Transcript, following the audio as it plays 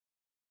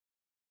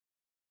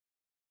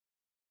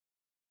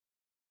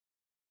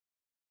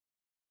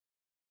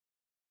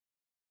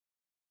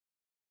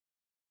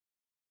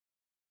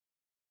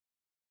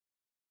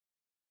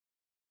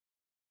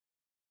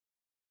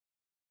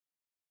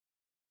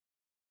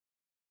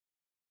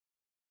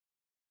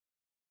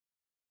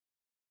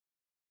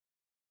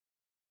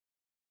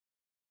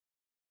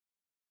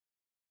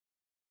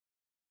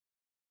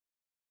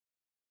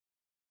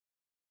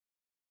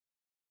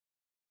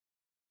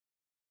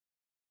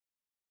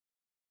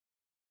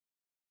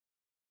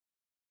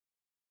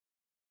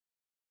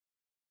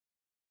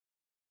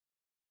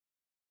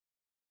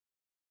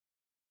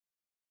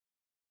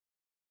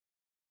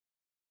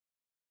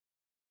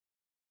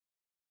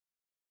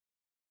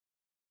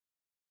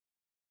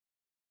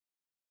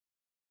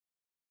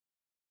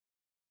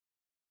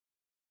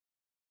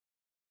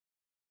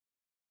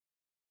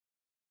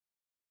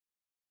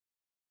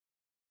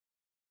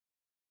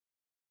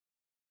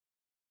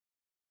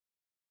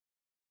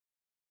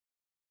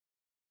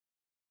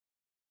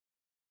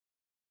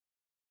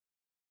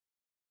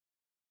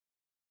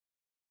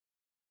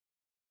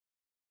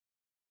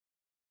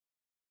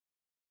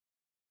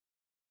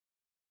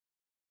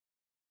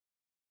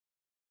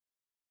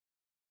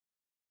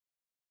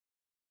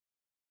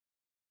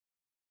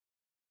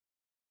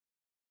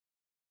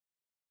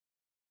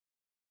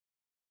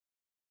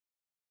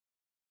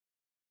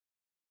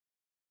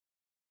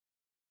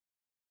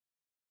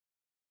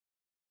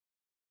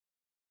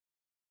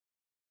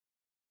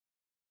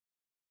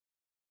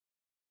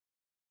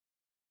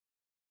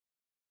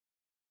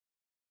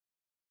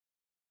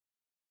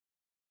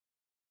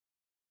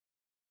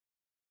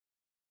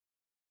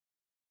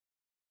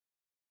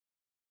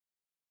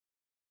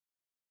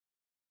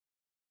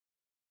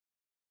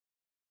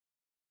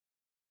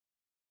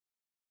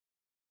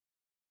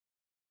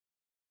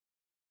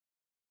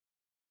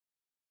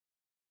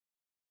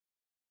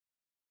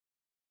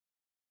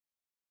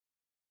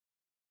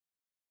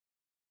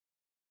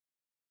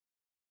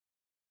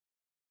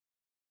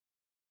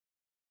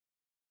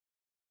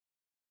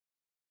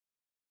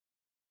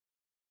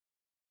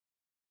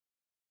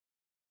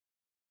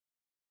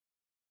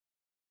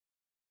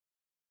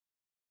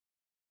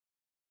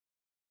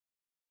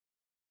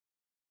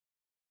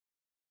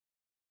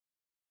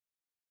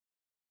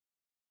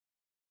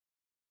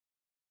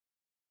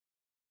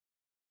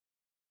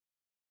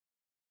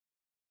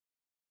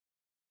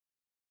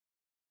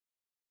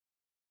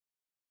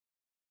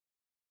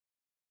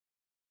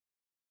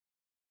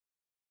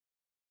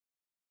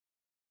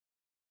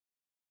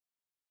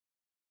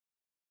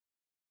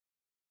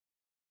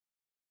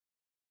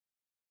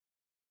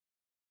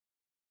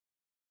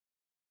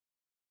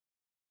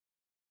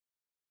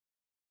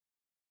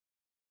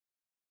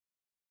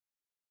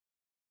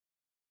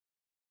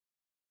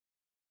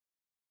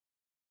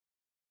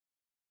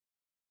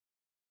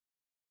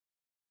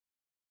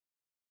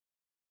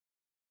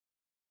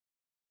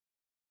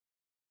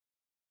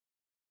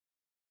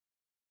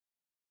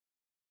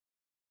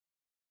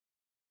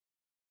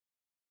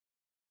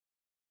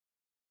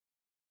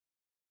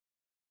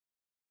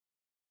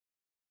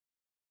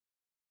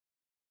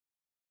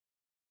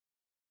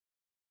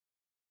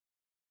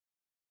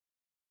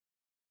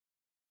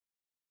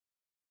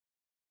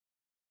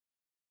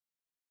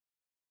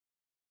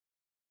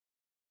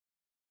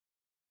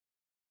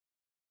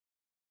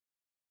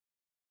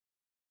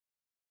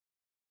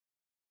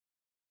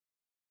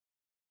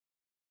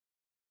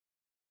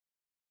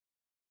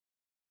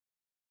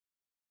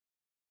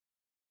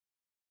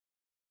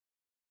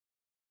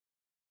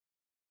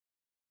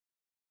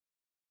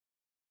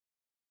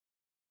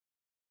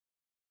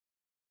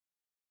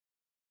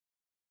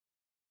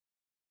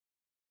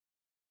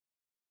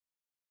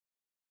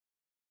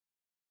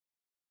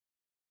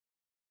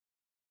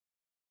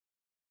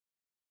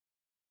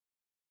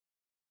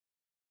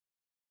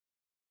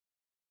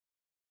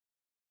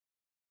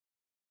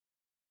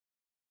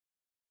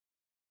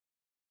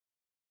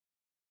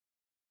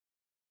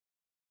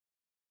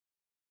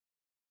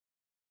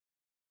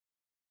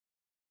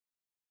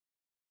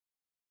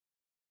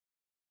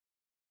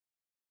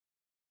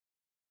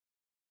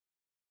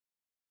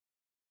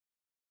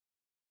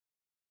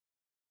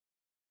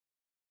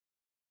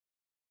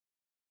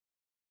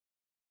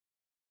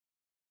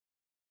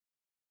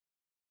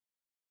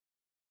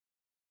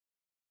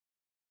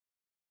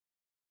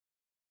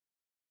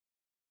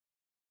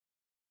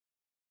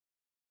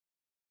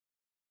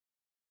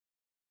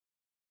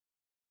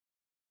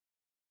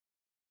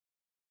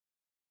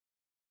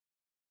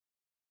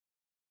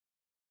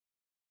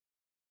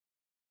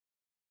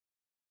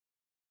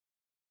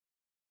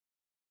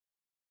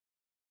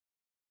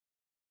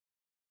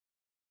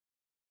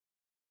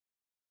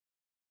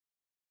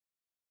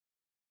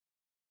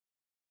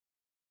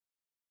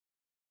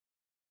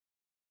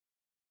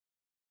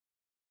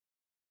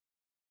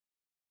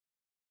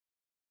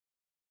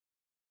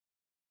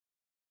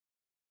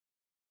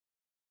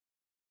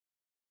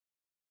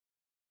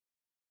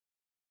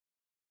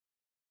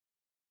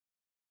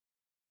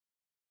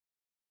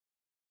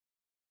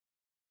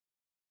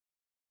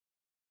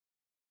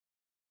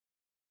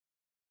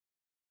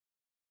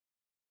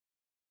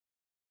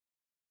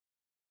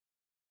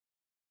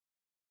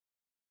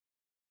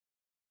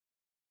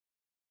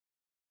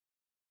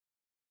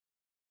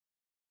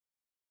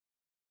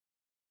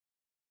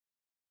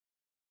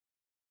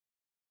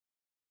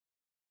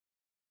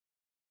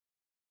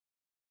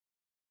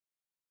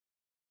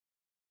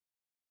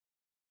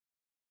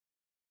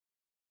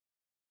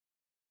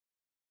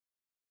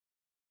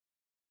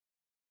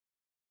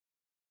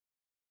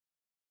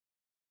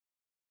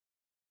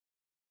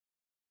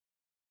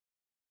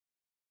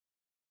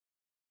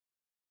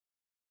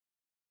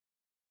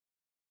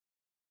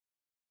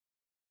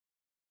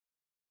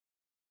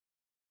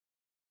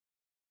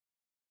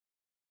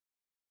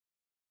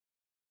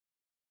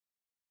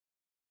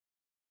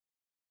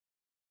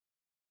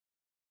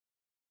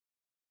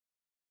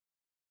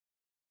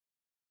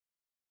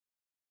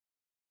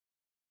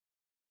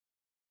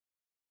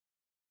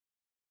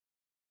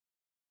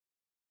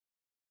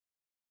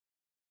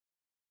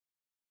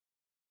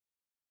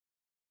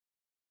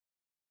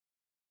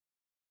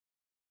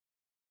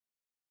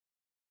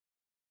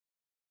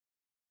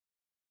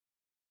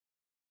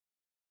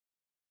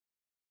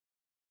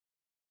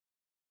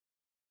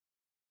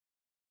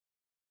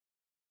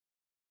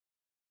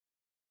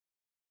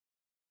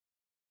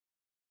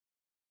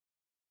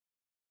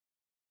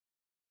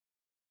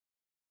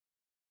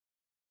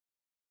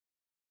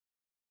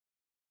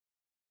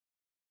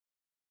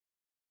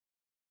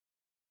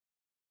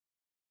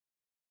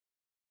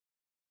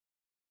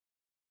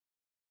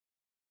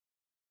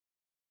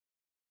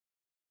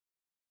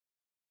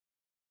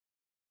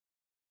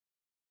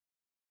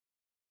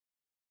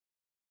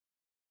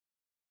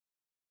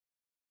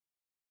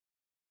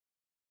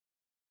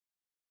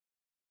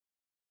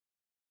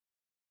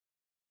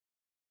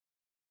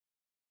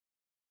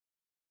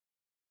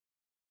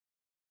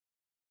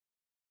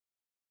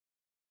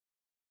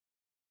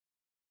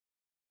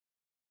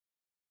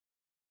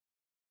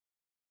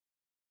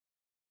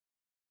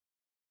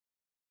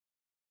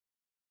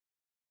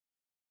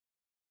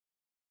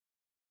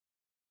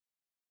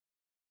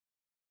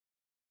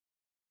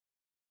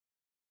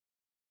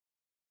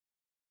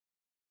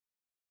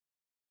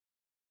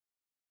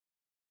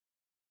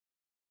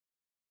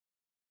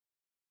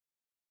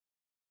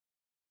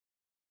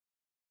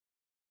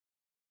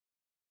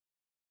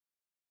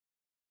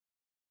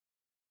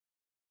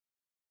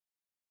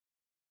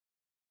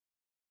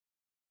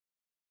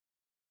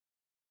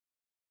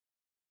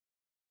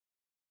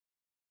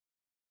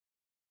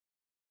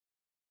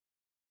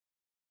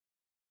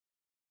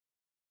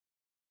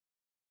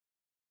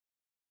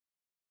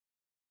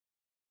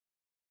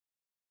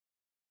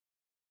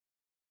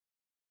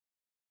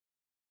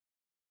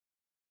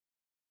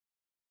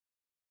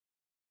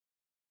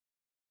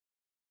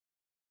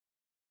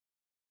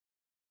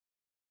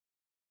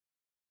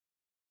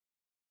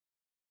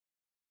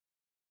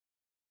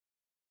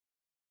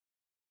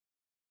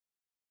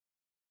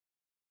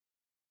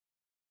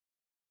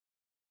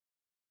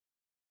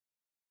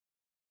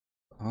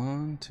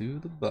On to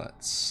the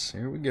butts.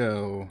 Here we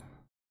go.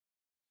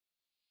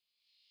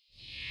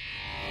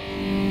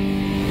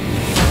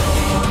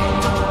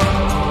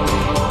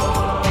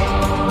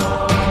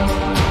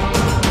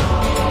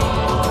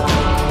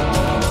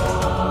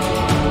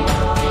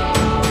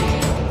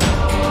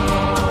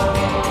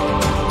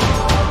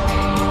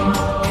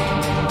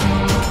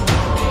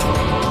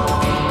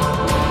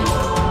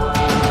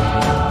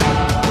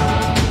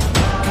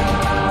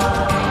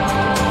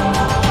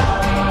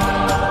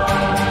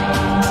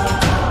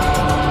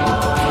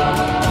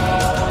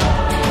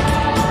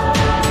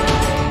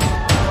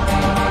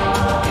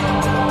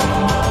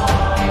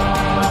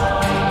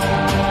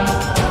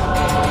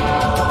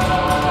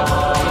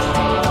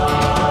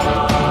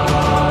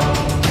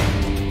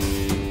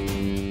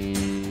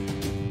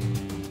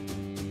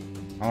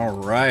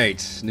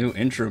 New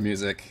intro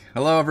music.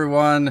 Hello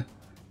everyone!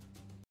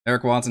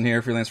 Eric Watson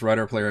here, freelance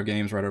writer, player of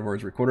games, writer of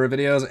words, recorder of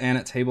videos,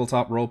 and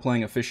tabletop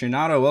role-playing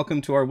aficionado.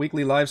 Welcome to our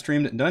weekly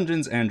live-streamed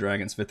Dungeons &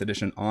 Dragons 5th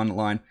edition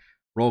online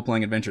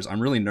role-playing adventures.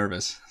 I'm really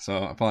nervous, so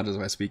I apologize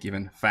if I speak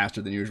even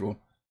faster than usual.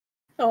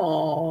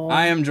 Aww.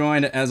 I am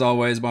joined, as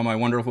always, by my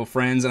wonderful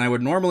friends, and I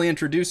would normally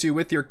introduce you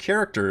with your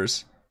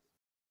characters,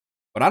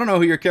 but I don't know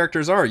who your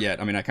characters are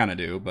yet. I mean, I kind of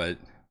do, but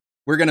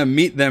we're going to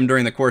meet them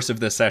during the course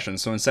of this session,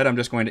 so instead I'm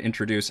just going to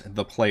introduce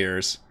the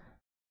players.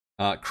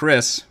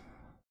 Chris.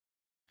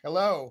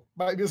 Hello.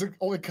 My music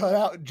only cut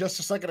out just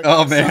a second ago.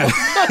 Oh, man. So.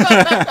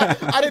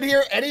 I didn't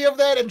hear any of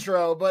that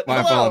intro, but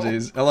My hello.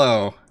 apologies.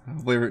 Hello.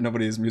 Hopefully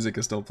nobody's music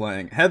is still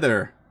playing.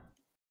 Heather.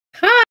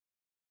 Hi.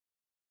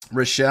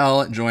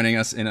 Rochelle joining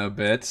us in a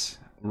bit.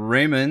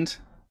 Raymond.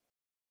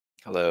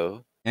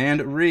 Hello.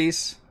 And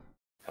Reese.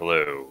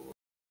 Hello.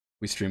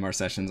 We stream our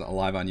sessions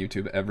live on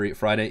YouTube every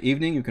Friday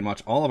evening. You can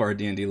watch all of our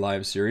D&D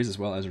live series as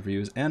well as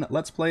reviews and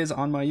Let's Plays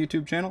on my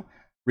YouTube channel.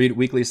 Read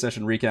weekly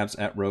session recaps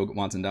at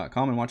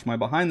rogue20.com and watch my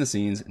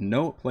behind-the-scenes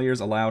No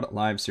Players Allowed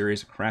live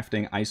series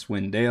Crafting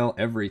Icewind Dale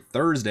every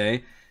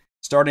Thursday.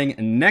 Starting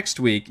next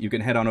week, you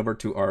can head on over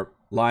to our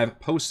live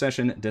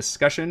post-session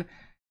discussion.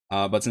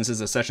 But since this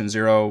is a session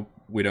 0,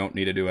 we don't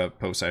need to do a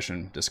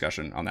post-session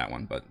discussion on that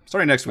one. But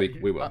starting next week,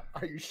 we will.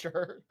 Are you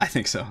sure? I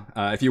think so.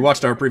 If you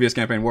watched our previous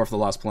campaign, War for the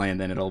Lost Plane,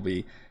 then it'll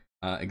be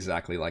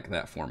exactly like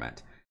that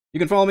format. You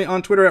can follow me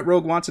on Twitter at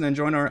Rogue Watson and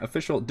join our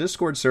official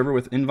Discord server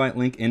with invite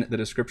link in the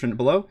description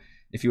below.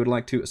 If you would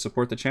like to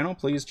support the channel,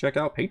 please check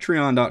out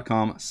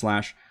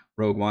patreon.com/RogueWatson.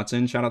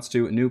 Shoutouts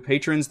to new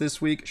patrons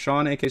this week: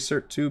 Sean, aka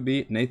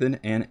Cert2B,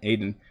 Nathan, and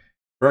Aiden.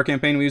 For our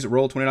campaign, we use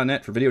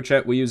Roll20.net. For video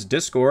chat, we use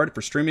Discord.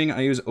 For streaming,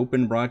 I use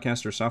Open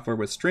Broadcaster software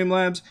with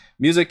Streamlabs.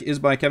 Music is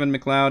by Kevin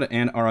MacLeod,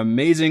 and our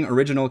amazing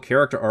original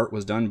character art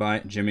was done by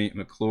Jimmy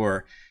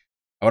McClure.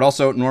 I would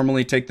also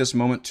normally take this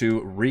moment to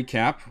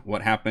recap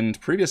what happened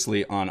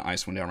previously on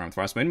Icewind Dale, Rime with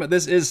Frostmaiden, but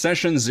this is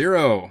session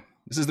 0.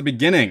 This is the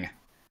beginning.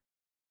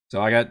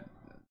 So I got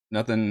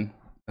nothing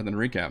to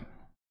recap.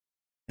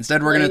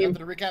 Instead, we're going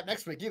to recap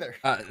next week either.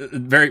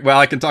 Very well.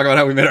 I can talk about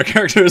how we made our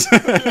characters.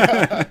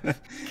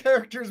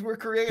 Characters were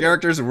created.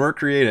 Characters were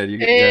created.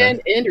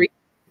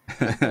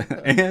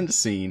 And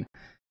scene.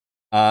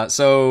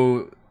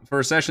 So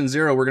for session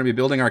 0, we're going to be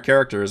building our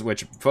characters,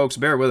 which, folks,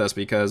 bear with us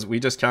because we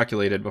just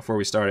calculated before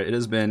we started. It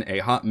has been a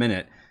hot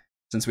minute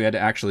since we had to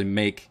actually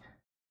make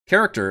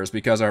characters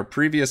because our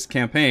previous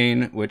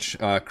campaign, which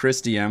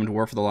Chris DM'd,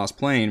 War for the Lost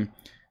Plane,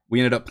 we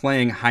ended up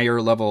playing higher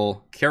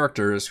level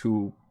characters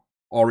who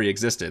already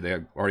existed. They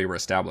already were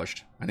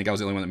established. I think I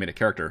was the only one that made a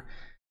character.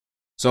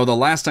 So the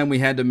last time we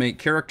had to make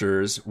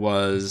characters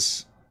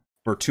was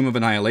for Tomb of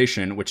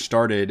Annihilation, which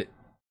started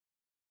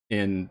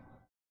in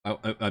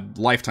a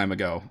lifetime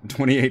ago,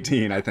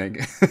 2018, I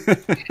think.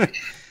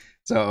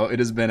 So it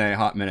has been a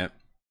hot minute.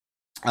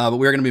 But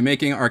we're going to be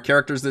making our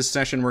characters this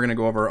session. We're going to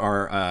go over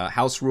our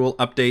house rule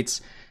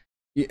updates.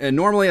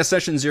 Normally a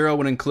session 0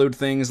 would include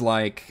things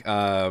like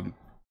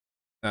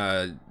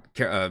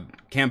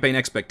campaign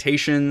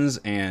expectations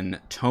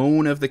and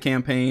tone of the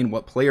campaign,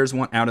 what players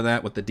want out of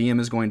that, what the DM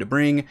is going to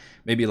bring,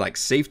 maybe like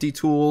safety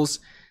tools.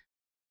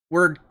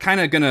 We're kind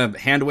of going to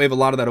hand wave a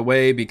lot of that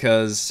away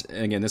because,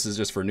 again, this is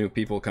just for new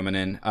people coming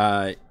in.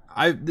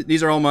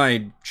 These are all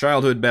my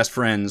childhood best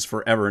friends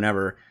forever and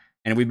ever,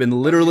 and we've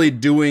been literally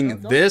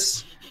doing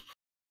this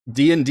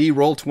D&D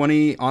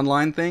Roll20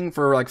 online thing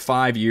for like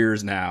 5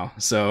 years now.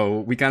 So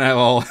we kind of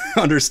all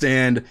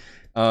understand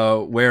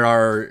where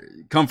our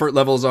comfort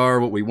levels are,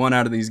 what we want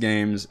out of these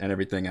games, and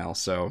everything else.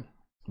 So,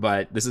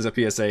 but this is a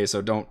PSA,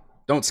 so don't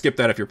skip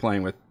that if you're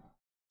playing with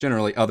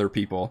generally other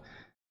people.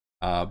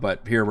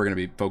 But here we're going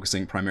to be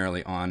focusing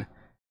primarily on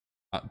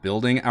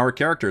building our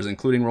characters,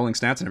 including rolling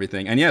stats and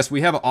everything. And yes,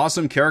 we have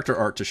awesome character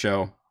art to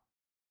show.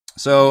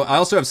 So I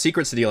also have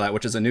secrets to deal at,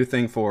 which is a new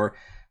thing for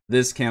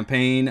this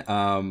campaign.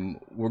 We're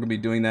going to be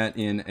doing that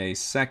in a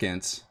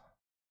second.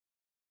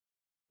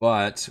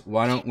 But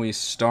why don't we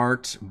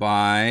start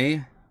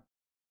by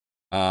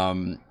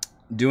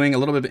doing a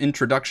little bit of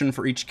introduction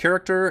for each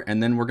character,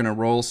 and then we're going to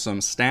roll some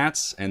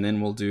stats, and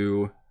then we'll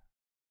do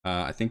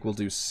I think we'll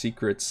do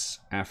secrets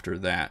after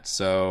that.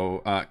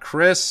 So,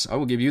 Chris, I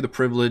will give you the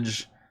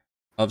privilege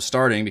of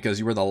starting because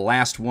you were the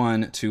last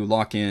one to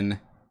lock in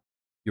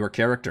your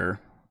character.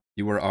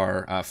 You were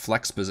our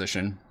flex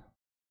position.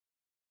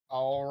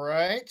 All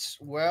right.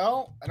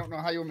 Well, I don't know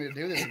how you want me to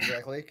do this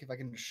exactly. If I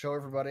can show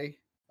everybody.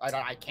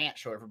 I can't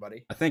show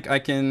everybody. I think I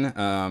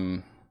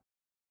can.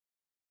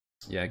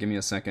 Yeah, give me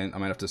a second. I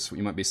might have to.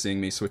 You might be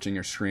seeing me switching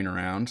your screen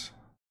around.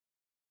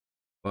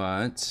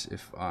 But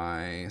if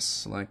I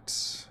select,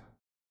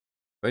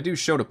 if I do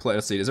show to play,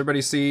 let's see. Does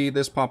everybody see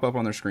this pop up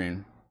on their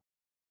screen?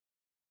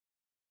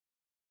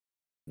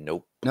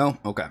 Nope. No.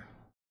 Okay.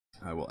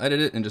 I will edit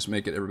it and just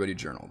make it everybody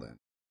journal then.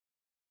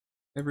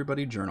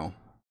 Everybody journal.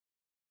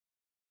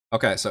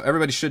 Okay, so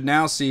everybody should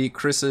now see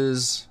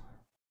Chris's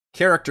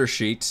character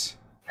sheet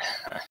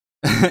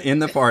in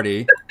the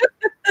party,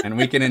 and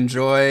we can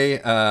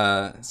enjoy.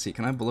 Let's see,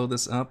 can I blow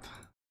this up?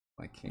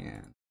 I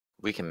can.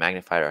 We can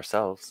magnify it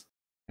ourselves.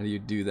 How do you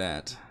do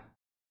that?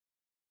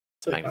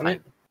 Magnify.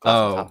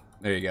 Oh,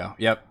 there you go.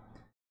 Yep.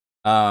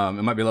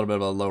 It might be a little bit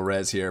of a low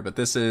res here, but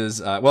this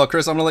is well,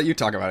 Chris, I'm gonna let you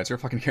talk about it. It's your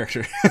fucking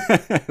character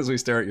as we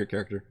stare at your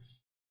character.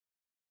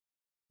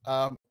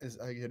 I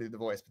gotta do the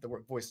voice, but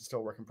the voice is still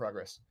a work in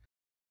progress.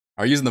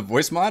 Are you using the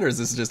voice mod, or is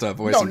this just a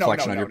voice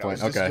inflection on your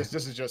point? Okay,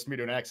 this is just me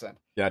doing an accent.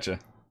 Gotcha.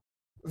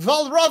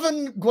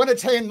 Valravan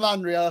Gwenetane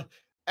Landria,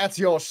 at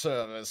your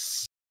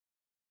service.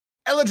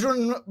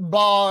 Eladrin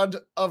Bard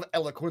of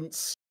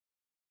Eloquence.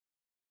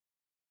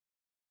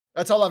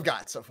 That's all I've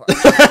got so far.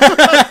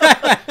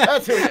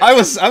 That's who he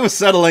is. I was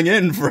settling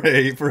in for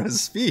a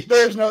speech.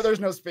 There's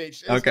no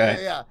speech. Okay.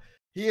 Yeah.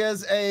 He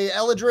is a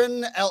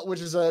Eladrin,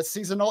 which is a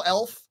seasonal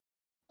elf.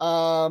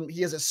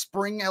 He is a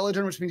spring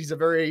Eladrin, which means he's a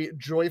very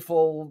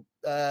joyful,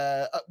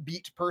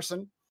 upbeat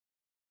person.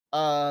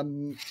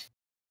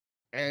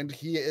 And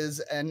he is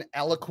an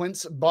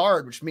eloquence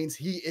bard, which means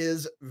he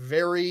is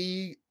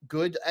very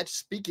good at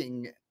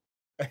speaking.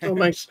 Oh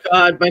my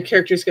god, my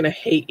character's gonna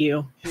hate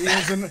you.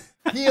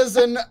 He is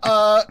an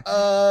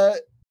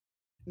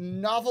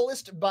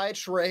novelist by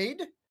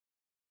trade,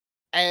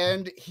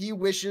 and he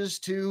wishes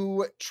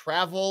to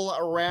travel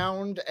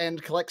around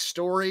and collect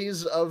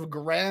stories of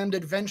grand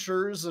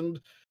adventures and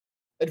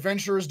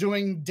adventurers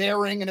doing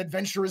daring and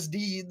adventurous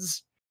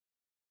deeds,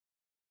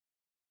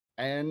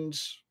 and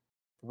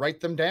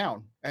write them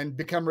down and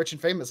become rich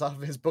and famous off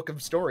of his book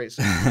of stories.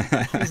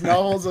 These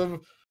novels of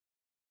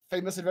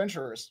famous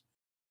adventurers.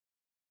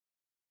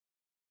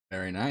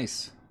 Very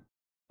nice.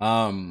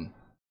 I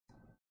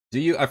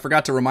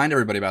forgot to remind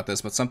everybody about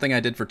this, but something I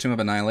did for Tomb of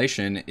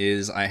Annihilation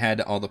is I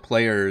had all the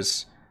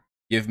players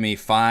give me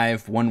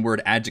 5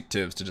 one-word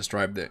adjectives to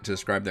describe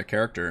their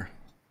character.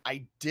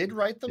 I did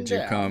write them down.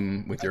 Did you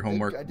come with your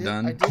homework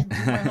done? I did do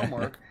my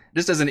homework.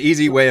 Just as an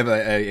easy way of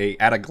a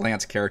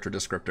at-a-glance character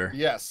descriptor.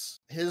 Yes.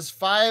 His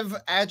 5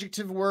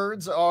 adjective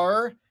words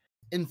are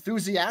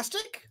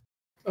enthusiastic.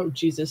 Oh,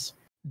 Jesus.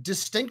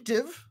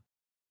 Distinctive.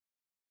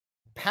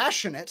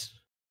 Passionate.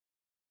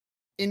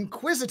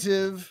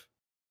 Inquisitive.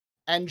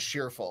 And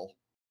cheerful.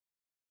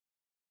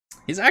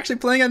 He's actually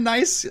playing a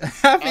nice,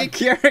 happy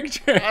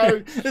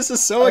character. This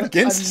is so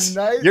against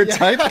your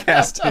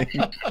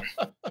typecasting.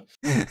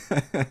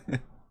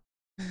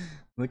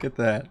 Look at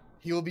that.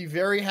 He will be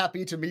very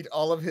happy to meet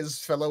all of his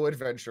fellow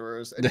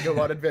adventurers and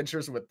go on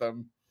adventures with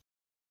them.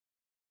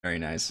 Very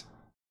nice.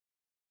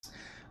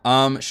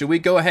 Should we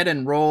go ahead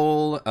and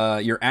roll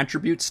your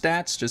attribute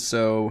stats just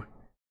so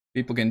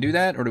people can do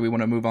that, or do we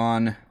want to move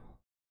on?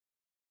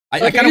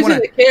 I kind of want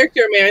to. The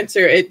character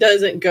mancer, it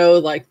doesn't go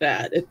like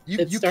that.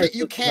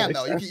 You can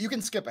though. You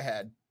can skip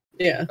ahead.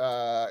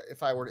 Yeah.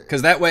 If I were to,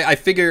 because that way, I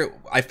figure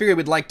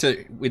we'd like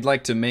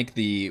to make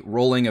the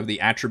rolling of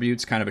the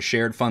attributes kind of a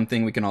shared fun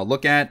thing we can all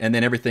look at, and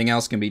then everything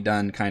else can be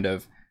done kind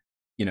of,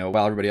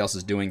 while everybody else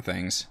is doing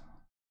things.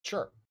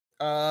 Sure.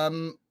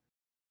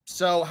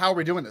 So how are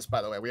we doing this,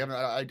 by the way? We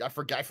haven't.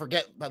 I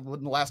forget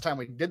when the last time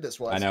we did this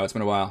was. I know it's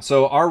been a while.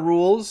 So our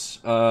rules,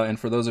 and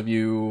for those of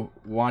you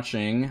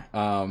watching,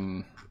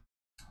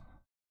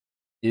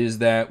 is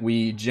that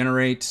we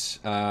generate,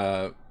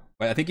 I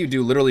think you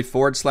do literally /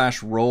 roll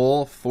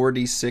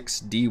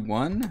 4d6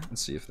 d1.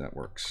 Let's see if that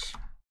works.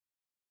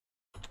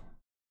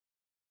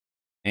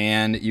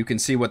 And you can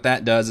see what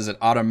that does is it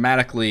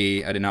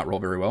automatically, I did not roll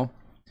very well,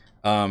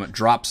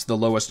 drops the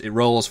lowest. It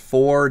rolls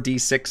 4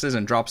 d6s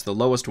and drops the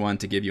lowest one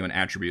to give you an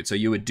attribute. So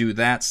you would do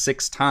that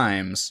 6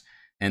 times,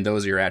 and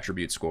those are your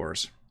attribute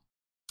scores.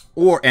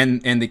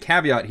 And the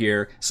caveat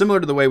here,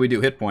 similar to the way we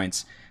do hit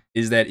points,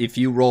 is that if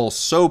you roll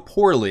so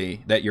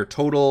poorly that your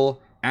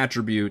total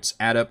attributes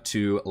add up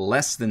to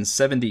less than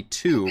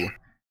 72,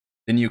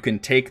 then you can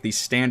take the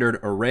standard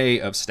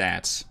array of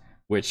stats,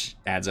 which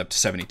adds up to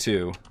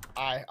 72.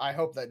 I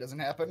hope that doesn't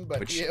happen,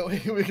 but yeah,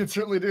 we can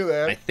certainly do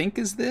that. I think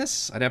is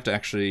this? I'd have to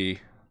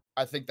actually...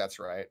 I think that's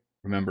right.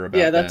 Remember about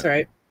that. Yeah, that's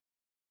right.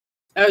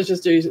 I was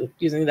just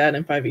using that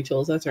in 5e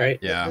tools. That's right.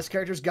 Yeah. This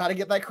character's got to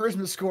get that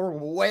charisma score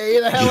way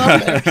the hell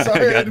up there. So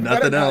I got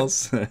nothing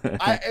else.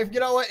 If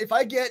you know what, if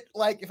I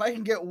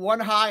can get 1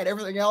 high and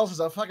everything else is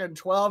a fucking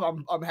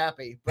 12, I'm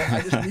happy. But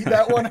I just need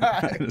that 1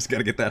 high. Just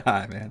gotta get that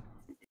high, man.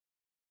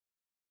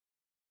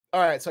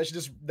 All right, so I should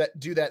just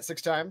do that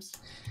 6 times.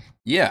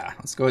 Yeah,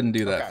 let's go ahead and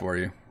do that Okay. for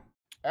you.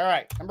 All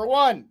right, number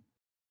 1.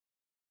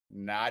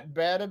 Not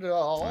bad at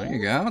all. There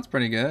you go. That's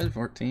pretty good.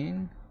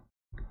 14.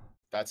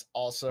 That's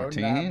also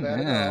 14, not bad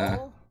yeah. at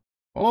all.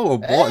 Oh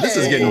boy, this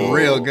is getting Hey.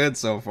 real good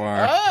so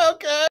far. Oh,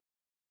 okay.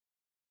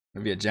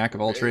 Maybe a jack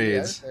of all Yeah,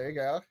 trades. there you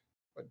go.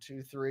 1,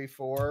 2, 3,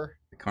 4.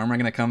 Karma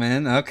gonna come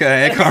in?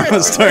 Okay,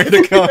 Karma's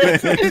starting to come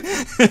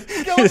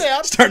in. Going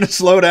down. Starting to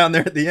slow down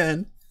there at the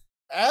end.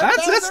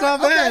 That's not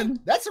bad.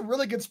 That's a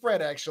really good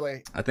spread,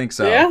 actually. I think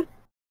so. Yeah.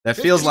 That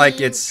feels like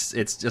 15.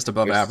 it's just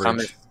above Yours is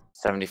average.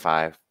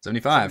 75.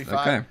 75.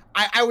 Okay.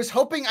 I was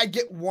hoping I'd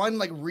get one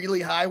like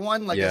really high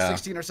one, like Yeah. a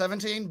 16 or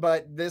 17,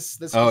 but this.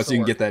 Oh, will so you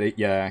can work. get that.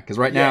 Yeah, because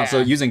right now, so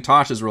Yeah. using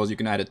Tasha's rules, you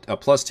can add a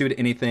 +2 to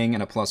anything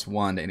and a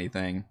 +1 to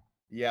anything.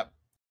 Yep.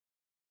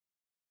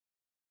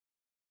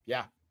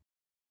 Yeah.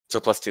 So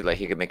 +2, like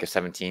he could make a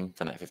 17,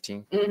 so not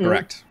 15. Mhm.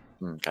 Correct.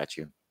 Got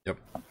you.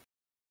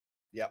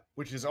 Yep.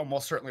 Which is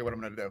almost certainly what I'm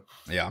going to do.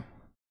 Yeah.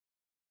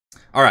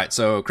 All right,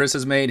 so Chris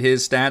has made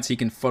his stats. He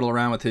can fuddle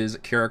around with his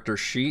character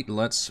sheet.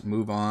 Let's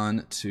move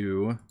on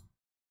to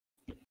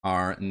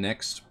our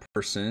next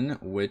person,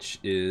 which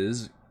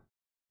is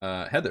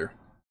Heather.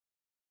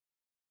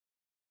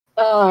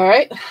 All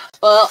right.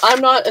 Well,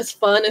 I'm not as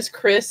fun as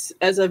Chris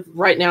as of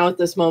right now at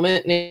this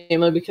moment,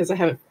 namely because I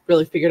haven't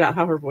really figured out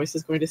how her voice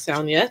is going to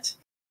sound yet.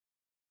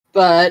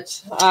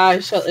 But I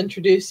shall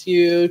introduce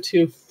you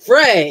to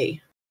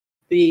Frey,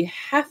 the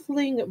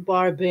halfling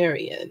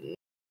barbarian.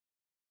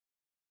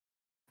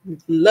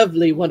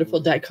 Lovely,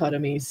 wonderful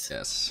dichotomies.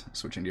 Yes,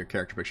 switching to your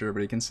character picture,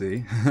 everybody can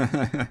see.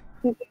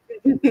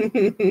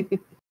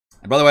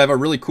 And by the way, I have a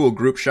really cool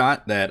group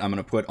shot that I'm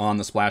going to put on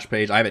the splash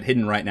page. I have it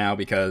hidden right now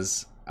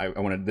because I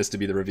wanted this to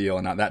be the reveal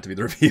and not that to be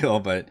the reveal,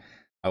 but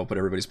I will put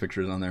everybody's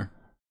pictures on there.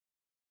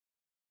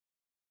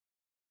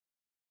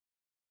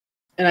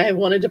 And I have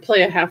wanted to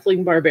play a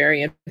halfling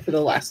barbarian for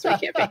the last 3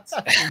 campaigns.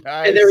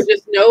 Nice. And there was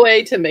just no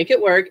way to make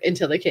it work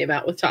until they came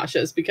out with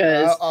Tasha's,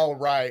 because Oh,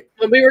 right.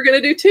 when we were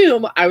going to do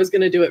Tomb, I was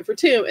going to do it for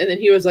Tomb. And then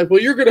he was like, well,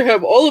 you're going to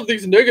have all of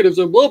these negatives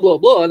and blah, blah,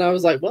 blah. And I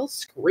was like, well,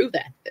 screw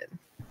that then.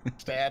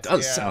 Stats,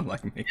 Does yeah. sound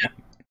like me.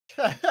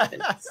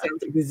 It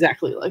sounds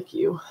exactly like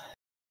you.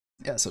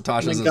 Yeah, so Oh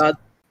Tasha's my is God.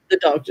 The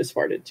dog just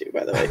farted too,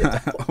 by the way. It's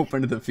awful.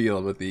 open to the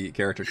field with the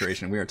character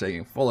creation. We are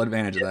taking full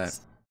advantage of that.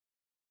 Yes.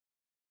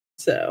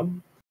 So,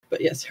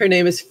 but yes, her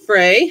name is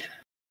Frey.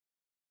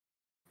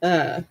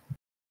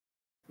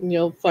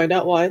 You'll find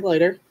out why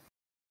later.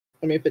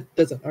 I mean, if it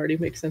doesn't already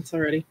make sense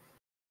already.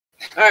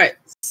 All right,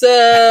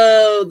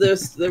 so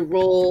the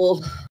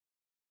roll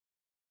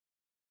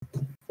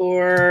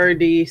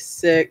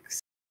 4d6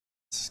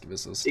 Just give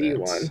us those D1.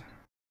 stats.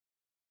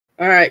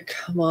 All right,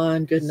 come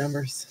on, good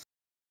numbers.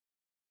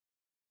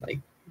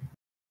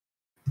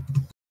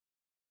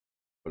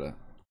 Put a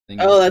thing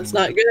Oh, in. that's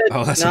not good.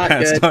 Oh, that's not a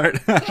bad good. start.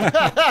 All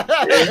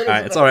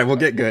right, it's all right. We'll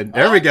get good.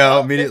 There we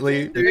go.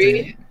 Immediately.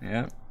 3,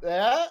 Yeah.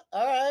 Yeah,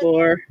 all right.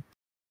 4,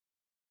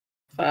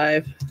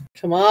 5.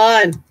 Come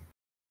on.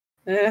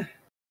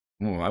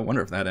 Ooh, I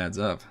wonder if that adds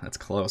up. That's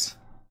close.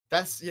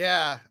 That's,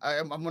 yeah.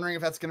 I'm wondering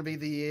if that's going to be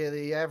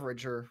the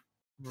average or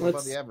above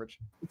Let's- the average.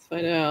 Let's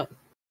find out.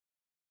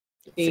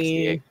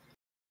 68.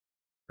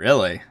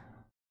 Really?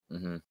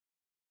 Mm-hmm.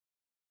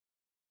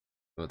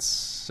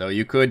 So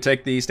you could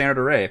take the standard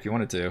array if you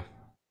wanted to.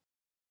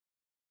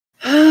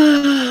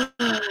 I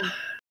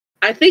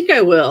think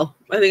I will.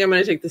 I think I'm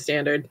going to take the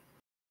standard.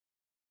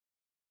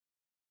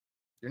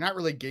 You're not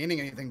really gaining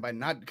anything by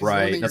not. 'cause the Right,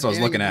 only thing that's you're what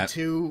I was gaining looking would at.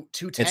 be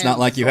two It's tens not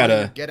like is you all had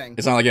you're a. getting.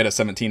 It's not like you had a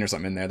 17 or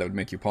something in there that would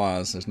make you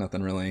pause. There's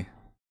nothing really.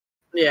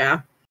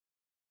 Yeah.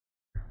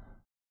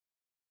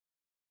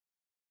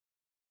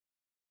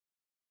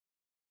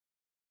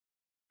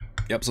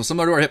 Yep, so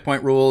similar to our hit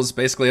point rules,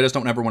 basically I just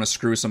don't ever want to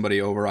screw somebody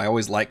over. I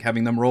always like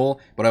having them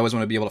roll, but I always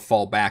want to be able to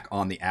fall back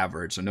on the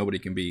average, so nobody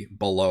can be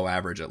below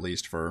average at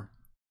least for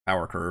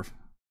power curve.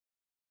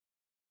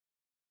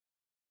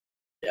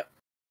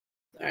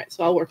 All right,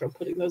 so I'll work on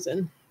putting those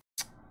in.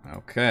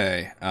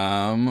 Okay,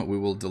 we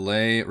will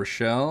delay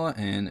Rochelle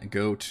and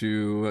go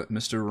to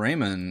Mr.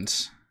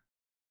 Raymond.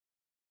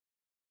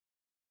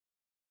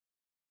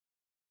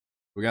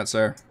 We got,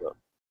 sir.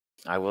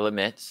 I will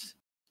admit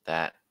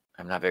that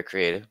I'm not very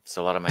creative,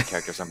 so a lot of my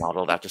characters are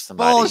modeled after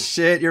somebody.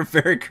 Bullshit, you're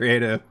very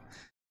creative.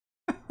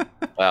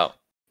 Well,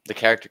 the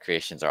character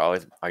creations are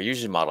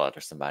usually modeled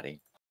after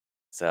somebody.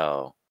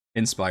 So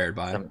Inspired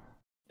by.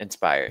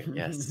 inspired,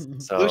 yes.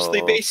 So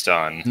Loosely based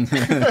on.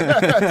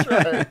 That's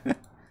right.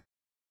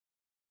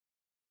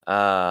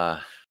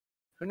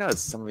 who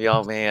knows? Some of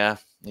y'all may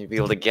be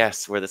able to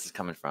guess where this is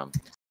coming from.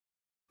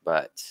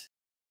 But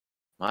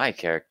my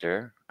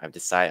character, I've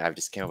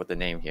just came up with the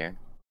name here.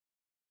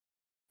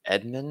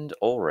 Edmund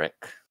Ulrich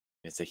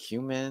is a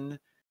human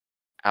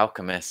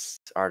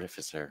alchemist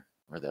artificer,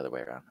 or the other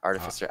way around.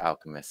 Artificer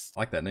alchemist. I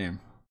like that name.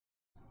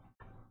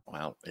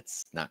 Well,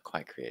 it's not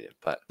quite creative,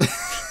 but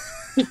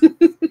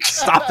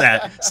Stop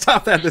that.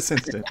 Stop that this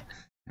instant.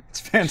 It's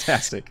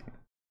fantastic.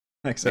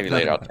 Except maybe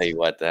later I'll tell you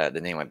what the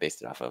name I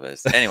based it off of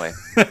is. Anyway,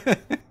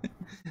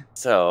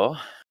 so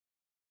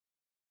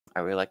I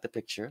really like the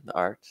picture, the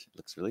art. It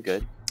looks really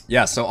good.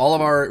 Yeah,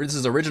 so this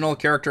is original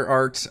character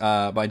art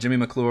by Jimmy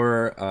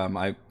McClure.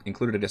 I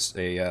included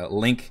a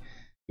link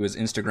to his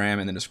Instagram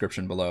in the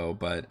description below,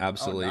 but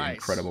absolutely nice.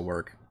 incredible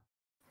work.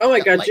 Oh my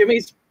god,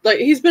 Jimmy's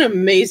he's been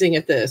amazing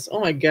at this. Oh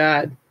my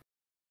god.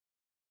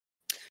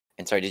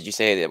 And sorry, did you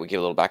say that we give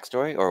a little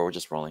backstory, or we're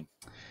just rolling?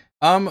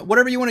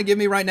 Whatever you want to give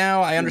me right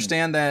now. I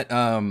understand that.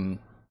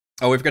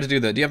 Oh, we've got to do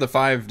do you have the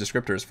 5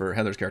 descriptors for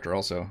Heather's character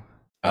also?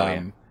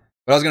 Yeah.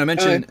 But I was going to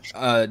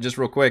mention just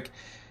real quick.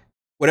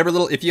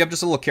 If you have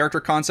just a little character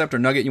concept or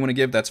nugget you want to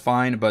give, that's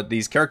fine. But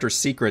these character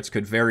secrets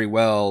could very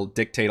well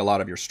dictate a lot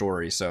of your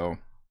story, so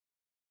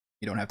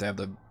you don't have to have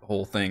the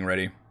whole thing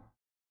ready.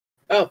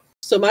 Oh,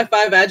 so my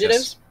 5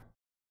 adjectives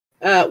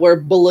were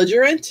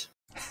belligerent,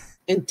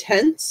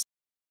 intense,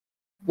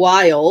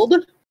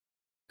 wild,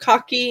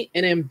 cocky,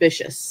 and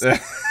ambitious.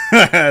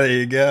 There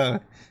you go.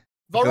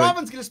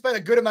 Valravan's going to spend a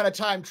good amount of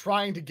time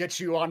trying to get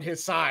you on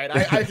his side.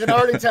 I can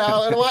already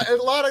tell. And a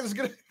lot of he's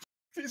going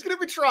to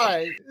be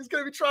trying. He's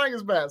going to be trying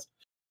his best.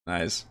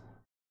 Nice.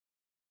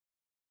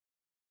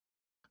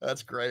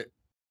 That's great.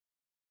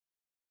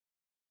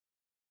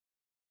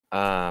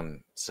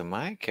 So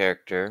my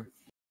character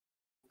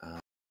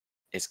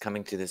is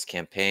coming to this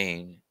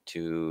campaign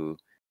to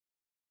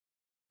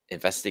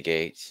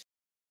investigate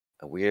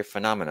a weird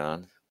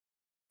phenomenon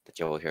that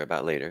you will hear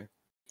about later.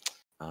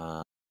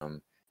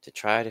 To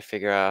try to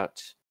figure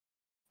out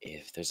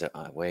if there's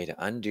a way to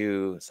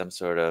undo some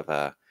sort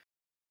of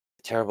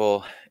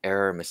terrible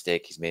error or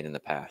mistake he's made in the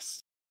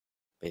past.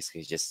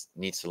 Basically, he just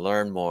needs to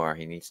learn more.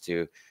 He needs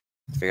to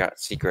figure out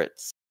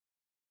secrets.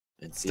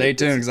 And Stay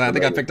tuned, because I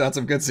think I picked out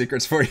some good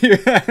secrets for you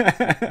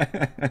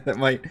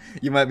that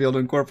you might be able to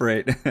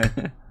incorporate.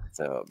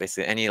 So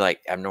basically, any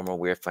abnormal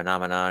weird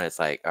phenomenon, it's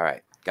like, all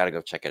right, gotta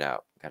go check it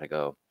out. Gotta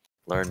go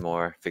learn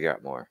more, figure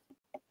out more.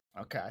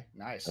 Okay,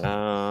 nice.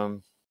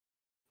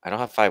 I don't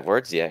have 5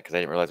 words yet because I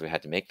didn't realize we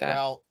had to make that.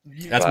 Well,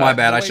 that's my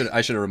bad. I should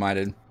have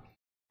reminded.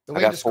 The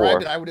way you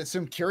described it, I would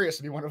assume curious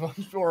to be one of them,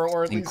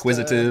 or at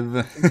inquisitive.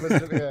 Least,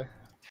 inquisitive. Yeah.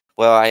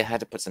 Well, I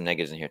had to put some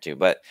negatives in here too,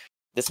 but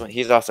this one,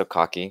 he's also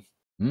cocky.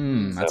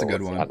 That's a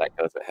good one. How that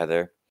goes with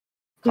Heather.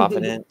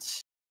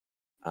 Confident,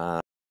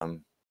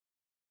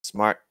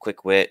 smart,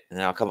 quick wit, and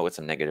then I'll come up with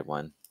some negative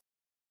one.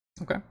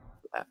 Okay.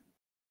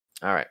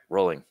 All right,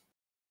 rolling.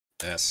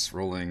 Yes,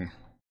 rolling.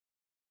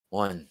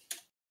 1,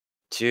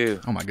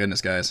 2. Oh my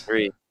goodness, guys.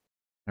 3.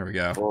 There we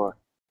go. 4,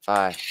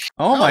 5.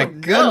 Oh my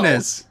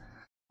goodness.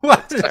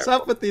 What is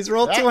up with these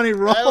Roll20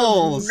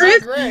 rolls?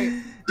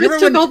 Chris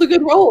took all the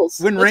good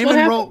rolls. When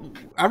Raymond rolled,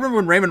 I remember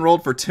when Raymond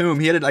rolled for Tomb,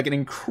 he had an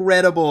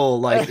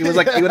incredible, it was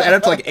it would add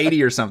up to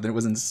 80 or something. It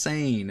was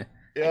insane.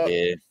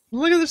 Yeah.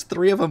 Look at there's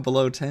 3 of them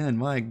below 10.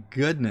 My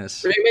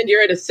goodness. Raymond,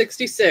 you're at a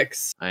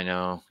 66. I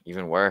know,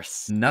 even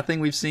worse.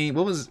 Nothing we've seen.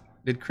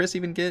 Did Chris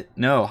even get?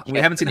 No, we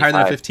haven't seen higher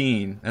than a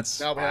 15.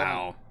 That's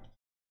wow.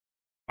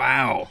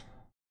 Wow.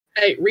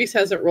 Hey, Reese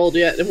hasn't rolled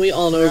yet, and we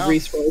all know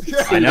Reese rolled.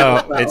 I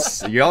know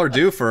y'all are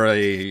due for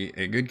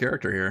a good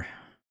character here.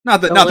 Not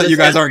that you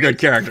guys aren't good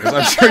characters.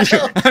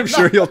 I'm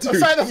sure you'll do.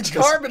 Aside of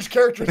garbage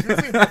characters we've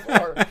seen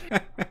before.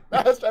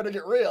 Now it's time to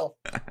get real.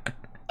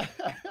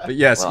 But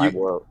yes, I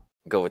will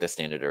go with the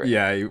standard array.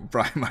 Yeah, you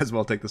probably might as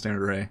well take the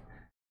standard array.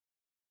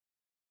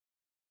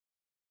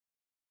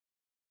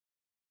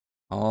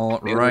 All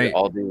right. Maybe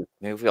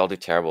we all do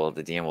terrible.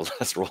 The DM will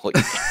let us roll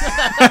again.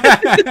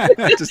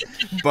 Just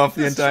buff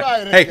the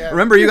entire. Hey,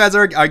 remember you guys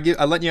I'm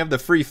letting you have the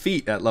free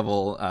feat at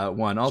level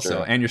 1 also,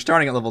 sure. And you're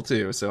starting at level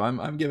 2, so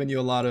I'm giving you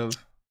a lot of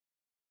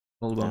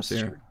little bumps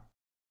here. True.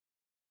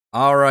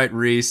 All right,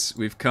 Reese,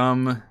 we've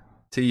come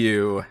to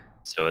you.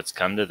 So it's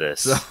come to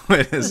this. So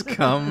it has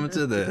come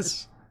to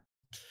this.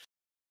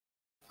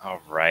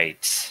 All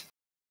right,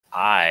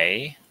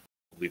 I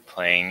will be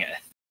playing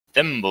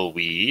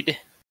Thimbleweed.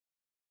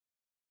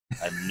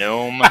 A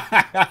gnome,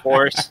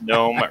 horse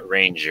gnome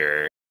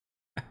ranger.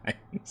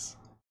 Nice.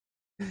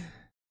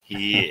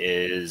 He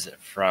is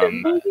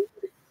from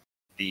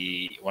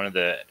one of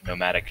the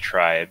nomadic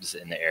tribes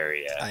in the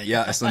area.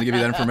 Yeah, I still need to give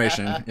you that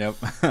information. Yep.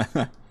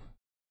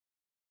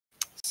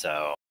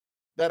 So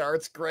that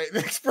art's great. The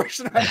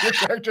expression on your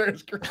character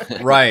is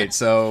great. Right.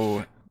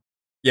 So,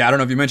 yeah, I don't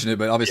know if you mentioned it,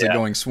 but obviously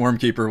going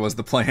Swarmkeeper was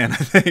the plan. I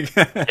think.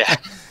 Yeah.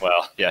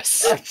 Well,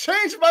 yes. I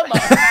changed my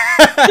mind.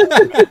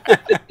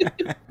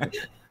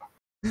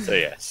 So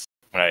yes,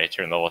 when I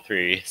turn level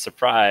 3,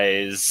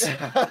 surprise!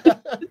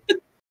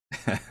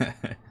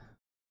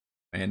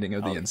 Banding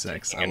of the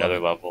insects. Another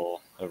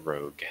level of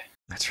rogue.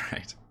 That's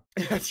right.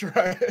 That's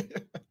right.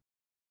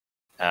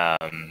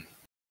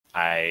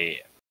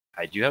 I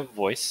do have a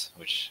voice,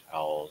 which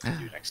I'll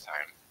do next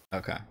time.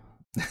 Okay.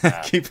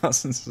 Keep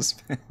us in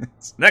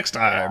suspense. Next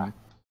time.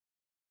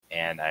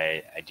 Yeah. And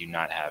I do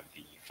not have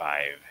the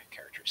 5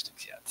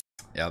 characteristics yet.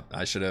 Yep,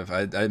 I should have.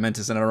 I meant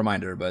to send out a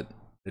reminder, but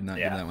did not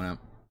give that one out.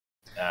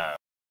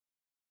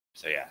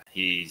 So yeah,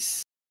 he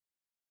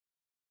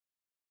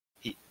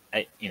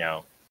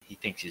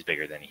thinks he's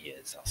bigger than he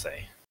is, I'll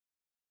say.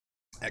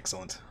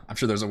 Excellent. I'm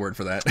sure there's a word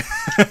for that.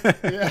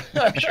 Yeah.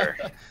 I'm sure.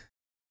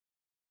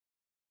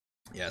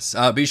 Yes.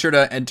 Be sure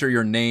to enter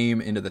your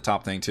name into the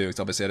top thing too, because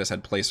obviously I just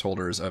had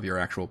placeholders of your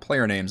actual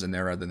player names in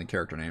there rather than the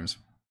character names.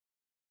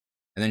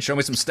 And then show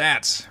me some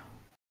stats.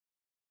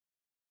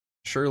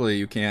 Surely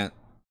you can't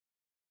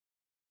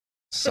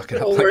suck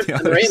it up like the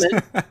others.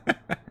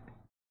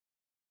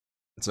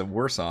 It's a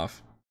worse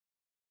off.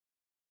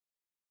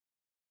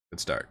 Good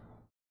start.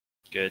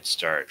 Good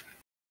start.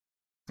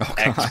 Oh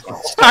god.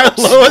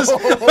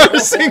 Excellent. Our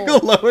single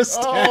lowest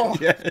stat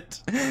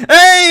yet.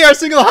 Hey, our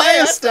single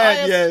highest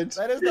stat yet.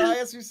 That is the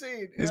highest we've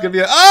seen. He's Yeah. gonna be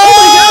a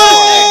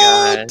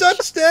Oh my gosh.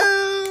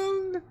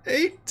 touchdown!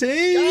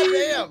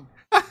 18.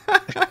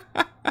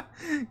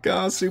 Goddamn.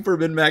 God, super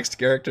min-maxed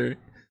character.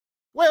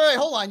 Wait,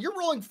 hold on. You're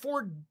rolling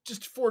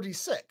just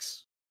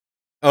 4d6.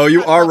 Oh, you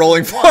Not are level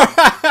rolling one.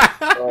 for.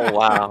 Oh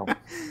wow.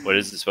 What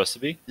is it supposed to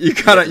be? You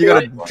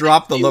gotta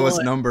drop the 51.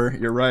 lowest number.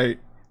 You're right.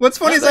 What's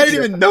funny is That I makes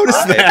didn't it even notice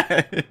five.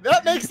 that.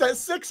 That makes that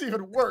 6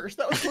 even worse.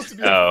 That was supposed to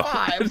be Oh. a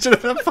 5. It should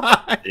have been a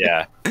 5.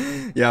 Yeah.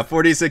 Yeah,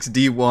 46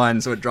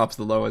 D1, so it drops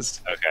the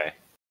lowest. Okay.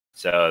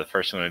 So the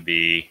first one would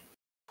be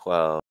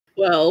 12.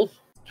 12,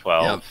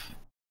 12.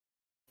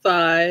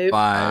 5,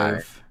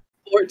 5,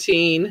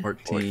 14,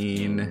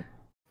 14,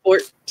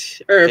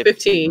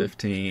 15,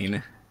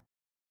 15,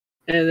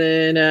 and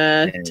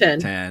then 10.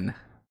 10.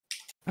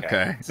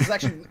 Okay. This is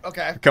actually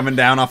okay. Coming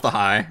down off the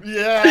high.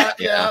 Yeah.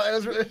 Yeah. It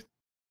was really...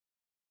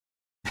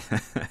 I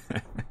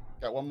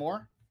Got one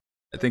more.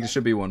 think it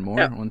should be one more.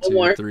 Yeah, 1, one 2,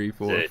 more. 3,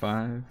 4, Is it-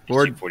 5. You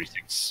 4, see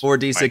 46.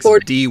 4d6 Four-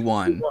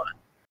 D1.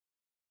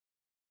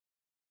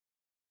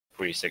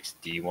 46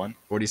 D1.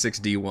 46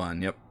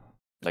 D1, yep.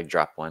 Like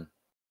drop one.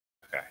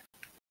 Okay.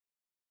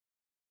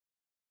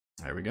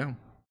 There we go.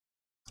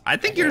 I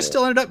think yours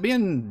still ended up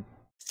being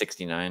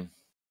 69.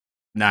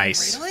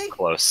 nice. Really?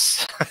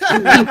 Close.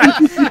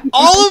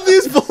 All of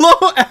these below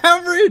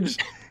average!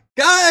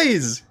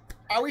 Guys!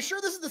 Are we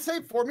sure this is the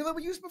same formula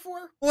we used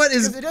before? What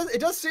is... Because it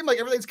does seem like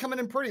everything's coming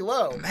in pretty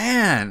low.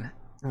 Man,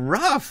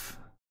 rough.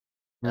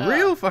 Yeah.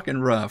 Real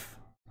fucking rough.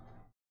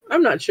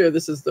 I'm not sure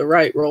this is the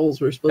right rolls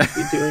we're supposed to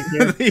be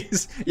doing here.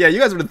 Yeah, you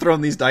guys would have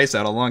thrown these dice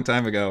out a long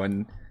time ago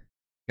and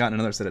gotten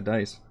another set of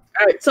dice.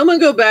 All right, someone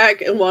go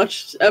back and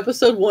watch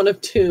episode 1 of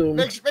Tomb.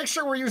 Make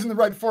sure we're using the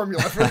right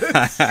formula for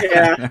this.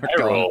 Yeah.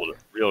 I rolled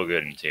real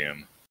good in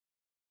Tomb.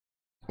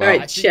 Well, All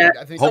right, I think- chat.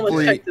 I think- Someone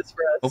hopefully- check this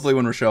for us. hopefully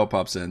when Rochelle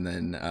pops in,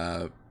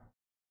 then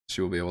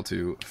she will be able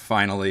to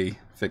finally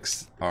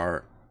fix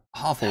our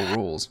awful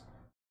rules.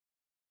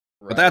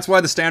 But Right. that's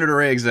why the standard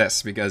array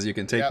exists, because you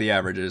can take Yep. the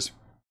averages.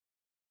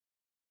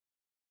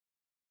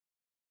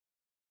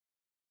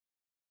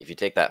 If you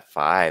take that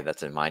 5,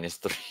 that's a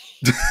 -3.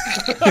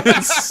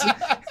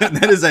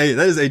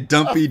 that is a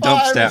dumpy dump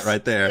Five stat is-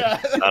 right there.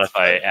 Yeah. Not if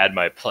I add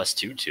my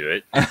 +2 to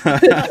it.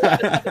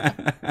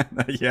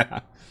 Yeah.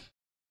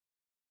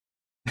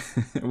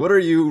 What are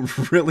you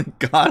really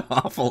god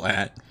awful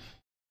at?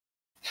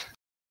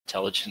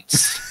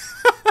 Intelligence.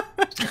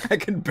 I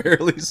can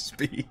barely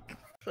speak.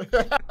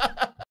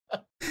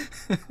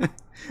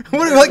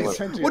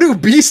 What do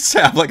beasts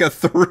have? Like a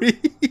 3?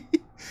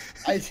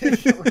 I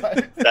think you're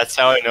right. That's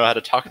how I know how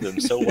to talk to them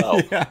so well.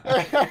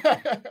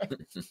 Yeah.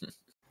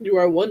 You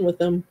are one with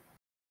them.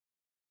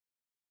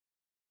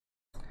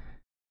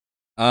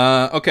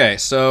 Okay,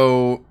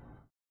 so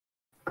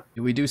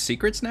do we do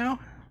secrets now?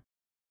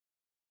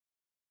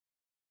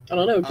 I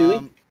don't know, do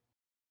we?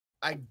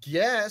 I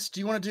guess. Do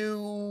you want to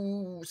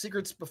do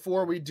secrets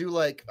before we do,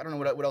 like, I don't know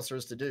what else there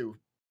is to do?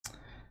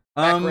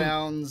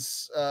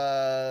 Backgrounds,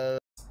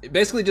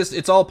 Basically just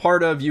it's all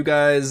part of you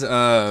guys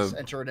just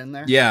enter it in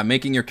there. yeah,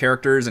 making your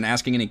characters and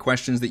asking any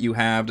questions that you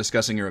have,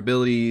 discussing your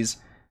abilities.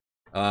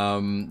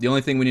 The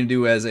only thing we need to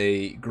do as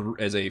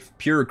a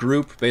pure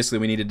group, basically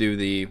we need to do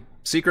the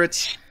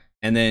secrets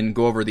and then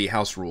go over the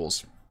house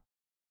rules.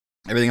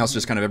 Everything else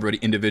just kind of everybody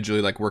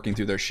individually, like working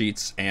through their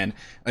sheets. And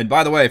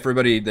by the way, for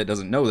everybody that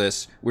doesn't know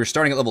this, we're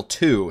starting at level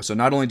 2. So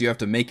not only do you have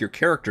to make your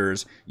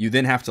characters, you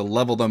then have to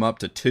level them up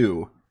to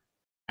 2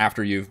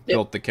 after you've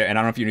built the and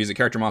I don't know if you use a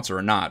character monster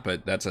or not,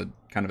 but that's a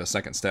kind of a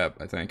second step,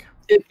 I think.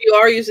 If you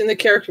are using the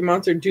character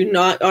monster, do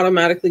not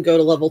automatically go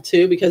to level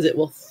 2 because it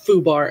will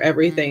foobar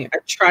everything. I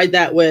tried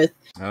that with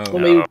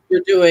when we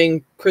were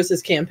doing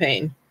Chris's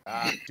campaign.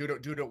 Do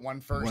it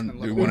one first. One, and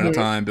do level one at a up.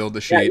 time, build the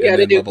Yeah, sheet, you and got to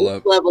then do level each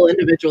up. level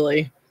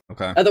individually.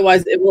 Okay.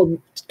 Otherwise, it will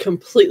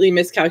completely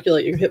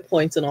miscalculate your hit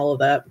points and all of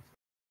that.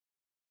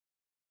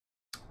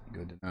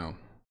 Good to know.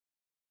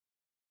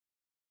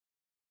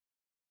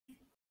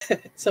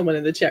 Someone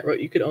in the chat wrote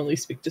you could only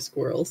speak to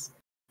squirrels.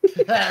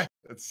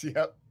 That's,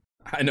 yep.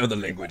 I know the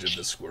language of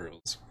the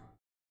squirrels.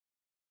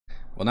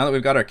 Well, now that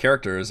we've got our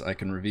characters, I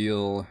can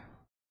reveal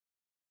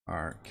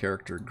our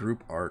character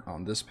group art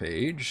on this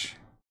page.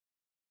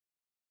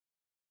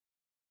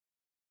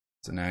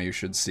 So now you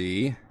should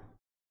see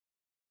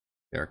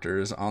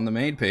characters on the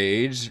main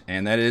page,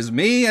 and that is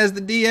me as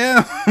the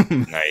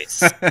DM.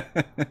 Nice.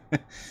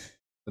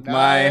 With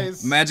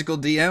Nice. my magical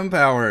DM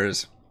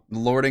powers,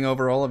 lording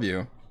over all of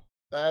you.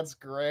 That's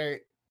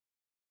great.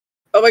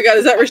 Oh my god,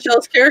 is that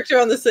Rochelle's character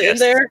on the in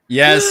there?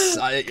 Yes.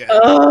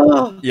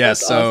 Oh, Yes.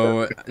 that's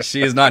So awesome.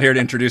 she is not here to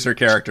introduce her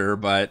character,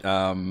 but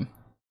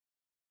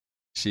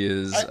she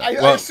is. I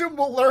well, assume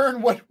we'll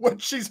learn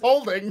what she's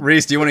holding.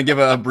 Reese, do you want to give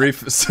a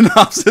brief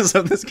synopsis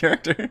of this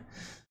character?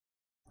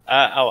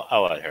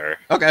 I'll let her.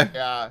 Okay.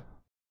 Yeah.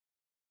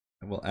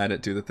 We'll add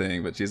it to the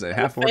thing, but she's a I'm a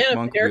half-orc fan of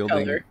monk hair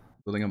wielding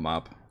color. a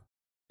mop.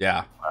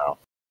 Yeah. Wow.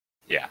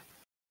 Yeah.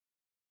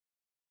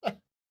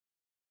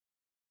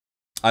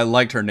 I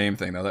liked her name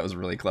thing though. That was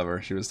really clever.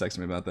 She was texting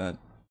me about that.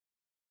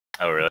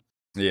 Oh, really?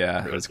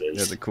 Yeah, Who it is was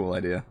this? a cool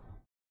idea.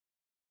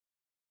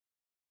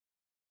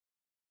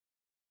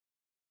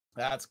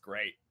 That's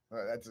great.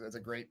 That's a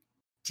great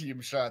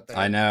team shot there.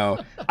 I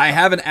know. I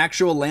have an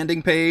actual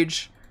landing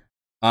page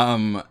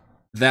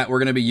that we're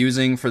going to be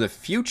using for the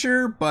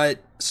future,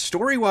 but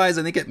story-wise,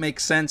 I think it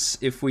makes sense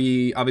if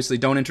we obviously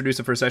don't introduce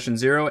it for session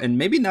 0, and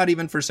maybe not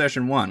even for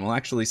session 1. We'll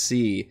actually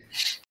see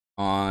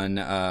on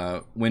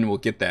when we'll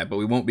get that, but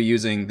we won't be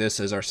using this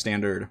as our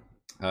standard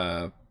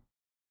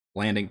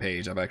landing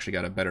page. I've actually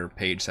got a better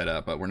page set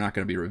up, but we're not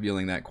going to be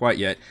revealing that quite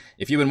yet.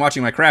 If you've been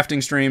watching my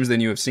crafting streams, then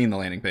you have seen the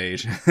landing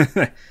page.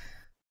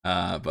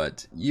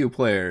 But you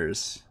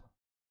players,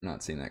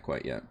 not seen that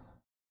quite yet.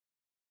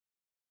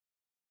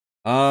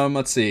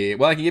 Let's see.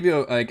 Well, I can give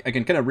you I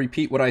can kind of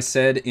repeat what I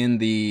said in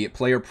the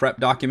player prep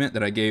document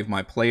that I gave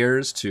my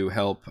players to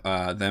help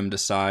them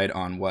decide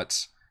on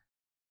what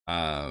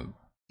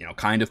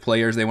kind of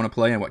players they want to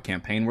play and what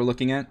campaign we're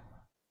looking at.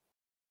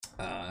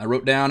 I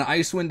wrote down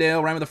Icewind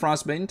Dale, Rime of the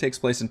Frostmaiden takes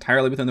place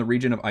entirely within the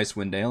region of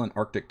Icewind Dale, an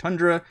Arctic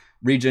tundra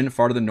region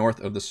far to the north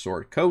of the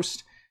Sword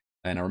Coast.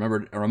 And I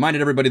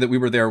reminded everybody that we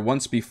were there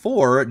once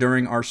before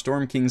during our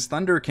Storm King's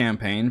Thunder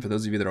campaign. For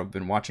those of you that have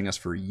been watching us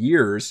for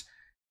years,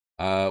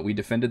 we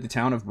defended the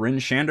town of Bryn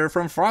Shander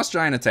from frost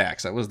giant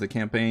attacks. That was the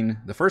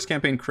first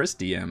campaign Chris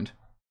DM'd.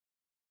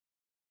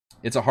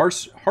 It's a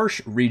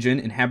harsh region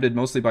inhabited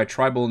mostly by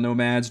tribal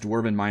nomads,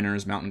 dwarven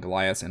miners, mountain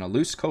Goliaths, and a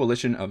loose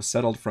coalition of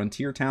settled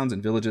frontier towns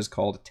and villages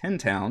called 10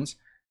 Towns,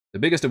 the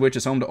biggest of which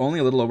is home to only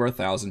a little over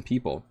 1,000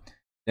 people.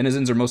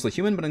 Denizens are mostly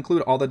human, but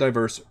include all the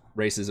diverse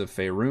races of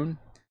Faerun.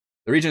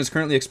 The region is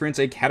currently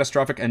experiencing a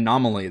catastrophic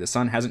anomaly. The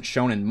sun hasn't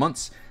shone in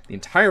months. The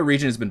entire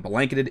region has been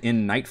blanketed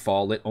in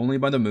nightfall, lit only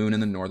by the moon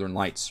and the northern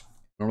lights.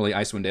 Normally,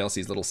 Icewind Dale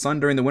sees little sun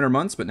during the winter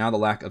months, but now the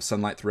lack of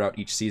sunlight throughout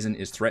each season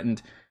is threatening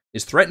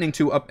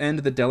to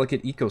upend the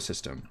delicate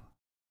ecosystem.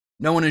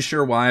 No one is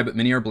sure why, but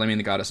many are blaming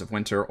the goddess of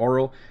winter,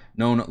 Auril,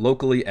 known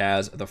locally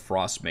as the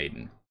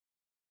Frostmaiden.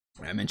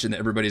 I mentioned that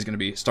everybody's going to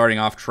be starting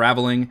off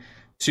traveling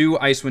to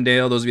Icewind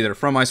Dale. Those of you that are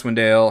from Icewind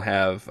Dale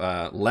have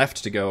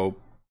left to go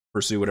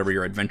pursue whatever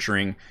your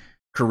adventuring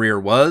career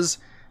was.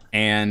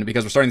 And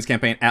because we're starting this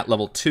campaign at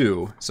level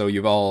 2, so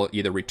you've all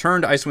either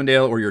returned to Icewind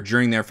Dale or you're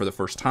journeying there for the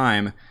first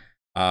time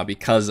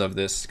because of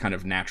this kind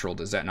of natural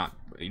disaster.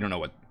 You don't know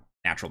what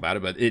natural about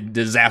it, but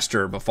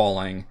disaster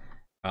befalling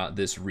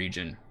this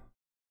region.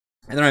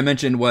 And then I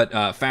mentioned what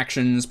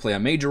factions play a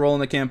major role in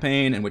the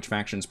campaign and which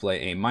factions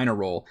play a minor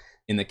role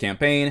in the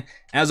campaign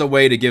as a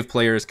way to give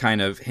players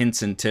kind of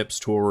hints and tips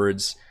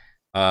towards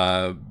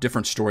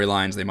different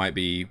storylines they might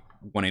be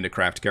wanting to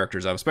craft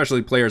characters of,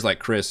 especially players like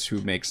Chris, who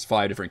makes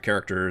 5 different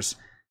characters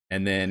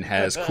and then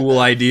has cool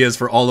ideas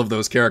for all of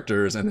those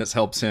characters, and this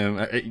helps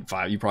him.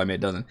 5, you probably made a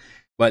dozen,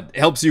 but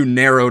helps you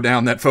narrow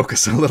down that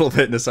focus a little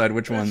bit and decide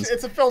which ones.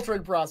 It's a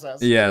filtering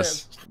process.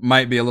 Yes,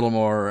 might be a little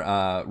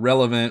more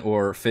relevant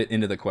or fit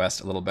into the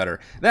quest a little better.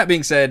 That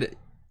being said,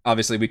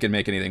 obviously we can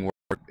make anything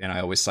work, and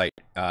I always cite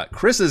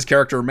Chris's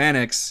character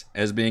Manix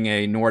as being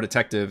a Noir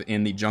detective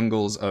in the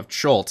jungles of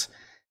Chult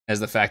as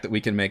the fact that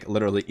we can make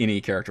literally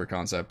any character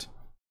concept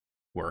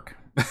work.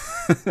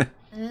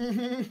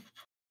 Mm-hmm.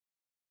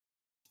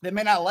 They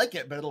may not like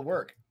it, but it'll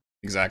work.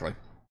 Exactly.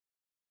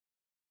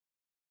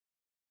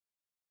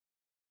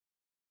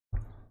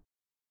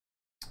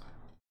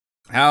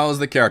 How's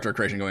the character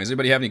creation going? Does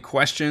anybody have any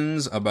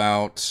questions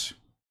about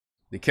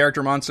the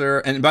character monster?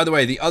 And by the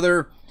way, the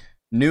other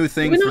new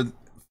thing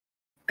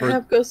for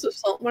have Ghost of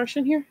Saltmarsh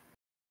in here?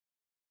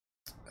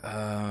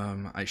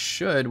 I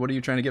should. What are you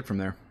trying to get from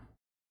there?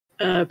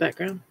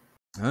 Background.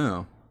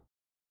 Oh.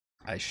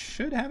 I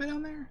should have it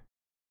on there.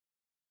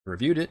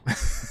 Reviewed it.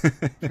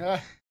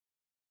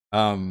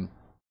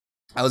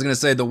 I was going to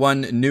say the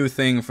one new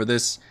thing for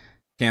this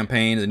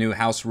campaign, the new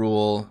house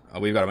rule,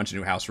 we've got a bunch of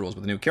new house rules,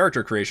 but the new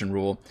character creation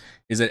rule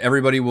is that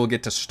everybody will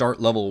get to start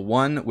level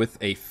 1 with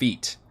a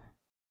feat,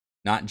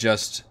 not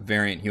just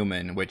variant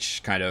human,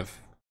 which kind of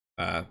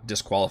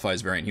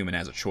disqualifies variant human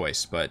as a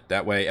choice, but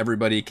that way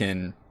everybody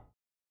can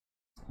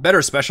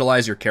better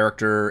specialize your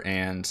character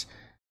and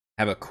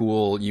have a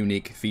cool,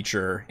 unique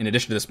feature in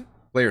addition to this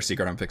player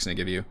secret I'm fixing to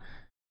give you.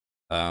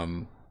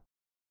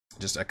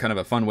 Just a kind of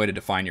a fun way to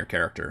define your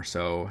character.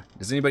 So,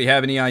 does anybody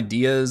have any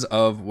ideas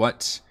of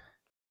what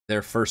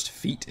their first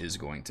feat is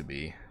going to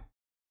be?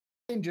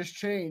 Mine just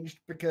changed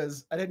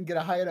because I didn't get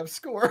a high enough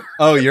score.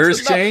 Oh,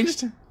 yours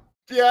changed?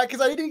 Yeah,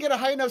 because I didn't get a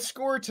high enough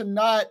score to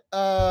not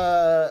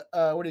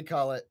what do you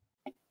call it?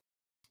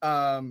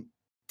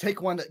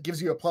 Take one that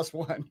gives you a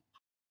 +1.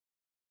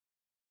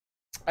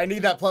 I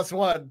need that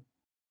 +1.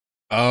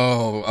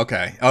 Oh,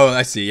 okay. Oh,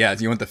 I see. Yeah,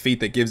 you want the feat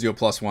that gives you a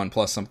 +1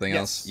 plus something Yes.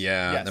 else.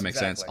 Yeah, Yes, that makes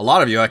sense. exactly. A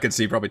lot of you, I could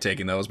see probably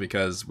taking those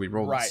because we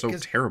rolled Right. so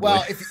 'cause- terribly.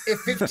 Well, if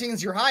 15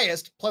 is your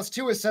highest,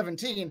 +2 is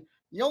 17.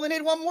 You only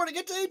need one more to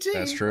get to 18.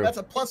 That's true. That's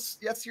a plus.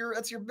 That's your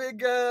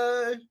big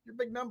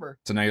number.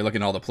 So now you're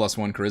looking at all the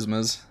 +1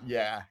 charismas.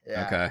 Yeah.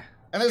 Okay.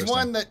 And there's Interesting.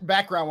 one that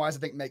background wise I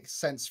think makes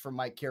sense for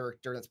my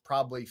character. That's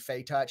probably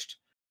Fey touched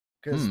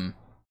because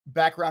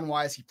background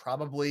wise he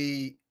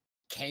probably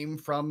came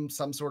from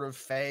some sort of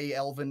Fey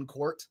elven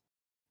court.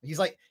 He's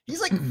like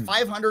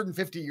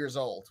 550 years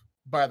old,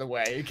 by the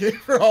way.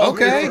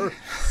 Okay.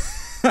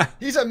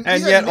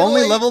 And yet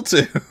only level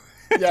 2.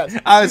 Yes.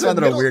 I always found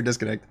that a weird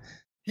disconnect.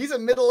 He's a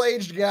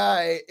middle-aged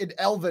guy in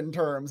elven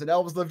terms, and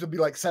elves live to be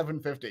like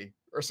 750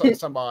 or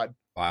some odd.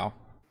 Wow.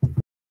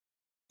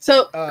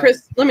 So,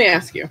 Chris, let me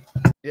ask you.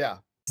 Yeah.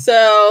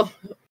 So,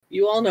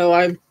 you all know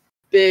I'm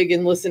big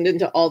and listened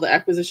into all the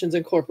Acquisitions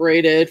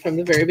Incorporated from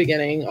the very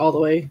beginning all the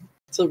way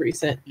till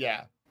recent.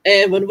 Yeah.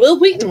 And when Will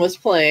Wheaton was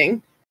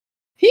playing,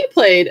 he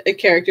played a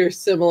character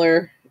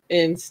similar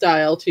in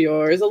style to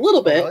yours a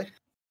little bit, Really?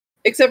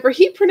 except for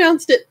he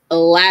pronounced it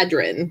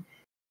Eladrin.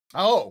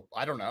 Oh,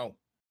 I don't know.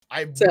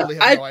 I So really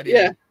have no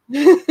idea.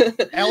 Yeah.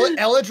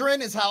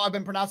 Eladrin is how I've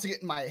been pronouncing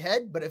it in my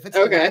head, but if it's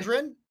Okay.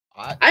 Eladrin,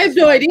 I have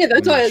no idea.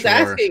 That's I'm why I not was sure.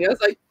 asking. I was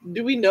like,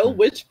 do we know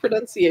which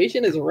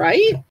pronunciation is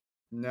right?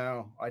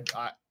 No,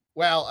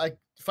 well,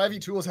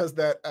 5e Tools has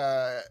that.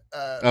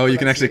 Oh, you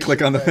can actually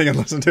click on the thing and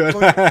listen to it.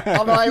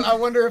 Although I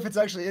wonder if it's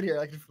actually in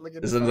here.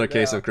 This is another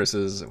case of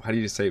Chris's. How do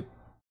you say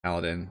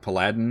Paladin?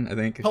 Paladin, I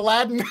think.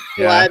 Paladin.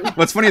 Yeah. Paladin.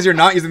 What's funny is you're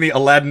not using the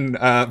Aladdin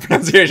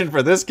pronunciation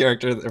for this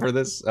character, for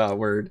this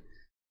word.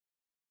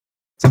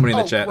 Somebody in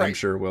the chat, I'm right.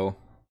 sure, will.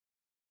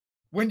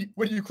 When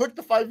you click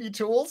the 5e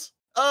Tools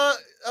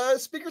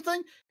speaker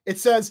thing, it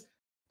says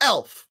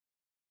elf.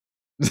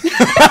 That's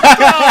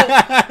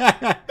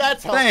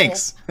helpful.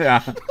 Thanks.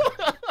 Yeah.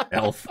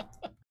 Elf.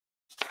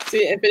 See,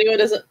 if anyone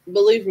doesn't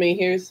believe me,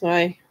 here's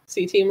my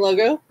C-Team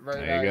logo.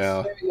 Very There you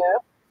go. There we go.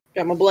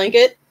 Got my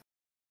blanket.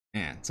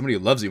 Man, somebody who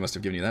loves you must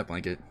have given you that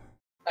blanket.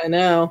 I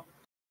know.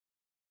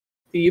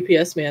 The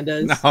UPS man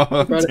does. No,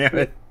 Brought damn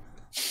it.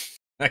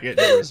 I get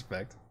no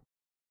respect.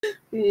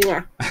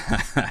 Mwah.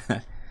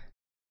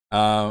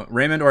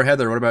 Raymond or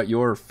Heather, what about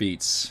your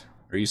feats?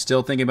 Are you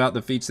still thinking about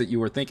the feats that you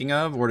were thinking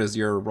of, or does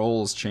your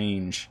roles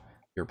change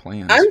your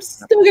plans? I'm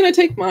still gonna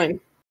take mine.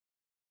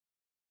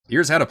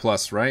 Yours had a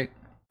plus, right?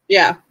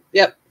 Yeah.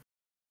 Yep.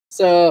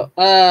 So,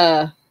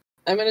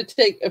 I'm gonna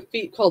take a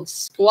feat called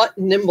Squat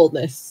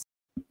Nimbleness.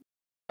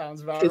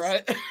 Sounds about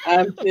right.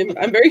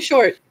 I'm very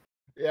short.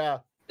 Yeah.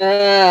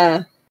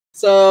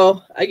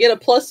 So I get a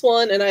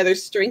 +1 in either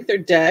Strength or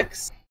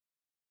Dex,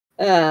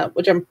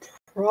 which I'm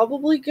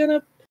probably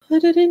gonna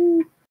put it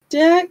in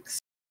Dex.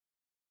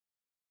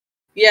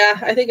 Yeah,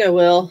 I think I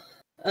will.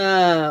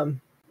 I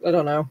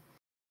don't know.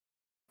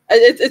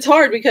 It's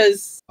hard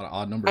because A lot of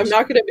odd numbers. I'm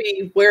not going to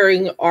be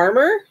wearing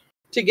armor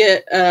to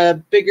get a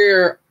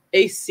bigger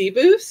AC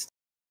boost,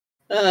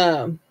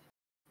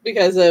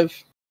 because of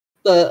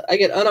I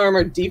get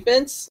unarmored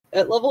defense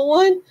at level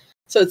 1,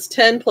 so it's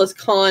 10 plus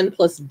con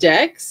plus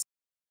dex.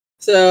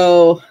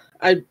 So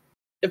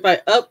if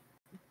I up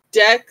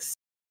dex,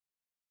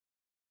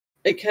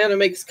 it kind of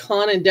makes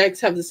con and dex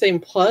have the same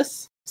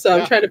plus. So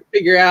Yeah. I'm trying to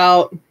figure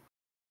out.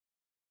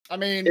 I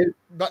mean,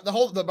 but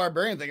the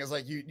barbarian thing is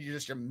like you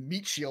just your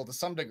meat shield to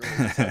some degree.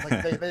 It's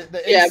like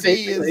the Yeah, AC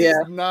basically, is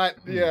yeah. not.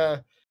 Yeah.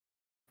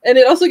 And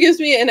it also gives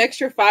me an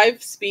extra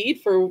 5 speed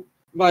for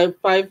my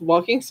 5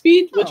 walking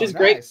speed, which Oh, is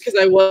great nice. because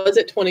I was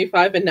at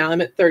 25 and now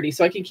I'm at 30,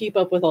 so I can keep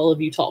up with all of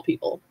you tall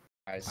people.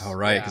 Nice. Oh,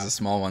 right, because Yeah. the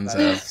small ones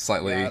That- have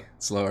slightly yeah.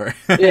 slower,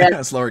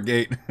 Yeah. slower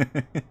gait.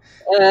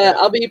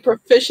 I'll be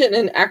proficient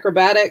in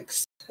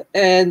acrobatics,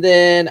 and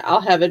then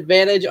I'll have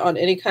advantage on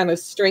any kind of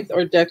strength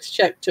or dex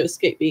check to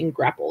escape being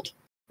grappled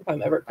if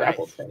I'm ever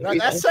grappled. Nice. For any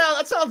That reason.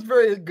 that sounds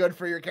very good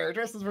for your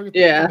character. That sounds very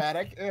Yeah.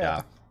 dramatic.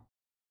 Yeah.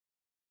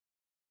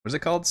 What is it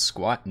called?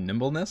 Squat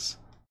nimbleness?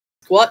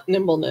 Squat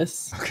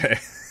nimbleness. Okay.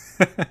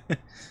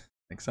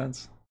 Makes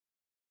sense.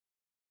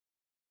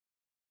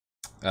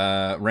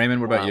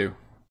 Raymond, what about Wow. you?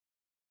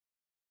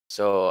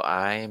 So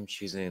I am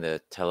choosing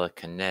the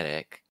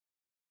telekinetic,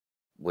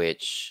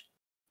 which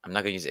I'm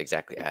not going to use it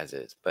exactly as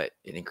is, but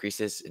it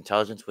increases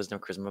intelligence, wisdom,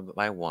 charisma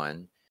by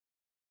 1.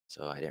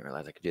 So I didn't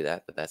realize I could do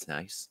that, but that's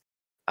nice.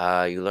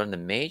 You learn the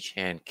mage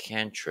hand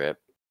cantrip,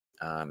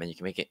 and you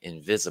can make it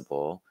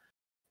invisible,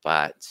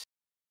 but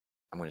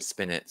I'm going to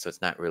spin it so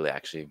it's not really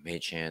actually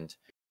mage hand,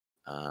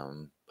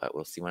 but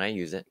we'll see when I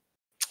use it.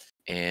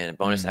 And a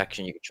bonus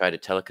action, you can try to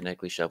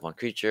telekinetically shove one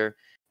creature.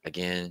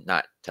 Again,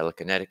 not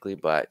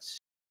telekinetically, but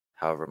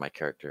however my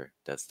character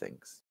does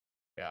things.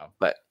 Yeah.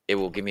 But it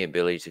will give me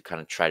ability to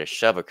kind of try to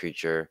shove a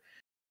creature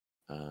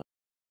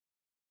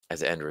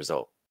as an end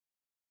result.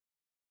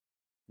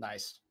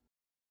 Nice.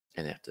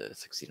 And they have to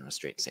succeed on a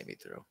straight saving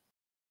throw.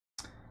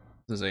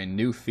 This is a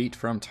new feat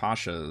from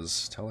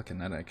Tasha's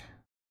telekinetic.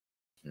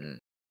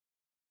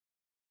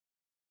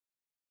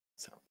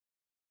 So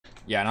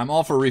Yeah, and I'm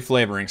all for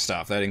reflavoring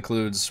stuff. That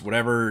includes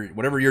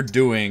whatever you're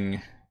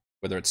doing,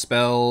 whether it's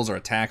spells or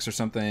attacks or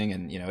something.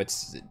 And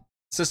the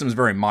system is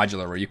very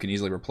modular, where you can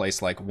easily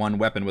replace like one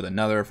weapon with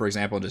another, for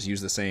example, and just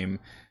use the same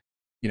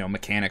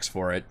mechanics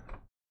for it.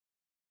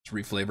 Just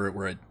reflavor it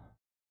where it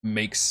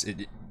makes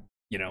it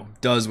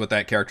does what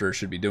that character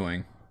should be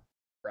doing.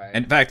 Right.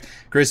 And in fact,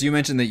 Chris, you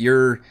mentioned that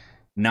you're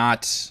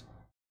not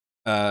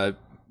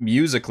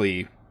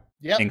musically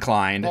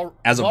inclined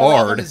as a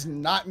bard. Is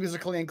not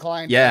musically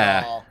inclined. Yeah.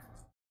 At all.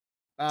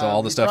 So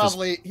all the stuff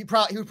he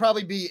would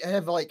probably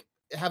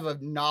have a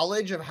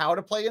knowledge of how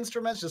to play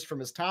instruments just from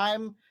his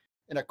time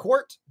in a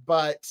court,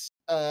 but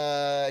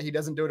he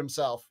doesn't do it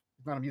himself.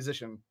 He's not a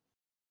musician.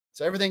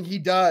 So everything he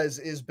does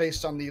is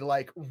based on the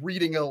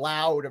reading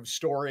aloud of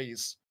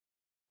stories.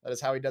 That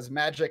is how he does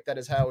magic. That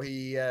is how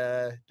he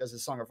does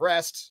his Song of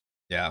Rest.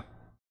 Yeah.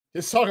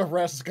 His Song of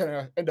Rest is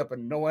gonna end up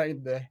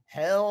annoying the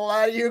hell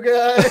out of you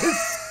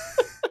guys.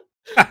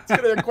 It's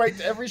gonna equate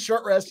to every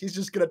short rest. He's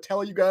just gonna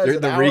tell you guys the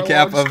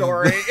recap of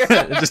story.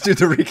 Just do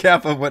the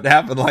recap of what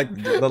happened, like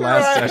the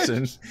last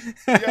session.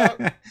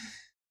 Yep.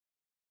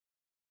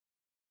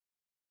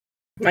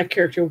 My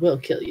character will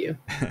kill you.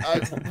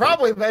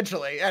 Probably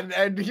eventually,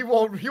 and he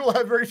will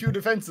have very few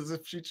defenses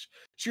if she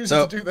chooses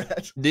to do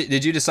that.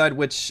 Did you decide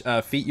which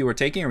feat you were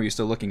taking, or were you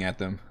still looking at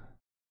them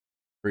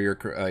for your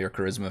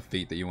charisma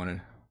feat that you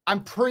wanted?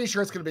 I'm pretty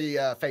sure it's gonna be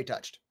Fey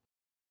Touched.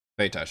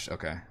 Fey Touched,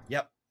 okay.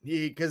 Yep.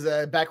 Because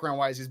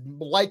background-wise, he's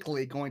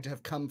likely going to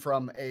have come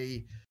from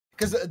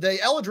because the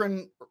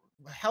Eladrin,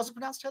 how's it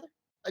pronounced, Heather?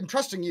 I'm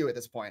trusting you at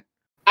this point.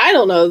 I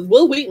don't know.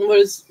 Will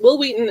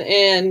Wheaton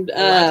and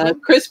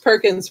Chris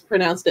Perkins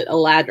pronounced it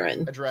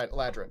Eladrin.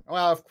 Eladrin.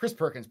 Well, if Chris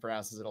Perkins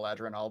pronounces it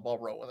Eladrin, I'll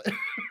roll with it.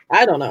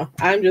 I don't know.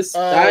 I'm just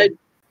outside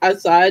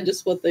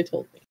just what they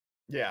told me.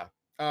 Yeah.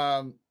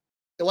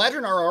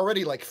 Eladrin are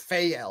already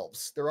Fey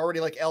elves. They're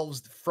already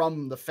elves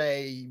from the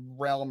Fey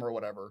realm or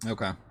whatever.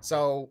 Okay.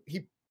 So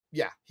he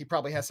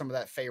probably has some of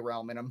that Fey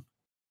realm in him.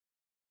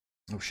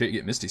 Oh shit, you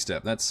get Misty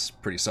Step. That's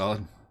pretty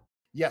solid.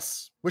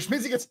 Yes, which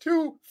means he gets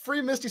 2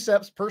 free Misty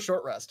Steps per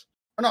short rest.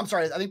 Oh no, I'm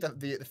sorry. I think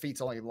the feat's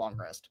only long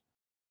rest.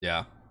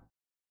 Yeah.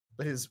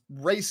 But his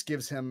race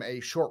gives him a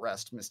short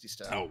rest Misty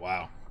Step. Oh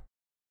wow.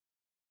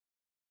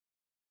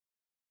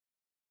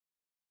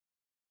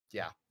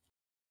 Yeah.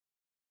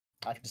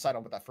 I have to decide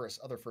on what that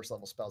other first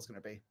level spell is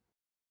going to be.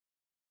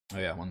 Oh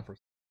yeah, one of the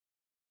first.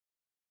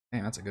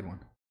 Damn, that's a good one.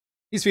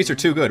 These feats are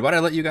too good. Why did I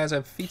let you guys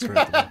have feats for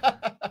today?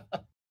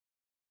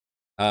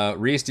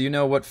 Reese, do you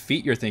know what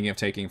feat you're thinking of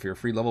taking for your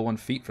free level 1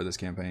 feat for this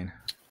campaign?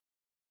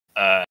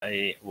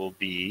 It will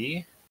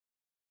be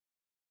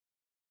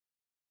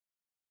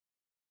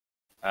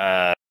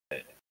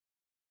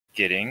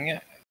getting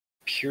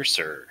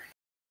Piercer.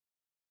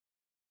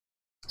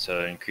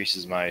 So it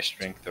increases my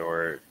strength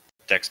or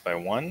dex by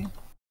 1.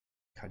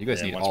 God, you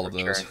guys need all of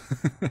those.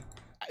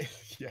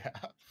 Yeah.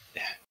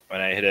 When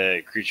I hit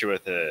a creature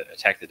with an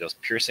attack that does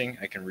piercing,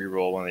 I can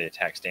reroll one of the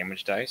attack's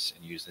damage dice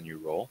and use the new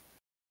roll.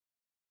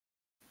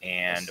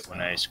 And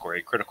when I score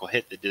a critical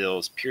hit that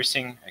deals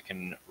piercing, I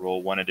can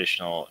roll 1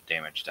 additional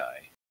damage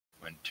die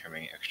when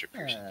determining extra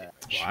piercing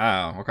damage.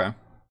 Wow, okay.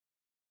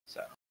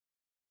 So,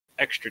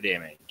 extra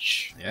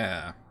damage.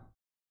 Yeah.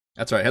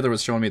 That's right, Heather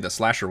was showing me the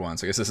slasher one,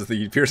 so I guess this is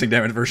the piercing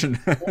damage version.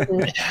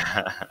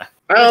 I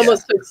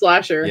almost took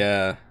slasher.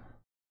 Yeah.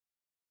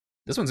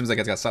 This one seems like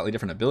it's got slightly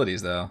different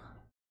abilities, though.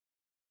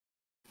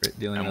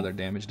 Dealing another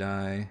damage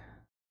die.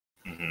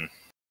 Mm-hmm.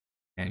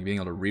 And being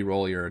able to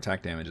re-roll your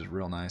attack damage is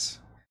real nice.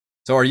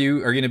 So are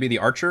you going to be the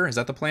archer? Is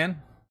that the plan?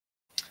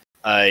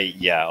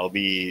 Yeah, I'll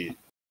be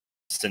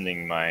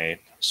sending my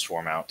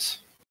swarm out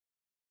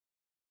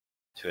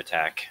to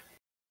attack.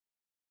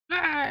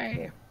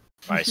 Hi.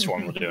 My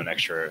swarm will do an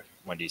extra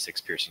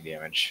 1d6 piercing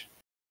damage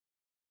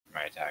for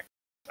my attack.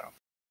 So.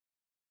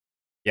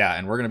 Yeah,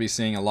 and we're going to be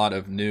seeing a lot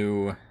of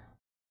new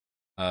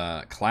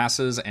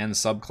classes and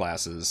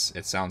subclasses,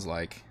 it sounds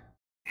like.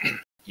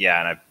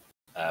 Yeah, and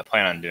I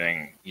plan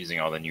on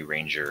using all the new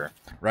ranger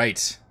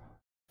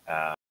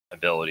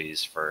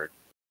abilities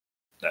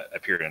that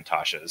appeared in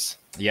Tasha's.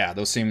 Yeah,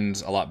 those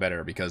seemed a lot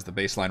better because the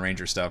baseline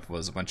ranger stuff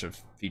was a bunch of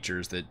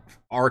features that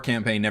our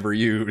campaign never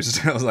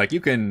used. I was like,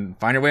 you can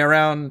find your way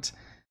around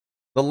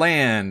the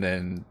land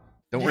and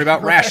don't worry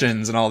about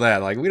rations and all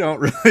that. Like, we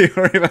don't really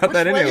worry about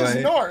that anyway. Which way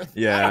is north?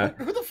 Yeah.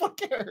 Who the fuck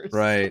cares?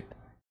 Right.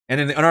 And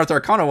in the Unearthed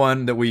Arcana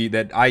one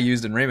that I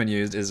used and Raymond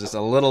used is just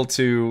a little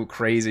too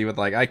crazy with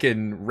I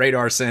can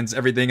radar sense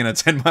everything in a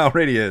 10-mile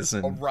radius.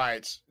 And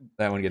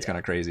that one gets kind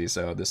of crazy.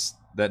 So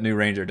that new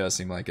ranger does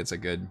seem like it's a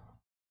good,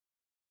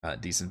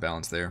 decent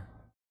balance there.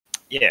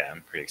 Yeah,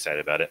 I'm pretty excited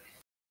about it.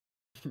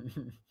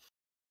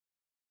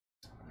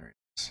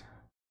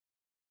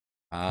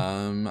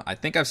 I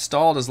think I've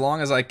stalled as long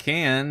as I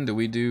can. Do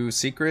we do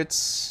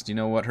secrets? Do you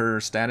know what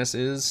her status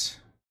is?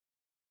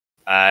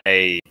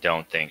 I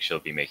don't think she'll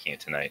be making it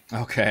tonight.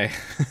 Okay.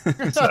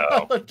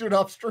 So do it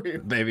off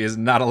stream. Baby is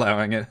not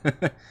allowing it.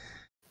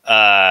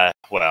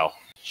 Well,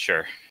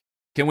 sure.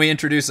 Can you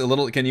introduce a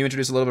little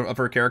bit of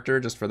her character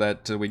just for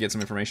that we get some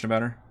information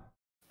about her?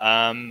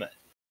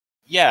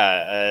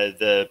 Yeah,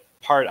 the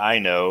part I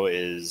know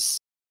is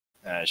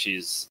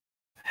she's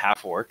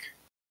half orc,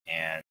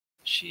 and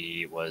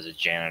she was a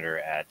janitor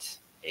at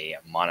a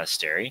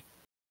monastery,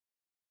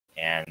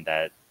 and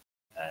that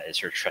is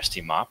her trusty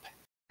mop.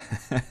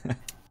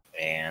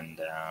 And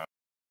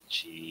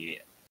she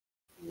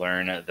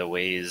learned the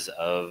ways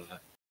of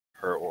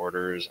her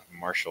order's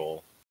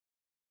martial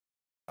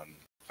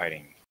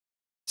fighting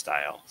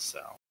style. So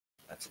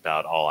that's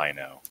about all I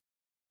know.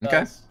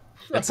 Okay.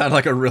 That sounded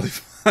like a really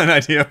fun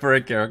idea for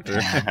a character.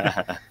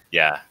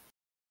 Yeah.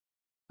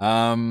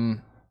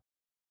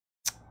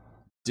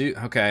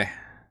 Okay.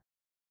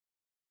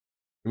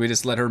 Do we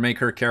just let her make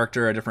her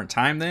character a different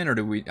time then, or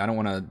do we? I don't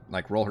want to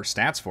like roll her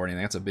stats for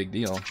anything. That's a big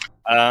deal.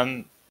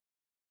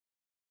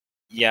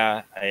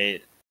 Yeah,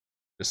 I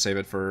just save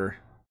it for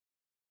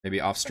maybe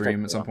off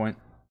stream at some point.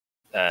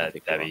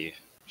 That'd be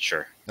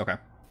sure. Okay.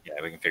 Yeah,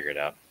 we can figure it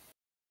out.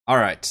 All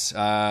right.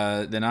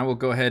 Then I will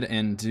go ahead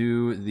and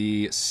do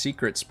the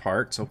secrets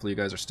part. So hopefully you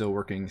guys are still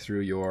working through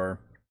your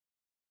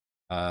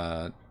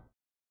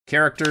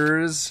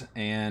characters.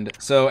 And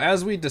so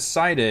as we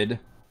decided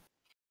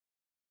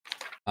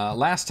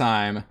last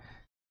time,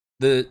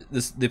 the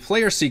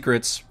player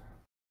secrets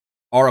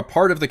are a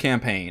part of the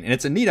campaign, and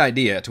it's a neat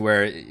idea to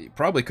where it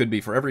probably could be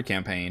for every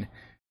campaign,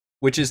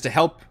 which is to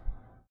help.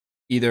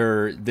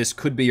 Either this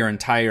could be your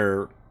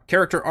entire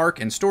character arc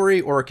and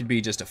story, or it could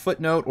be just a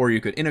footnote, or you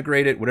could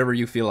integrate it, whatever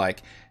you feel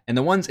like. And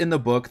the ones in the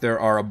book, there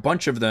are a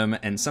bunch of them,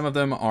 and some of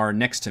them are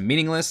next to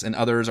meaningless, and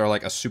others are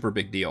like a super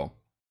big deal.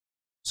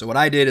 So what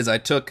I did is I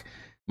took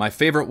my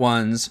favorite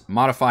ones,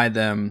 modified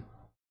them,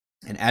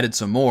 and added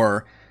some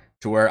more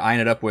to where I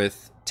ended up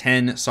with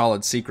 10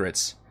 solid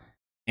secrets,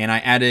 and I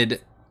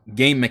added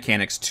game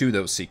mechanics to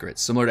those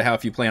secrets, similar to how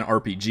if you play an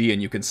RPG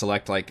and you can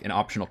select like an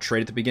optional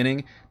trait at the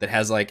beginning that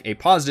has like a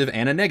positive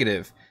and a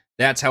negative.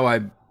 That's how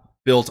I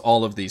built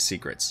all of these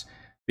secrets,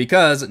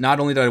 because not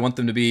only did I want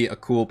them to be a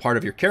cool part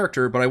of your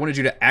character, but I wanted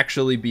you to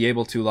actually be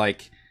able to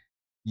like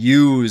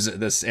use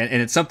this,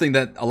 and it's something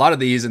that a lot of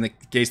these, in the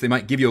case they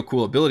might give you a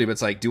cool ability, but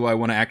it's like, do I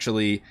want to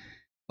actually,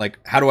 like,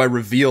 how do I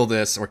reveal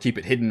this or keep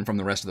it hidden from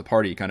the rest of the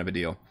party kind of a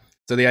deal.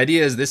 So the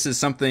idea is this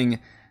is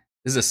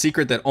a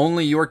secret that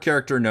only your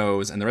character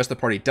knows and the rest of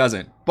the party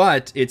doesn't,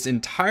 but it's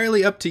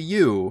entirely up to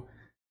you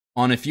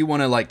on if you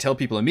want to like tell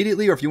people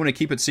immediately, or if you want to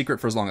keep it secret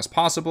for as long as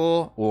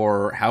possible,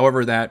 or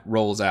however that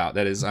rolls out.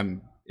 That is,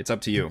 it's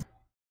up to you.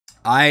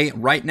 I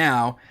right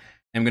now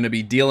am going to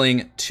be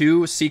dealing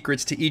 2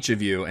 secrets to each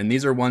of you, and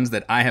these are ones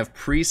that I have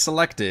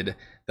pre-selected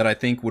that I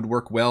think would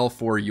work well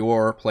for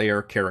your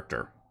player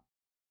character.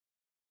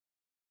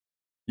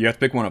 You have to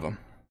pick one of them,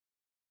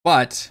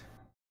 but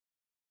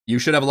you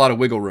should have a lot of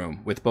wiggle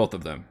room with both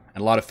of them,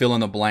 and a lot of fill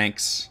in the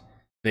blanks,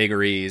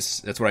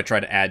 vagaries. That's what I try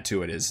to add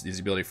to it, is the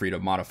ability for you to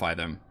modify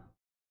them.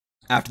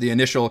 After the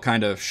initial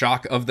kind of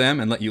shock of them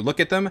and let you look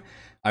at them,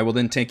 I will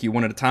then take you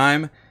one at a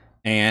time,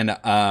 and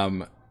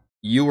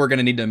you are going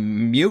to need to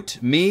mute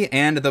me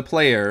and the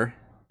player,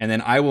 and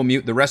then I will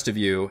mute the rest of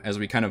you as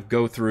we kind of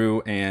go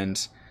through,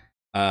 and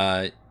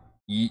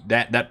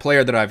that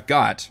player that I've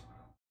got,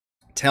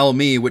 tell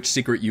me which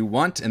secret you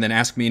want, and then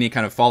ask me any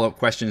kind of follow-up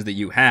questions that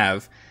you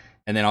have.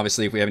 And then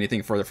obviously if we have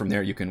anything further from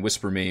there, you can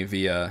whisper me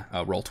via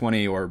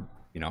Roll20, or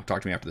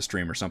talk to me after the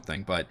stream or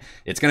something. But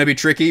it's going to be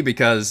tricky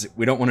because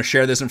we don't want to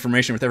share this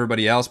information with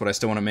everybody else, but I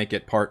still want to make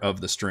it part of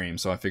the stream.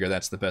 So I figure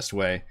that's the best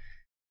way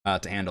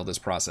to handle this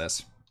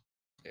process.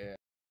 Yeah.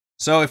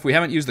 So if we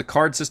haven't used the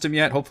card system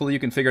yet, hopefully you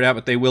can figure it out,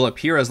 but they will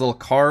appear as little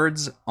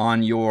cards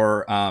on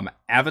your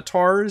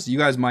avatars. You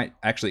guys might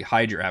actually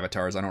hide your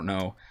avatars, I don't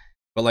know.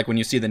 But like when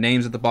you see the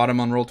names at the bottom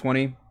on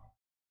Roll20,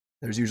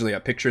 there's usually a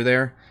picture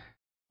there.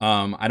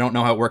 I don't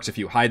know how it works if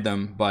you hide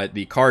them, but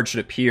the card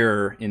should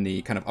appear in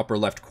the kind of upper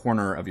left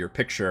corner of your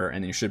picture,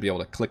 and then you should be able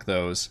to click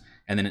those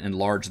and then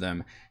enlarge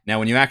them. Now,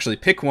 when you actually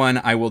pick one,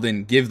 I will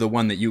then give the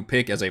one that you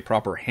pick as a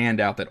proper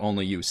handout that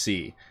only you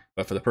see.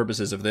 But for the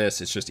purposes of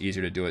this, it's just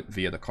easier to do it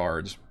via the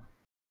cards.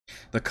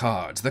 The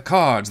cards, the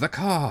cards, the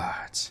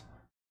cards!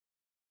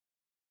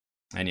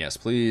 And yes,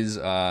 please,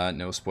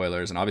 no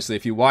spoilers. And obviously,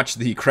 if you watch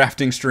the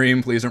crafting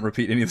stream, please don't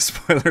repeat any of the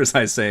spoilers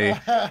I say.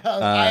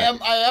 I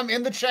am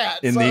in the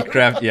chat. In the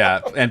craft, yeah.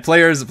 And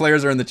players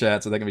are in the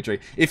chat, so that can be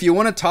tricky. If you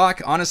want to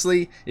talk,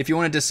 honestly, if you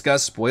want to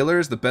discuss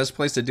spoilers, the best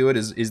place to do it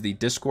is the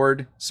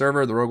Discord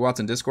server, the Rogue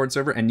Watson Discord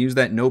server, and use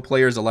that no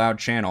players allowed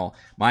channel.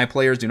 My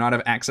players do not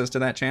have access to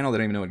that channel. They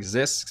don't even know it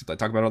exists, except I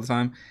talk about it all the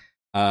time.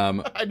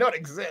 I know it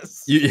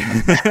exists.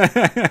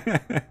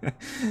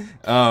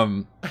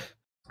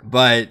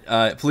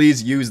 But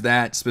please use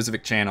that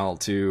specific channel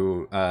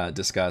to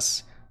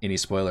discuss any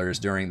spoilers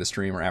during the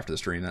stream or after the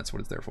stream. That's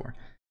what it's there for.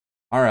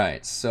 All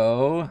right,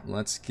 so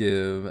let's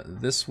give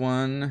this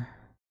one.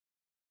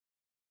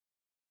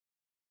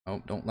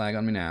 Oh, don't lag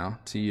on me now.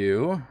 To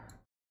you.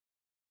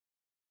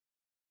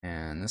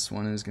 And this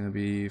one is going to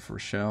be for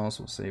Shell,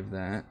 so we'll save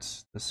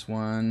that. This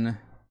one. I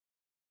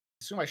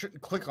assume I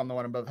shouldn't click on the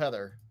one above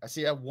Heather. I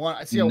see a one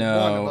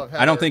above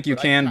Heather. I don't think you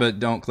can, but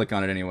don't click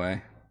on it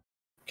anyway.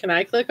 Can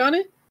I click on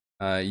it?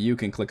 You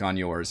can click on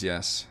yours,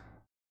 yes.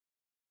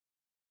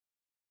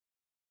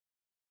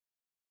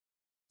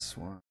 This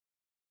one.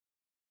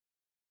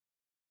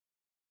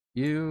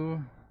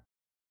 You.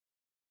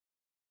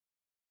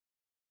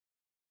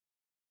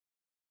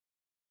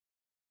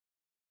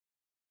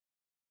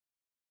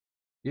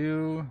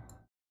 You.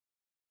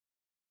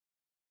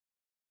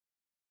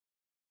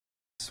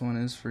 This one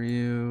is for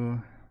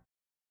you.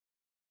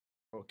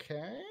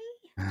 Okay.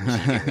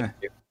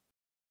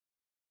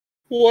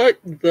 What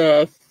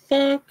the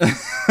fuck?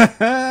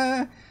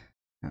 That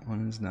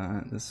one is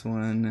not. This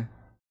one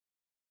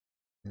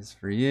is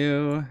for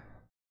you.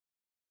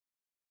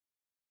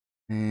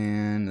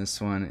 And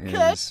this one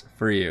is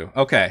for you.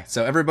 Okay,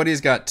 so everybody's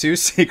got 2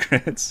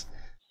 secrets.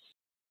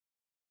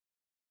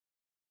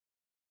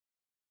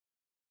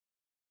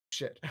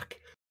 Shit.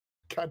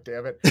 God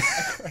damn it.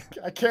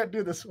 I can't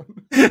do this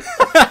one.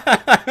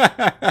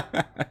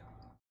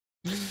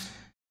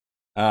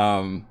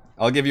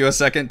 I'll give you a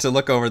second to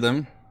look over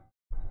them.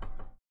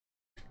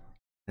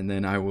 And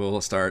then I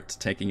will start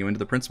taking you into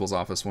the principal's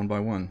office one by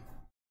one.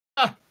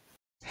 Ah.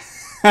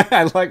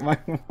 I like my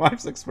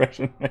wife's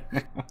expression right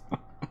now.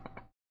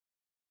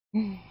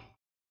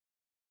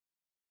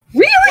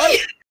 Really?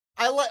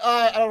 I like.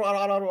 I don't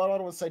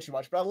want to say too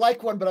much, but I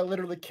like one, but I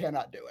literally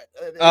cannot do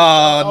it.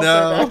 Oh,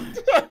 no.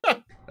 Say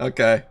that.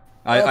 Okay.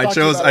 I'll I talk to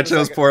you chose about it in a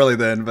chose second. poorly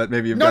then, but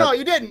maybe you've No, got... no,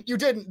 you didn't. You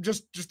didn't.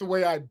 Just the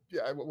way I.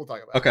 Yeah, we'll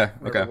talk about. Okay,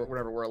 it. okay.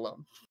 Whenever we're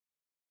alone.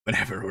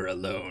 Whenever we're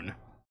alone.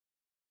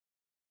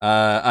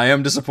 I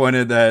am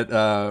disappointed that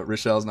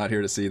Rochelle's not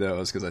here to see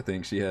those, because I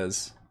think she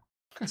has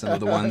some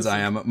of the ones I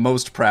am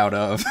most proud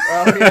of.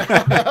 Oh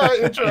yeah,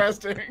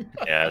 interesting.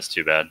 Yeah, it's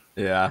too bad.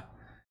 Yeah.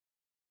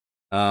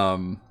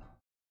 All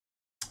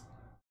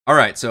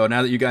right, so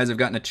now that you guys have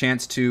gotten a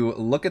chance to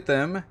look at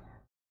them,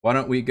 why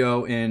don't we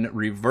go in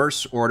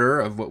reverse order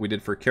of what we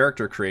did for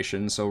character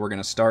creation. So we're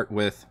going to start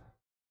with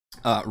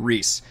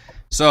Reese.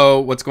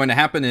 So what's going to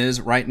happen is,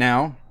 right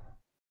now,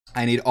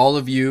 I need all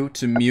of you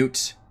to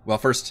mute... Well,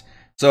 first...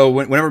 So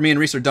whenever me and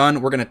Reese are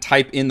done, we're going to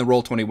type in the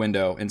Roll20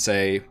 window and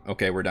say,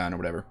 okay, we're done, or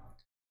whatever.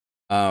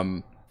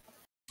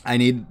 I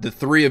need the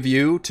 3 of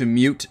you to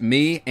mute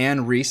me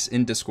and Reese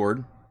in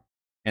Discord.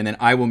 And then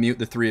I will mute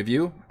the 3 of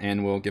you,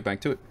 and we'll get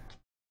back to it.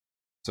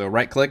 So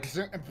right-click.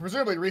 And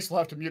presumably Reese will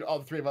have to mute all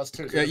the 3 of us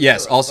too.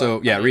 Yes,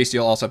 also, yeah, Reese,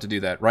 you'll also have to do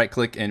that.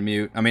 Right-click and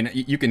mute. I mean,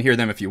 you can hear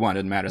them if you want.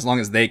 It doesn't matter. As long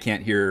as they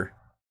can't hear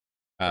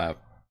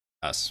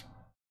us.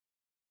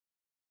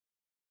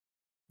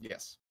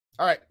 Yes.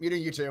 All right,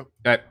 muting you 2.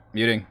 Okay,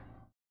 muting.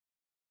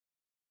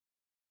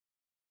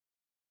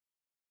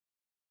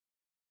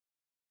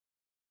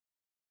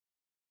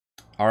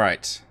 All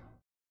right.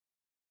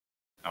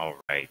 All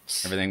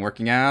right. Everything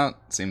working out?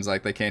 Seems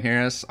like they can't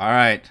hear us. All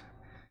right.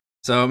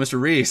 So,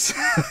 Mr. Reese.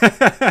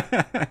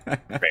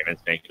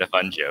 Raymond's making a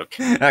fun joke.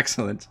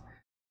 Excellent.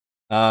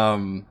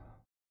 So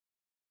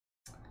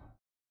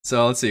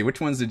let's see. Which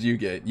ones did you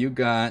get? You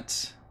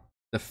got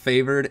the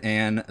favored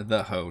and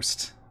the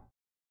host.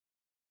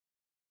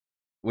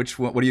 Which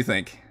one? What do you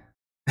think?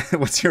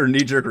 What's your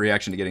knee-jerk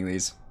reaction to getting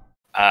these?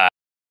 I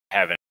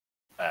haven't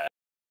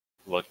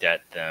looked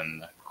at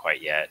them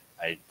quite yet.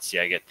 I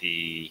get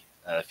the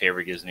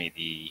favor gives me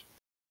the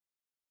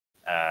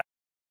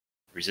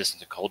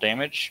resistance to cold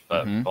damage,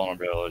 but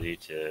vulnerability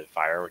to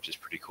fire, which is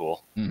pretty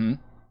cool. Mm-hmm.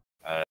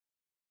 I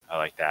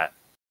like that.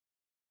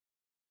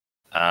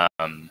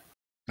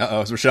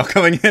 Uh-oh, is Rochelle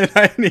coming in?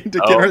 I need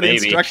to give her the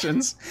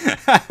instructions.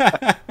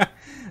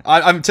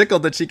 I'm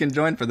tickled that she can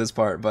join for this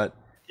part, but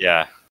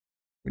yeah,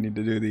 we need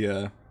to do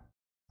the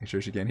make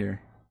sure she can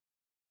hear.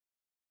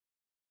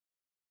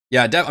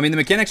 Yeah, I mean, the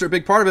mechanics are a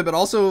big part of it, but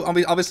also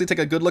obviously take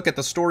a good look at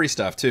the story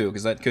stuff too,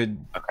 because that could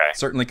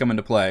certainly come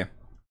into play.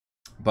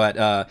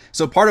 But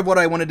so part of what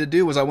I wanted to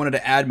do was I wanted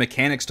to add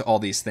mechanics to all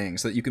these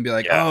things so that you can be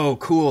like, oh,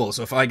 cool.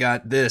 So if I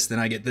got this, then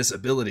I get this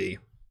ability.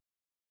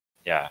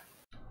 Yeah.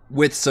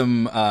 With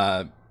some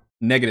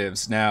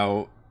negatives.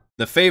 Now,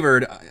 the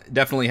favored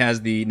definitely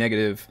has the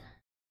negative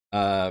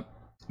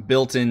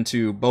built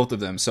into both of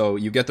them. So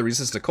you get the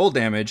resistance to cold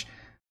damage,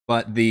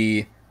 but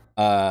the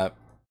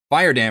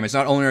fire damage,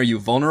 not only are you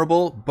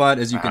vulnerable, but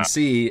as you can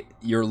see,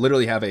 you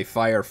literally have a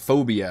fire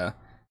phobia.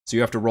 So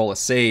you have to roll a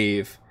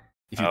save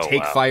if you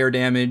take fire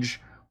damage,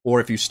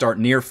 or if you start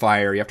near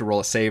fire, you have to roll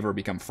a save or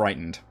become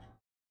frightened.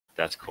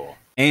 That's cool.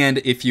 And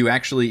if you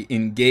actually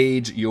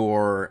engage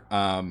your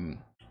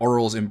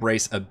Aural's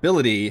Embrace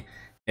ability,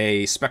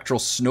 a spectral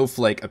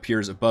snowflake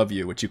appears above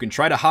you, which you can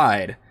try to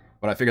hide,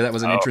 but I figure that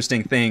was an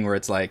interesting thing where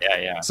it's like,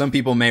 some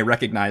people may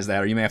recognize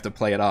that, or you may have to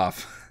play it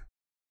off.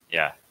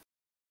 Yeah.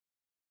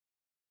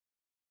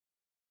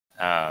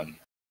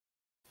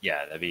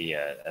 Yeah, that'd be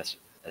that's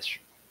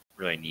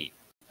really neat.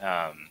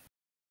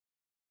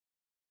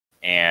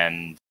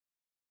 And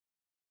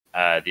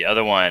the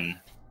other one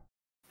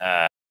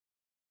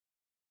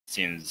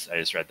seems, I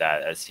just read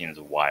that, it seems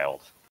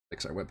wild.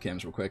 Fix our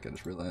webcams real quick, I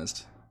just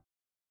realized.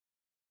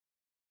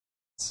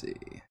 Let's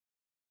see.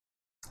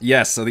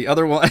 Yes, so the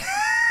other one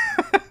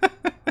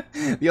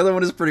the other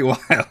one is pretty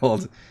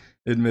wild,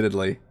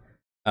 admittedly.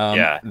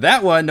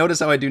 That one, notice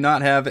how I do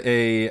not have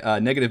a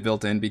negative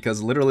built in,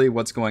 because literally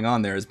what's going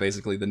on there is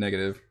basically the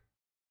negative.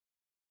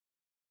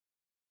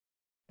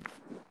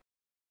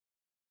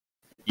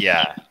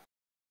 Yeah.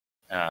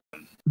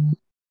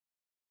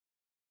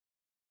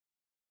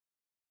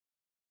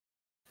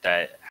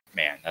 That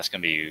man, that's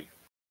gonna be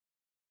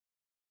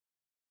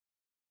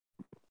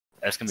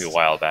a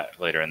while back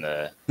later in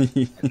the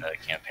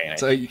campaign. I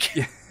So think.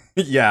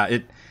 yeah,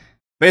 it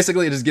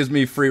just gives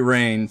me free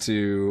reign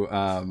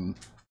to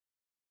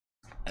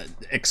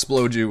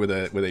explode you with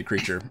a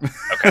creature.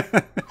 Okay,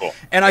 cool.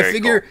 And Very I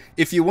figure cool.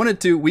 if you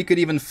wanted to, we could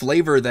even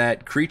flavor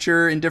that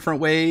creature in different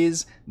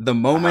ways. The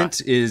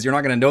moment is you're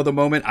not going to know the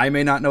moment. I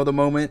may not know the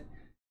moment.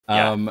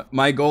 Yeah.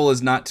 My goal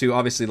is not to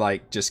obviously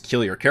like just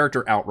kill your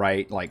character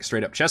outright, like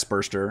straight up chest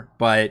burster,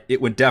 but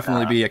it would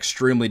definitely be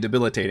extremely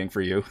debilitating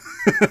for you.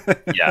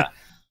 Yeah.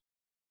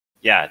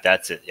 Yeah,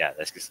 that's it. Yeah,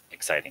 that's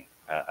exciting.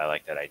 I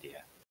like that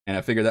idea. And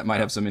I figure that might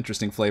have some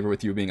interesting flavor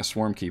with you being a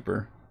swarm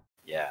keeper.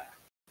 Yeah,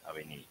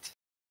 that'll be neat.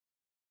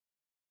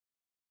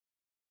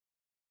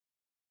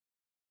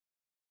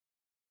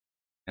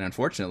 And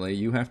unfortunately,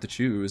 you have to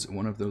choose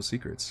one of those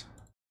secrets.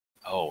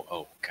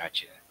 Oh,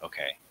 gotcha.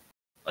 Okay,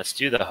 let's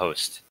do the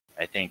host.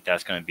 I think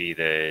that's going to be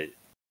the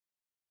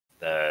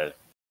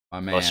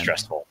most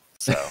stressful.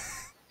 So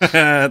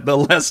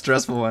the less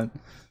stressful one.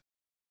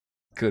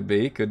 Could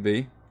be.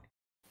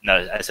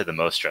 no, I said the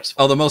most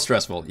stressful. Oh, the most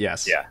stressful.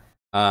 Yes. Yeah.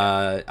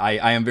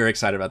 I am very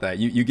excited about that.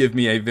 You give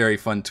me a very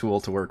fun tool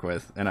to work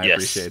with, and I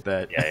appreciate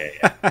that. Yeah.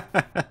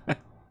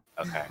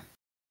 Okay.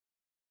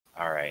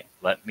 All right.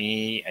 Let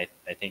me. I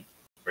think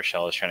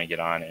Rochelle is trying to get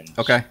on and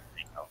okay.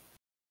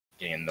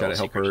 Getting in gotta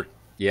help her.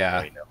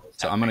 Yeah.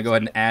 So I'm gonna go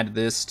ahead and add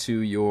this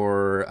to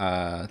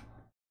your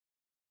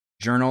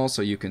journal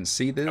so you can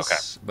see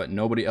this, but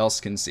nobody else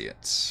can see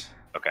it.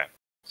 Okay.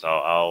 So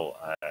I'll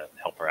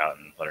help her out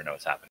and let her know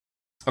what's happening.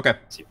 Okay.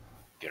 See if we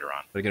can get her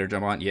on. Get her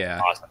jump on.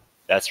 Yeah. Awesome.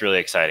 That's really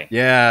exciting.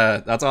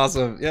 Yeah, that's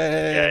awesome.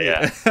 Yay.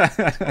 Yeah.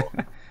 Cool.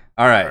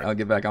 All right, I'll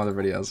get back on with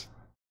the videos.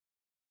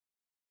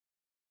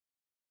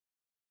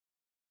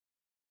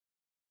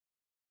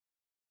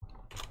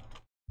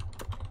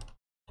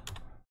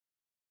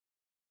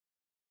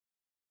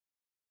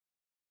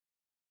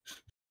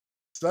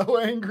 So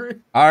angry.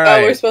 All right.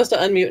 Oh, we're supposed to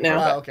unmute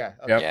now. Oh, okay.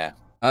 Yep. Yeah.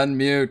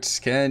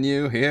 Unmute. Can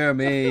you hear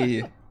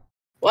me?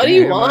 What do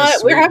you want?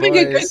 We're having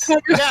a good voice.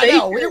 conversation. Yeah,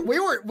 no,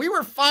 we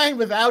were fine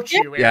without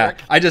you, Yeah,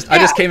 Eric. I just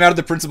came out of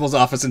the principal's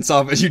office and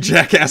saw you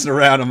jackassing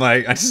around. I'm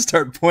like, I just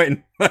start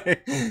pointing.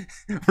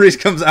 Reese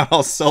comes out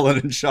all sullen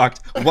and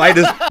shocked. Why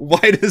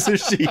does a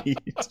sheet?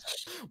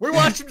 We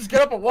watched him just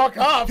get up and walk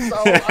off.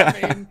 So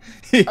I mean,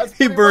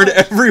 he burned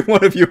every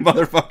one of you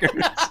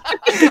motherfuckers.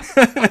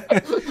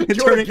 Do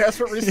you want to guess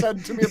what Reese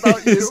said to me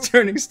about you? He's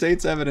turning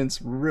state's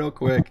evidence real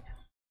quick.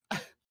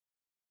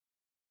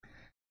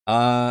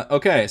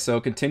 Okay,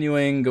 so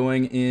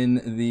going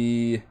in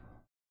the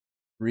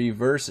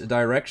reverse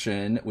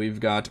direction, we've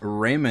got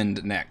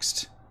Raymond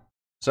next.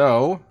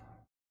 So,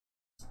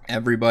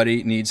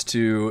 everybody needs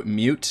to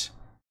mute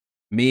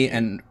me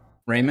and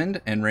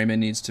Raymond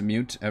needs to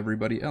mute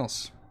everybody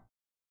else.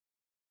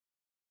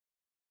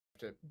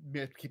 To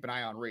keep an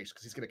eye on Reese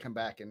because he's going to come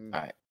back and.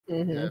 All right.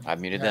 Mm-hmm. I've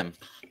muted them.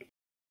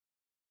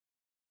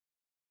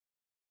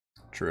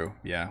 True.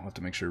 Yeah, we'll have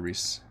to make sure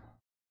Reese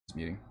is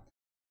muting.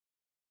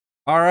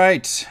 All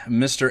right,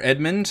 Mr.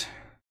 Edmund.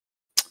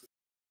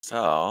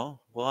 So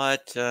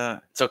what?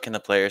 So can the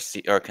players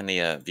see, or can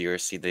the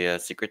viewers see the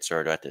secrets,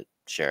 or do I have to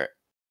share it?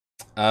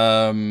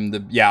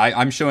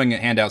 I'm showing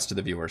handouts to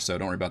the viewers, so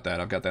don't worry about that.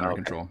 I've got that under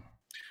control.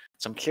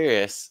 So I'm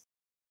curious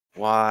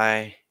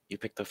why you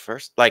picked the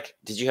first. Like,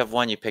 did you have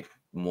one you picked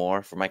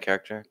more for my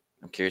character?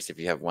 I'm curious if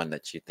you have one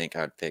that you think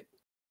I would pick.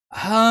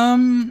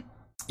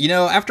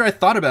 After I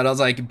thought about it, I was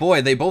like,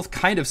 boy, they both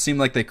kind of seem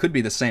like they could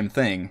be the same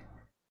thing.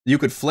 You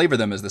could flavor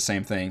them as the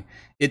same thing.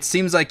 It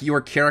seems like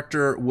your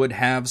character would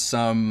have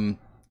some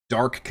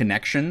dark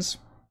connections.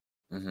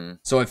 Mm-hmm.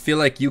 So I feel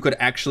like you could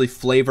actually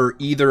flavor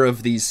either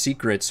of these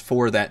secrets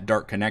for that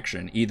dark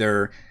connection.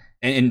 Either,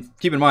 and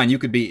keep in mind,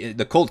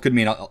 the cult could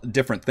mean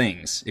different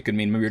things. It could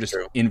mean maybe you're just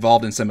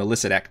involved in some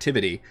illicit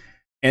activity.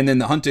 And then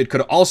the hunted could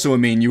also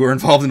mean you were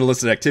involved in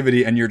illicit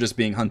activity and you're just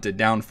being hunted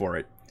down for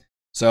it.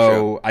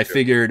 So I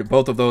figured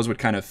both of those would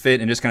kind of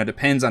fit, and just kind of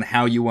depends on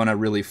how you want to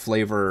really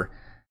flavor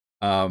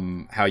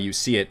how you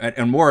see it,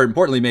 and more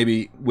importantly,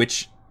 maybe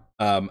which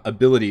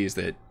abilities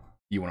that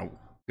you want to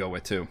go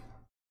with too.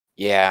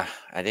 Yeah,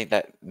 I think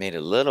that made it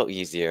a little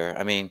easier.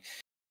 I mean,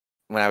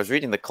 when I was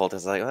reading the cult, I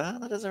was like, well,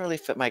 that doesn't really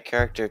fit my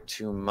character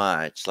too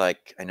much.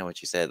 Like, I know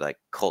what you said, like,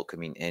 cult could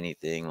mean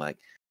anything. Like,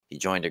 he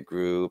joined a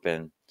group,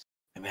 and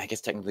I mean, I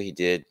guess technically he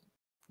did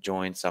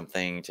join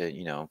something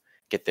to,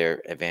 get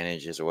their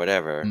advantages or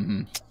whatever.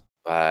 Mm-hmm.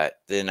 But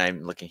then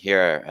I'm looking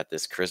here at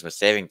this charisma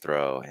saving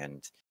throw,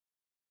 and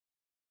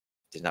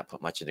did not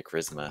put much into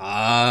charisma.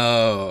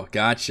 Oh,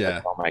 gotcha.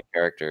 Like all my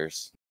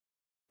characters.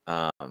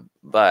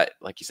 But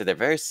like you said, they're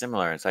very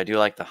similar. And so I do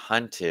like the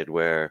hunted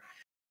where,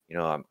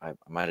 I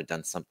might have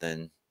done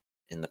something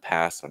in the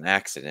past on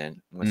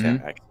accident with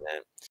that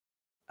accident.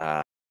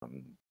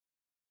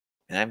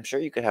 And I'm sure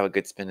you could have a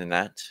good spin in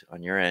that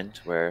on your end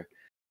where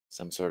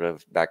some sort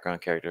of background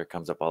character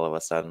comes up all of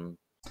a sudden.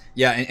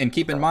 Yeah, and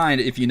keep in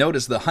mind, if you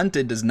notice, the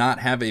hunted does not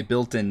have a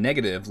built-in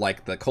negative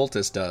like the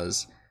cultist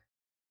does,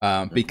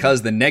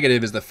 because the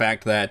negative is the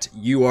fact that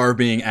you are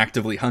being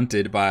actively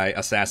hunted by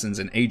assassins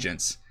and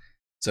agents.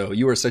 So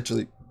you are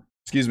essentially,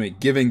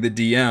 giving the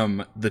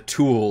DM the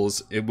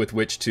tools with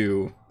which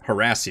to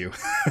harass you.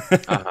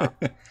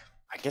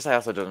 I guess I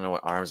also don't know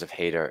what Arms of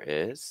Hadar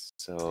is,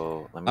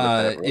 so let me look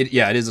that up.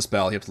 It is a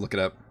spell. You have to look it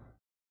up.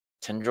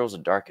 Tendrils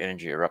of dark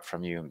energy erupt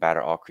from you and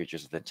batter all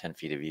creatures within 10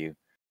 feet of you.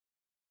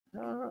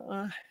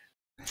 I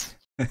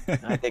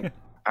think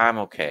I'm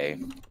okay.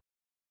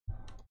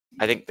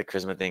 I think the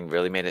charisma thing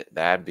really made it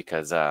bad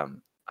because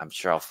I'm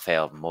sure I'll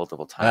fail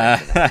multiple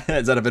times.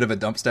 Is that a bit of a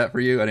dump stat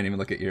for you? I didn't even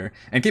look at your...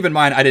 And keep in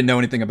mind, I didn't know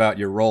anything about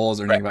your roles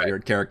or anything about your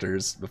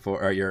characters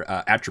before, or your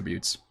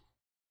attributes.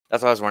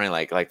 That's what I was wondering,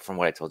 like from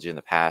what I told you in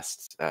the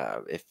past,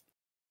 if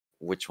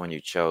which one you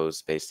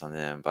chose based on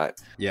them.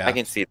 But yeah, I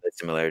can see the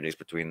similarities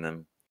between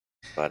them.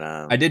 But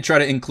I did try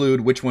to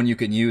include which one you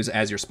can use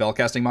as your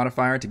spellcasting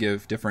modifier to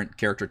give different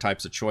character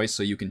types a choice,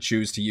 so you can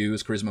choose to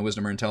use Charisma,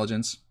 Wisdom, or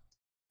Intelligence.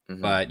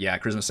 But yeah,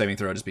 Charisma saving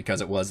throw, just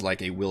because it was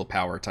like a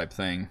willpower type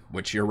thing,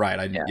 which you're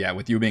right. Yeah,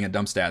 with you being a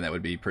dump stat, that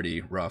would be pretty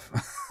rough.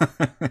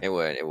 It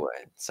would.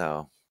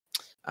 So,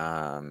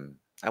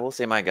 I will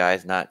say my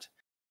guy's not.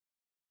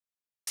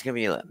 He's gonna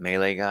be a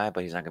melee guy,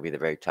 but he's not gonna be the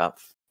very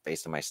tough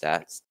based on my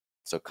stats.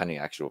 So cunning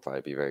action will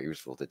probably be very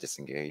useful to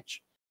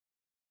disengage.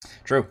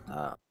 True.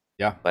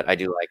 Yeah, but I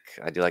do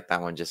like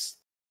that one just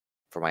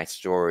for my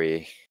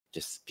story.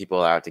 Just people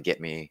are out to get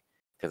me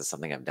because of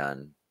something I've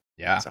done.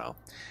 Yeah. So,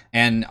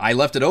 and I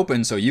left it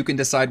open so you can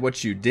decide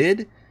what you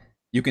did.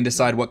 You can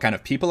decide what kind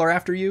of people are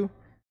after you.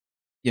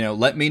 You know,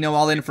 let me know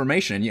all the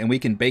information, and we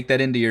can bake that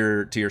into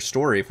your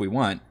story if we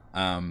want.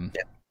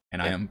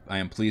 And I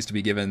am pleased to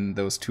be given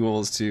those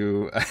tools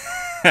to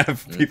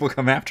have people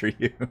come after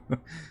you.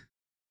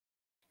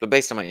 But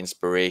based on my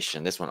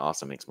inspiration, this one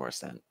also makes more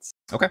sense.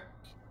 Okay.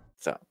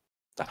 So,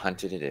 the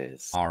hunted it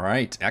is. All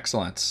right,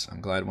 excellent.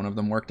 I'm glad one of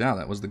them worked out.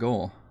 That was the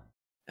goal.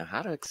 Now,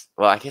 how to?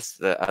 Well, I guess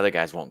the other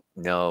guys won't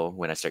know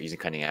when I start using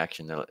cunning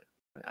action.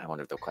 I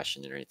wonder if they'll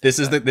question it or anything. This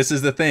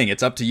is the thing.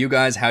 It's up to you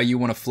guys how you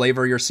want to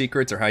flavor your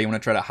secrets, or how you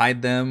want to try to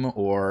hide them,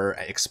 or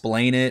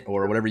explain it,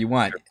 or whatever you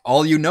want.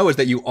 All you know is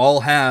that you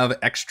all have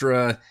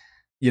extra,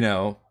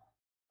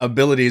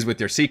 abilities with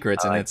your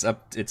secrets, and it's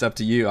up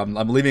to you. I'm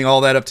leaving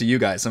all that up to you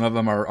guys. Some of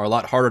them are a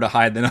lot harder to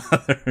hide than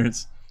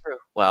others. True.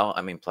 Well,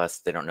 I mean, plus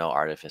they don't know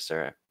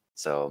Artificer,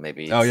 so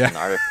maybe it's an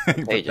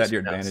Artificer put that to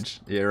your advantage.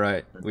 Yeah,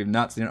 right. We've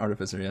not seen an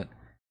Artificer yet.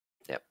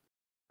 Yep.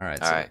 All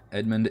right.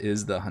 Edmund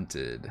is the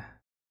hunted.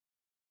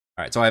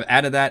 All right, so I've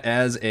added that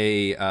as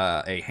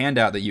a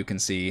handout that you can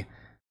see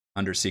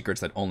under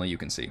secrets that only you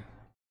can see.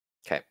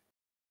 Okay.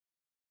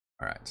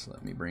 All right, so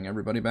let me bring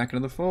everybody back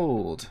into the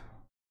fold.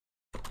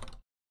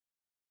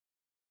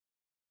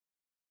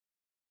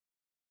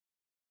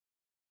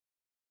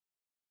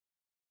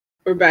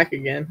 We're back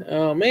again.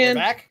 Oh, man.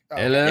 We're back? Oh,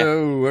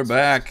 Hello, we're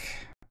back.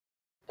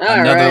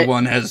 Another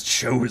one has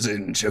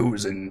chosen.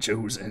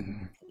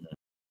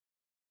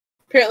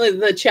 Apparently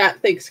the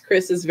chat thinks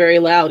Chris is very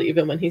loud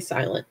even when he's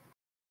silent.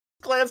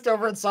 Glanced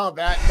over and saw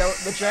that note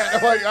in the chat.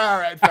 I'm like, all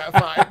right,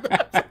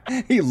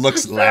 fine. He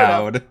looks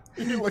loud.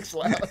 He looks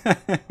loud.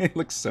 He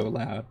looks so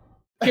loud.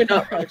 You're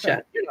not wrong,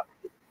 chat. You're not.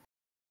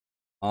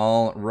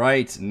 All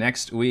right,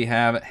 next we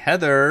have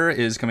Heather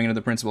is coming into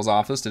the principal's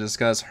office to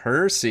discuss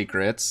her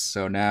secrets.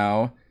 So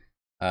now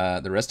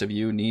the rest of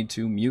you need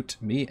to mute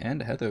me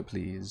and Heather,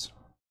 please.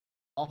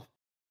 Oh,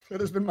 that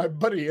has been my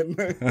buddy in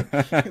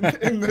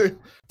the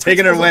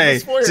taking her away.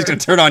 She's going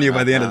to turn on you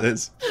by the end of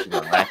this.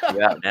 I'll laugh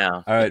you out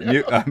now. All right,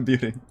 I'm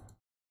muting.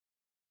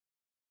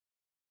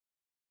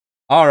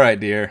 All right,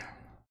 dear.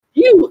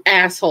 You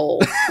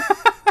asshole.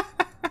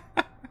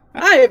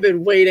 I have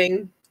been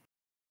waiting.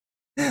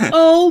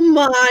 Oh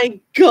my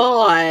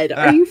god.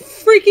 Are you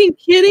freaking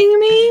kidding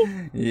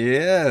me?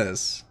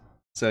 Yes.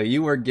 So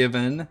you were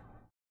given...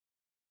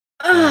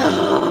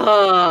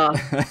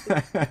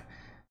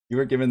 You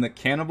were given the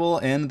Cannibal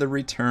and the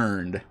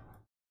Returned.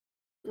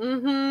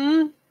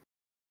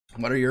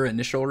 Mm-hmm. What are your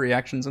initial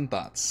reactions and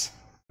thoughts?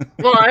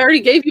 Well, I already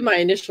gave you my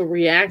initial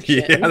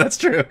reaction. Yeah, that's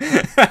true.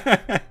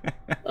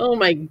 Oh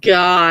my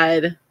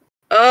god.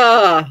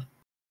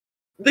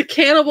 The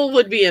Cannibal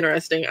would be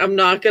interesting. I'm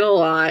not gonna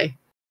lie.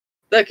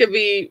 That could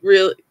be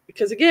real,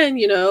 because again,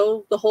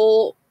 the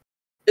whole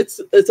it's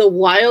a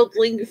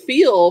wildling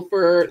feel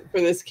for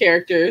this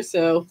character.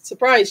 So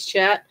surprise,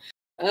 chat.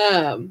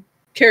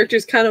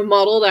 Characters kind of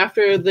modeled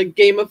after the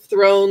Game of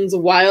Thrones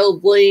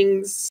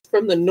wildlings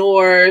from the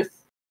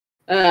north.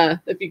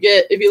 If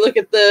you look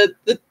at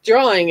the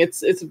drawing,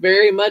 it's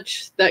very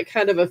much that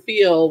kind of a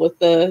feel with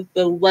the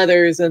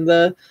leathers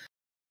and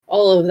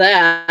all of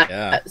that.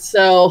 Yeah.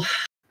 So,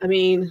 I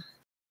mean,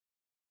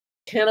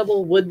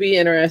 Cannibal would be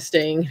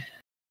interesting.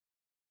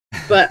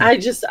 But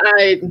that's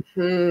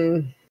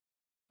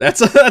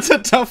a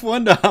tough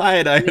one to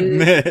hide, I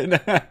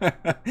admit.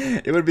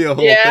 It would be a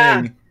whole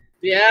thing.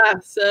 Yeah,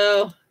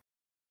 so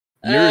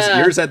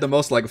yours had the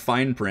most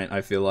fine print,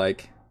 I feel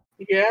like.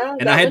 Yeah,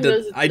 And that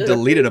one I does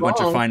deleted a pretty bunch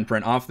of long. fine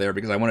print off there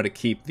because I wanted to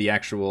keep the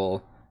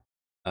actual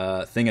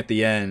thing at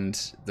the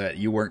end that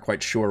you weren't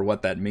quite sure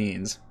what that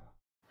means.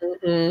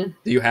 Mhm.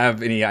 Do you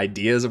have any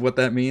ideas of what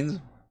that means?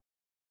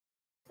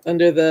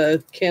 Under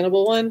the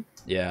cannibal one.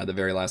 Yeah, the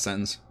very last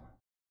sentence.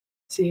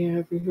 See,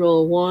 if you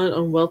roll a 1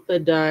 on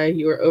well-fed die,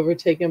 you are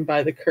overtaken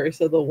by the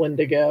curse of the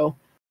Wendigo.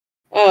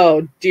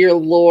 Oh, dear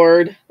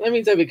Lord. That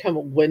means I become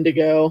a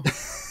Wendigo.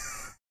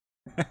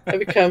 I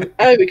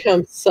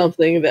become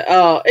something that,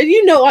 and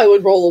you know I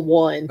would roll a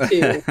 1,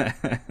 too.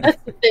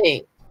 That's the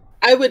thing.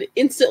 I would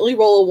instantly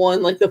roll a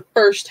 1, like, the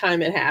first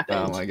time it happened.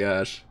 Oh my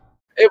gosh.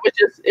 It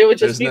would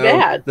just be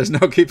bad. There's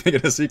no keeping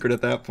it a secret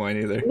at that point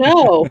either.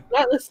 No,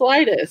 not the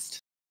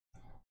slightest.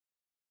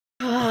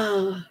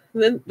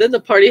 Then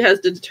the party has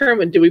to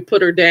determine, do we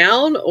put her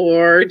down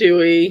or do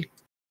we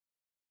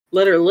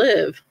let her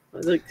live?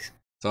 Like,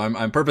 So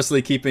I'm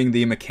purposely keeping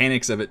the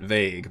mechanics of it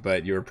vague,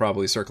 but you're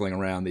probably circling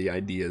around the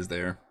ideas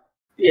there.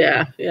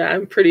 yeah,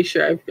 I'm pretty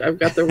sure I've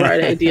got the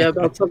right idea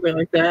about something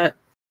like that.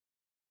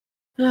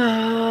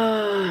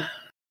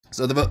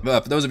 So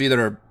for those of you that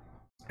are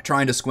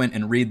trying to squint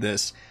and read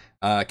this,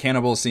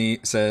 Cannibal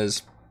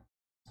says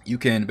you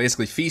can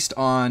basically feast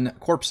on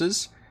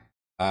corpses.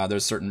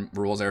 There's certain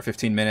rules there,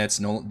 15 minutes,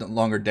 no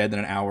longer dead than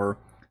an hour,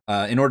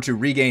 in order to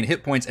regain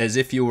hit points as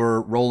if you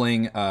were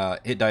rolling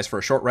hit dice for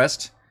a short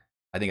rest.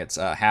 I think it's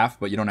half,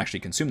 but you don't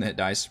actually consume the hit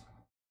dice.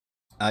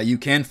 You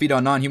can feed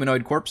on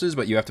non-humanoid corpses,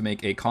 but you have to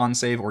make a con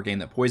save or gain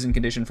the poison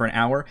condition for an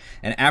hour.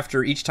 And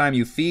after each time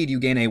you feed, you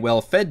gain a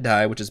well-fed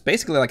die, which is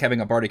basically like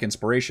having a bardic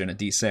inspiration, a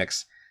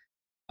d6.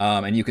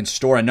 And you can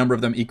store a number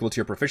of them equal to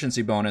your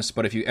proficiency bonus,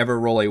 but if you ever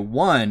roll a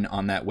 1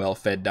 on that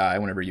well-fed die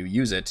whenever you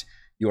use it,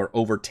 you are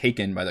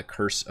overtaken by the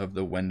curse of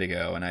the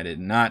Wendigo. And I did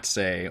not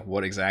say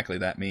what exactly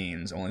that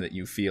means, only that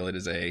you feel it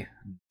is a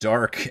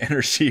dark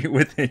energy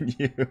within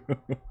you.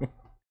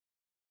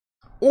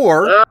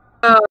 Or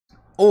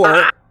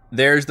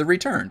there's the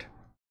returned.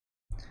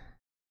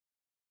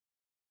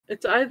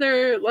 It's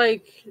either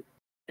like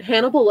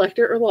Hannibal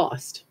Lecter or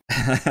Lost.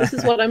 This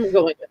is what I'm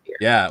going with here.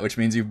 Yeah, which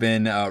means you've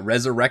been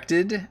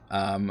resurrected.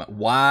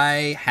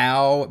 Why,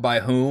 how,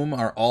 by whom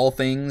are all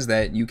things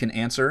that you can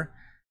answer.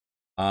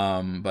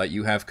 But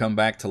you have come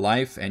back to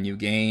life, and you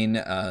gain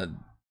the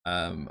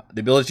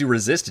ability to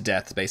resist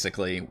death,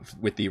 basically,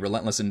 with the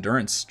Relentless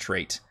Endurance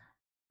trait.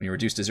 When you're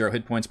reduced to 0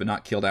 hit points but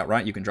not killed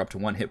outright, you can drop to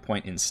 1 hit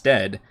point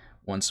instead,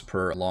 once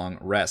per long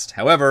rest.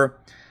 However,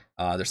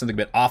 there's something a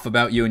bit off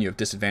about you, and you have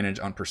disadvantage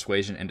on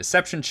persuasion and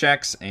deception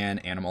checks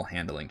and animal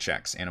handling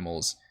checks.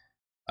 Animals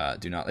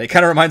do not. It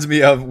kind of reminds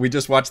me of, we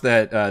just watched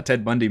that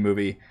Ted Bundy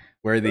movie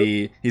where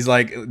he's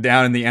like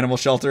down in the animal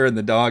shelter and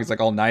the dog's like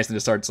all nice and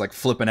just starts like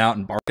flipping out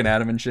and barking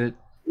at him and shit.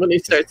 When he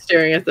starts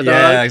staring at the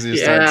dog.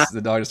 Yeah,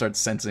 the dog just starts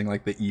sensing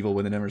like the evil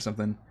within him or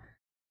something.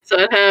 So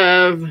I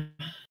have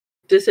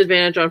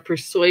disadvantage on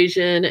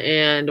persuasion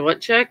and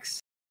what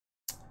checks?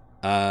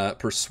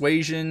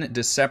 Persuasion,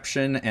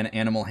 deception, and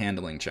animal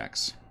handling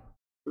checks.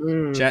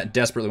 Chat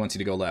desperately wants you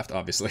to go left,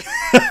 obviously.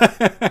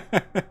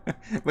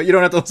 But you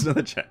don't have to listen to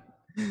the chat.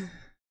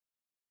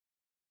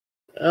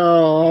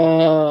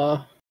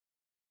 Oh.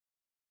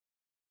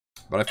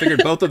 But I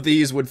figured both of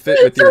these would fit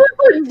with your...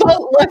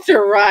 Vote left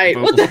or right.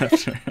 Vote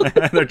left.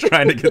 They're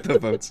trying to get the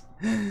votes.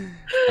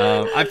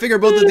 I figure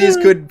both of these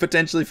could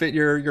potentially fit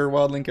your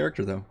wildling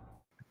character, though.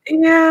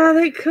 Yeah,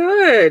 they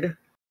could.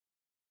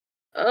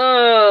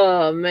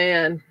 Oh,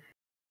 man.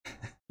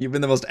 You've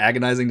been the most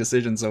agonizing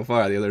decision so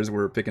far. The others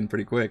were picking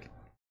pretty quick.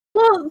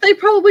 Well, they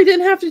probably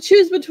didn't have to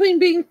choose between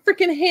being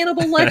freaking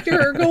Hannibal Lecter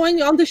or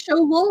going on the show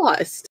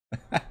Lost.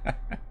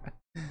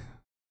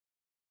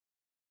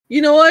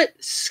 You know what?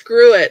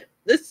 Screw it.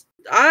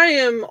 I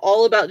am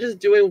all about just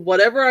doing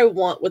whatever I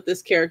want with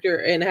this character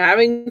and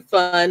having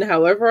fun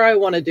however I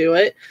want to do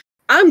it.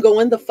 I'm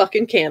going the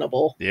fucking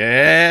cannibal.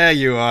 Yeah,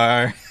 you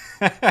are.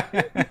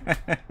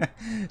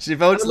 She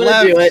votes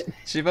left. Do it.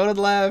 She voted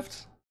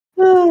left.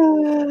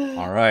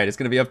 All right, it's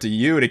going to be up to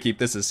you to keep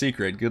this a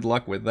secret. Good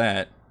luck with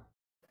that.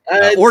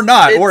 Or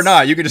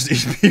not. You can just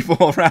eat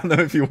people around them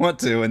if you want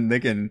to, and they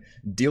can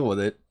deal with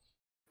it.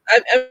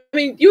 I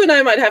mean, you and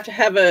I might have to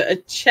have a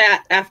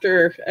chat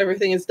after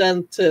everything is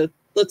done to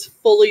let's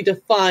fully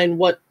define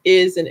what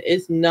is and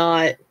is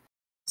not.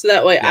 So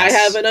that way I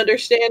have an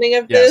understanding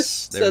of this.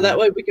 So that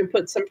way we can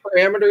put some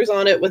parameters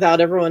on it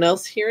without everyone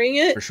else hearing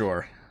it. For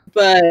sure.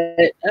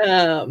 But,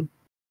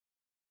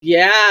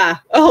 yeah.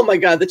 Oh my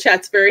God, the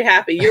chat's very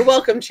happy. You're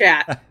welcome,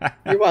 chat.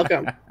 You're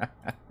welcome.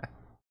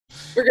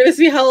 We're going to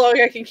see how long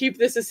I can keep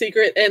this a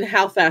secret and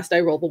how fast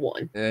I roll the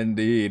 1.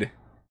 Indeed.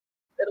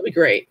 That'll be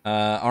great.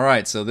 All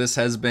right, so this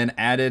has been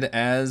added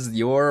as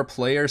your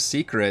player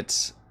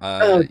secret.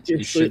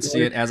 You should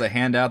see it as a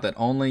handout that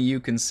only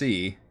you can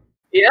see.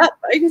 Yep,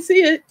 I can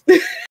see it.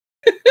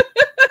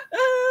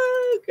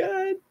 Oh,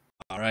 God.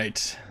 All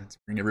right, let's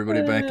bring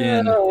everybody back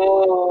in.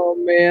 Oh,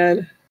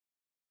 man.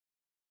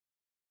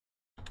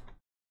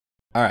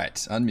 All right,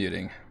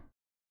 unmuting.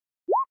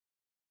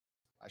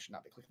 I should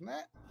not be clicking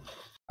that.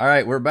 All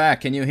right, we're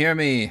back. Can you hear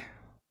me?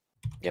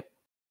 Yep.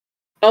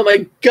 Oh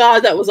my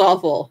god, that was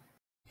awful.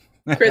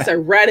 Chris, I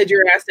ratted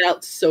your ass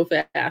out so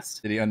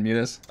fast. Did he unmute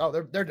us? Oh,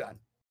 they're done.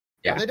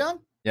 Yeah. Are they done?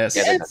 Yes.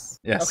 Yes.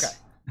 Yes. Okay.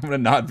 I'm gonna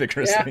nod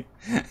vigorously.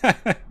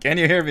 Can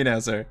you hear me now,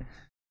 sir?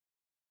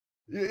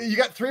 You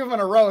got 3 of them in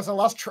a row, so I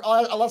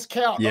lost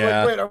count.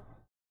 Yeah. I'm like, wait, are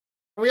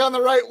we on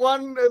the right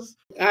one?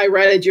 I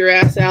ratted your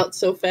ass out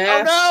so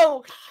fast.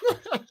 Oh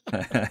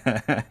no!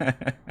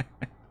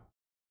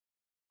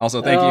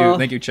 Also,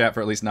 thank you, chat,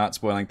 for at least not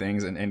spoiling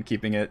things and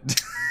keeping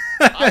it.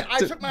 I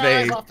took my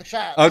eyes vague. off the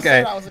chat.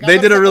 Okay, I was like, they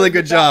did a really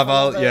good job.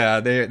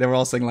 job. They were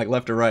all saying like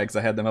left or right because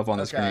I had them up on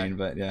the screen.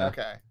 But yeah,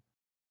 okay.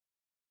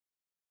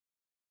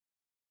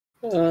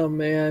 Oh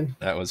man,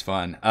 that was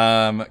fun.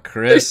 They're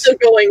Chris, still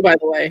going. By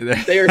the way,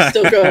 they are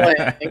still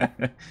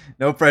going.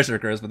 No pressure,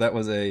 Chris, but that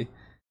was a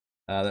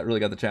that really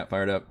got the chat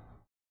fired up.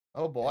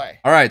 Oh boy.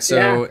 All right, so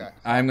Yeah. Okay.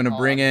 I'm gonna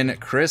bring in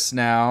Chris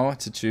now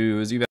to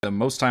choose. You've had the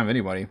most time of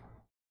anybody.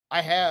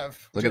 I have.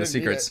 Look at the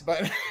secrets.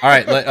 But All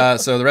right,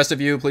 so the rest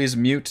of you, please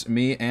mute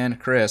me and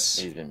Chris.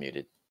 He's been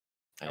muted.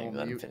 I I didn't will even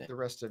let him mute finish. the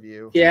rest of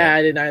you. Yeah,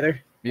 I didn't either.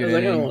 I was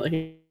like, I don't Muting. want to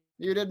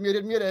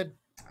hear. Muted.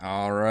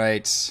 All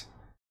right.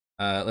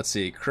 Let's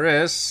see,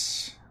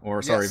 Chris,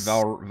 or sorry, Yes.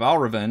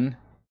 Valravan.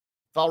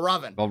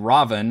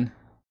 Valravan.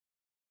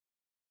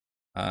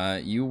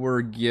 You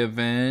were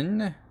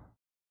given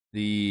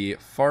the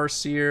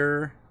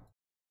Farseer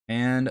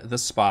and the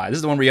Spy. This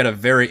is the one where you had a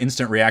very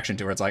instant reaction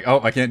to, where it's like,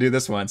 oh, I can't do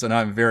this one. So now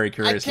I'm very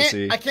curious to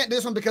see. I can't do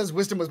this one because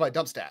Wisdom was my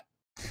dump stat.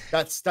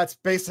 That's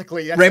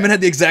basically. Raymond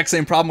had the exact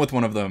same problem with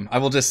one of them. I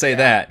will just say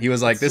that. He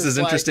was like, It's this just is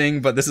like-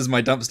 interesting, but this is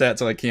my dump stat,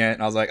 so I can't.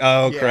 And I was like,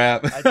 oh, Yeah,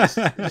 crap.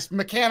 just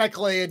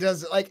mechanically, it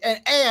does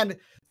and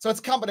so it's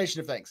a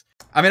combination of things.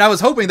 I mean, I was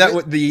hoping that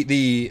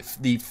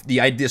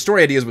the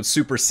story ideas would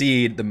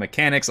supersede the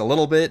mechanics a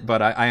little bit,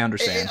 but I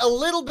understand. A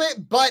little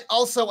bit, but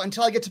also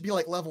until I get to be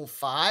like level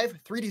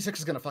 5, 3d6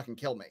 is gonna fucking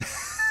kill me.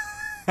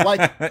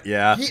 Like,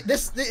 yeah. he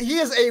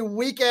is a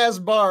weak ass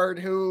bard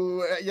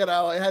who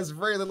has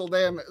very little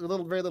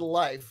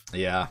life.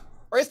 Yeah.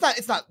 Or it's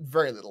not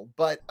very little,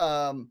 but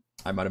I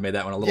might have made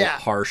that one a little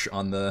harsh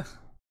on the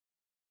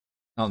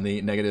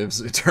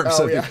negatives in terms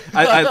Oh, of yeah.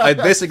 I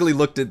basically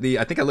looked at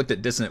I think I looked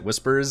at Dissonant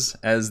Whispers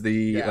as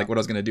Yeah. like what I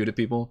was gonna do to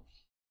people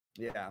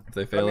yeah. if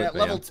they fail it.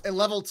 At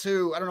level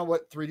 2, I don't know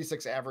what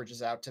 3d6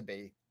 averages out to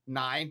be.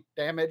 9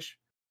 damage.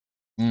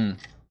 Mm.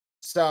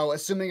 So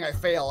assuming I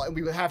fail, and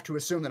we would have to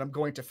assume that I'm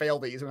going to fail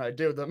these when I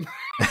do them.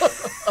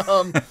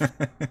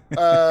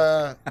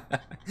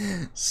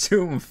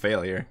 Assume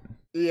failure.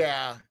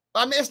 Yeah.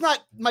 I mean, it's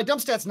not, my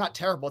dump stat's not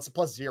terrible. It's a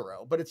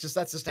 +0, but it's just,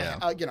 that's just, Yeah.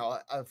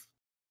 I've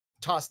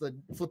tossed the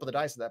flip of the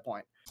dice at that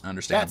point.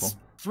 Understandable.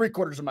 That's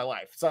 3/4 of my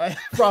life. So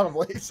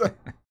probably, so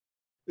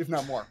if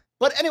not more.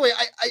 But anyway,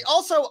 I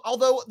also,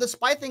 although the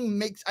spy thing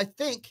makes, I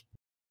think,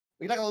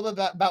 we can talk a little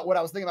bit about what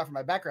I was thinking about from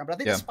my background, but I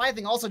think Yeah. the spy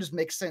thing also just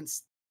makes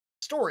sense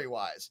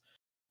story-wise.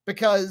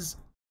 Because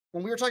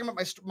when we were talking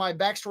about my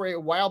backstory a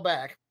while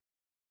back,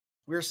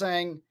 we were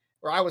saying,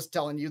 or I was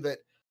telling you that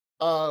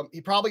he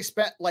probably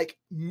spent like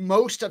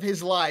most of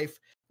his life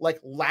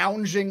like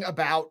lounging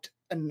about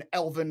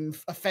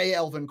a Fey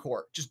elven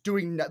court, just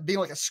being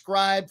like a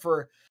scribe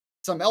for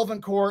some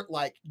elven court,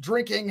 like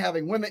drinking,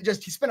 having women.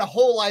 He spent a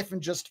whole life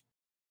and just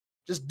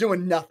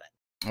doing nothing.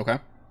 Okay.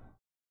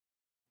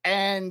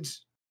 And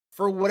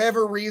for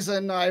whatever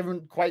reason, I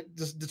haven't quite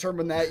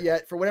determined that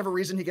yet. For whatever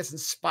reason, he gets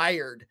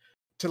inspired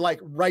to like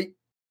write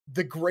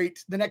the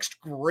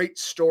next great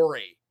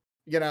story,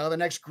 the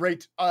next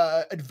great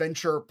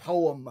adventure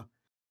poem,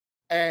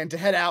 and to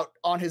head out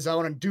on his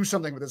own and do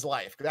something with his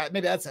life.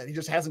 Maybe that's it. He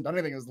just hasn't done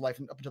anything in his life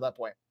up until that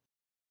point.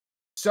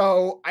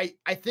 So I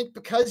think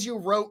because you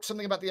wrote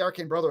something about the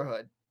Arcane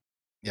Brotherhood,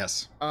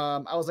 Yes.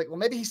 I was like, well,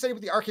 maybe he studied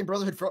with the Arcane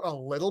Brotherhood for a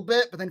little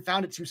bit, but then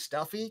found it too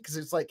stuffy because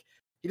it's like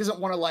he doesn't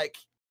want to like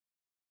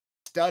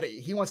study.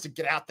 He wants to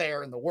get out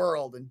there in the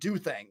world and do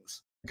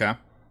things. Okay.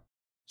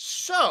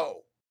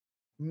 So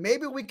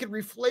maybe we could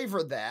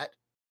reflavor that.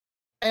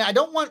 And I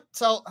don't want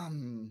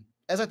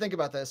as I think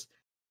about this,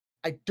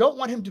 I don't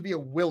want him to be a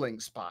willing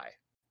spy.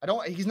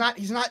 He's not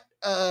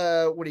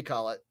what do you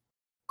call it?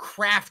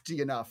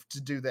 Crafty enough to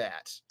do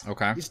that.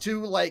 Okay. He's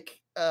too like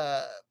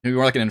Maybe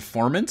more like an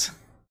informant.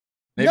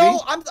 Maybe?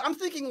 No, I'm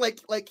thinking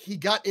like he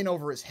got in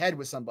over his head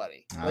with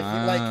somebody.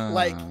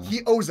 Like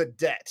he owes a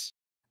debt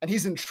and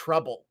he's in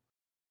trouble.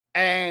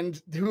 And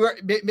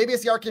maybe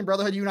it's the Arcane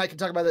Brotherhood. You and I can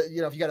talk about it,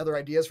 if you got other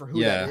ideas for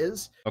who that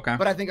is. Okay.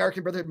 But I think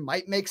Arcane Brotherhood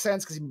might make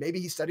sense because maybe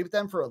he studied with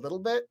them for a little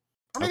bit.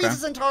 Or maybe Okay.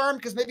 he's a Zentarum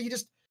because maybe he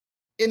just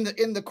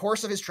in the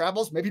course of his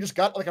travels, maybe he just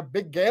got like a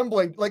big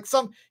gambling, like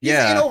he's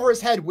in over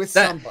his head with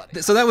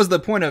somebody. So that was the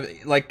point of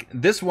like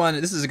this one.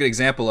 This is a good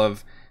example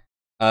of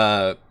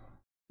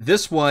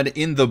this one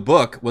in the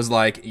book was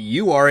like,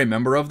 you are a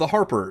member of the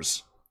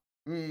Harpers.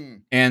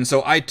 And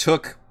so I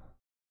took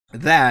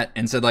that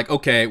and said like,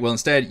 okay, well,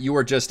 instead you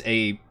are just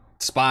a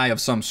spy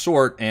of some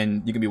sort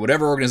and you can be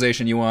whatever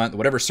organization you want,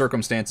 whatever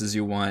circumstances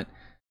you want,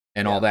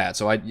 and all that.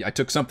 So I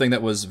took something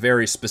that was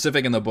very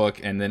specific in the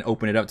book and then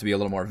opened it up to be a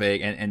little more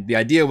vague. And the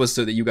idea was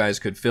so that you guys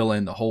could fill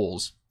in the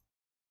holes.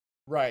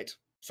 Right.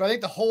 So I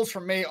think the holes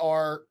for me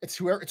are it's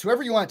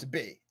whoever you want it to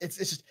be. It's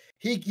just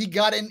he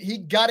got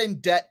in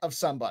debt of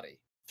somebody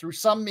through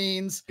some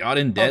means. Got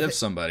in debt of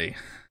somebody.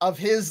 Of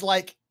his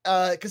like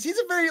because he's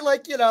a very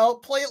like, you know,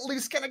 play it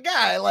loose kind of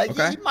guy. Like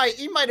Okay.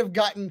 he might have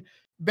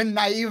been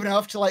naive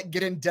enough to like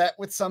get in debt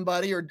with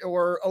somebody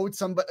or owed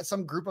some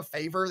group a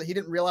favor that he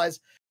didn't realize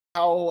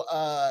how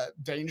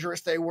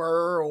dangerous they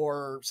were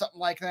or something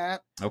like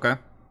that. Okay.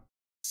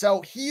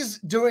 So he's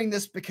doing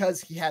this because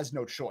he has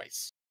no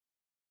choice.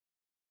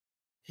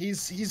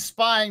 He's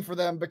spying for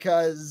them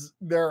because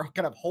they're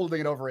kind of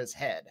holding it over his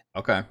head.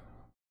 Okay.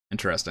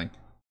 Interesting.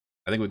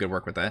 I think we could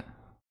work with that.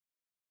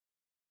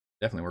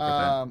 Definitely work with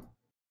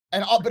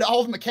that. But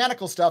all the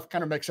mechanical stuff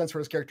kind of makes sense for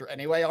his character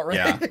anyway already.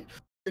 Yeah.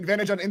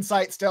 Advantage on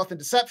insight, stealth, and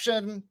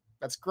deception.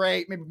 That's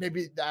great.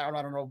 Maybe I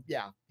don't know.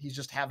 Yeah, he's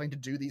just having to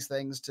do these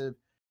things to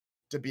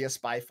be a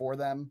spy for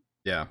them.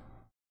 Yeah.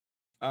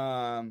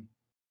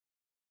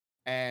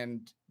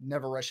 And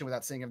never rushing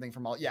without seeing everything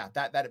from all. Yeah,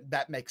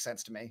 that makes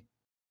sense to me.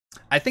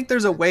 I think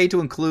there's a way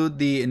to include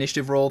the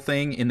initiative roll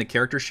thing in the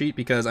character sheet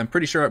because I'm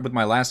pretty sure with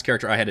my last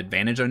character I had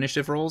advantage on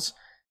initiative rolls.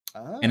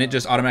 And it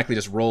just automatically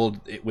just rolled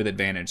it with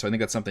advantage. So I think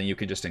that's something you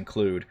could just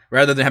include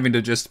rather than having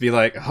to just be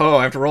like, oh,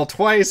 I have to roll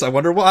twice. I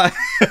wonder why.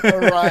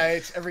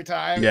 Right. Every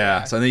time.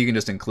 Yeah. So I think you can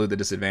just include the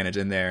disadvantage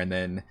in there. And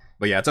then,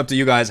 but yeah, it's up to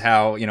you guys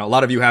how, you know, a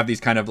lot of you have these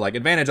kind of like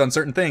advantage on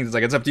certain things. It's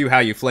like, it's up to you how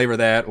you flavor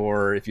that.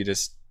 Or if you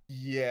just,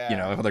 you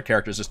know, if other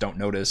characters just don't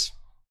notice.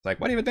 It's like,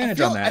 why do you have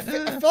advantage on that?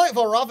 I feel like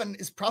Valravn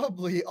is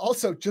probably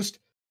also just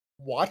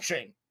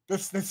watching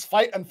this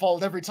fight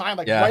unfold every time,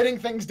 like writing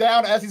things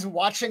down as he's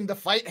watching the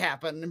fight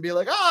happen and be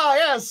like, ah,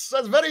 yes,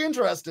 that's very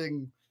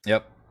interesting.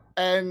 Yep.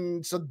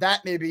 And so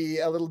that may be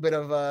a little bit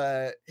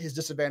of his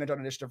disadvantage on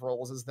initiative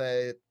rolls is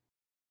the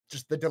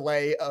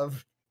delay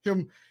of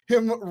him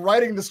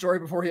writing the story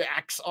before he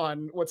acts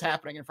on what's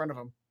happening in front of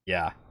him.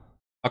 Yeah.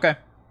 Okay.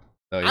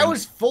 So, I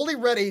was fully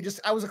ready.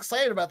 I was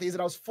excited about these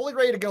and I was fully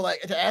ready to go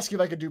to ask you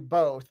if I could do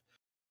both.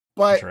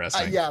 But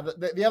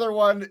the other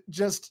one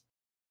just,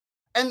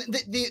 and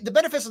the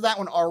benefits of that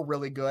one are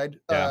really good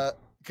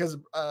because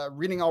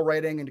reading all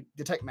writing and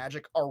detect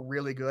magic are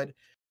really good.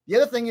 The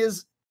other thing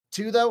is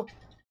too, though,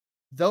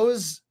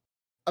 those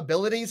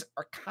abilities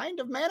are kind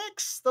of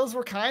Mannix. Those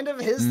were kind of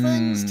his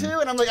things too.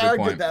 And I'm like, I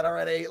did that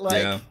already.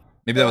 Like,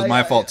 maybe that was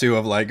my fault too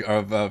of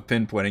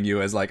pinpointing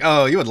you as like,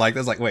 oh, you would like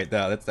this. Like, wait,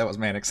 no, that was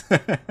Mannix.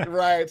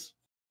 Right.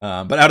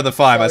 But out of the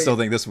 5, I still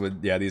think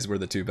these were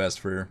the 2 best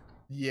for.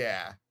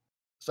 Yeah.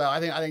 So I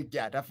think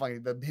definitely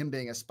him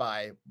being a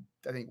spy,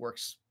 I think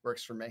works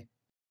for me.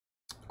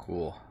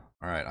 Cool.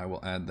 All right, I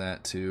will add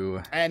that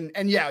to. And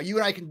yeah, you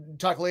and I can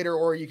talk later,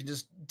 or you can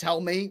just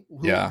tell me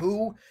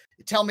who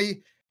tell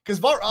me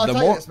because I'll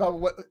tell you this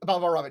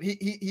about Valravn.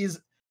 He's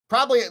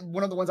probably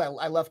one of the ones I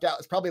left out.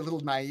 Is probably a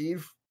little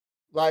naive.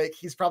 Like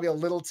he's probably a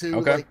little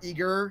too like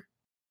eager,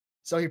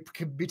 so he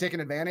could be taken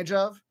advantage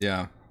of.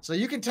 Yeah. So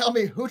you can tell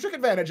me who took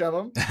advantage of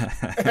him,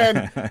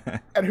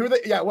 and who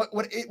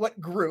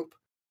what group.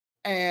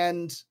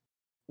 And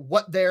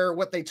what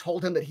they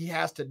told him that he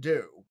has to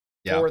do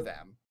for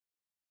them.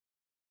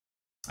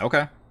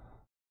 Okay,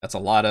 that's a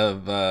lot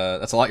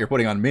you're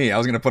putting on me. I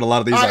was gonna put a lot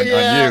of these on you.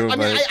 I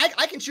mean,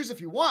 I can choose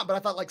if you want, but I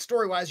thought like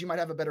story wise, you might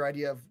have a better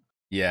idea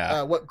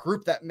of what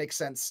group that makes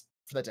sense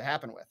for that to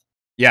happen with.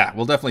 Yeah,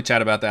 we'll definitely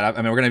chat about that.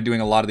 I mean, we're gonna be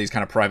doing a lot of these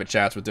kind of private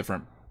chats with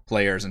different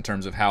players in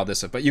terms of how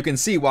this. But you can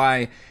see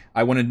why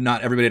I wanted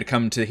not everybody to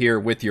come to here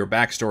with your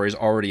backstories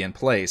already in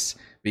place.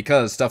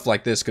 Because stuff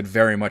like this could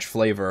very much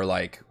flavor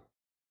like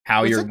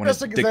how you want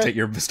to dictate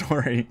your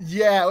story.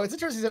 Yeah, what's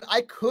interesting is that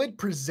I could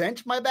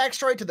present my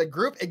backstory to the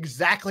group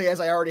exactly as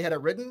I already had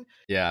it written.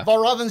 Yeah.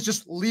 Valravn's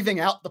just leaving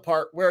out the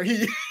part where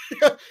he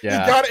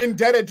got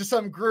indebted to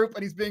some group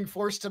and he's being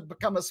forced to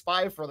become a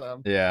spy for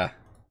them. Yeah.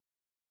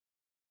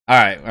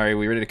 All right,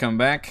 we ready to come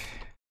back?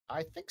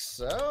 I think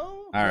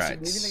so. All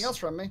right. Need anything else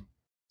from me?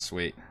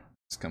 Sweet.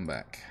 Let's come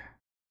back.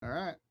 All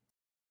right.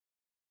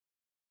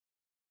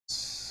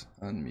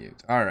 Unmute.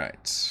 All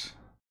right.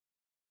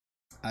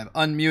 I've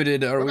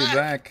unmuted. Are we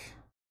back?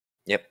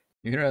 Yep.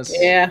 You hear us?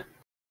 Yeah.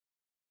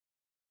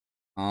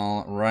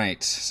 All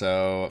right.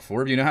 So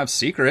 4 of you now have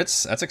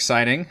secrets. That's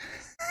exciting.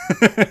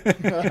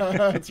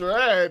 That's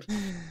right.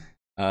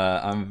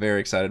 I'm very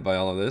excited by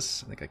all of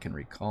this. I think I can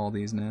recall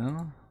these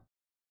now.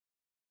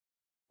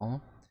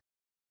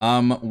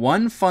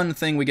 One fun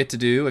thing we get to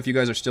do if you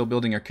guys are still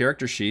building your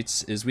character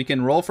sheets is we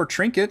can roll for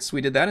trinkets. We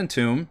did that in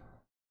Tomb.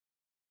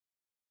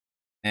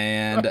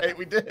 And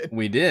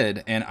we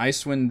did. And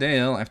Icewind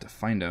Dale, I have to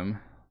find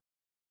them,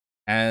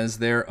 has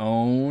their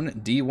own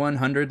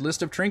D100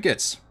 list of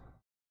trinkets.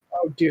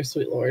 Oh, dear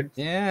sweet lord.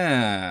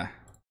 Yeah.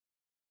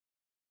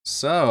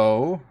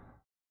 So,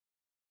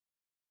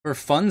 for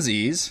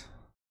funsies,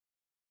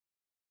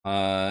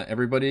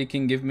 everybody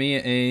can give me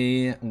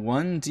a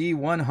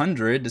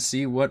 1D100 to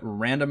see what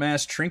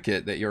random-ass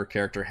trinket that your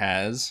character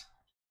has.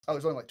 Oh,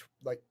 there's only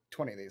like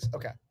 20 of these.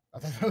 Okay. I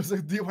thought it was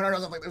like D100. I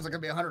was like, there's going to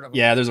be 100 of them.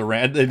 Yeah, there's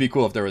it'd be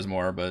cool if there was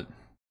more, but.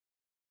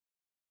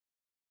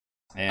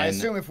 And I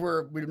assume if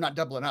we're not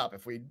doubling up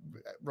if we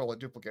roll a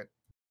duplicate.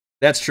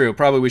 That's true.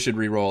 Probably we should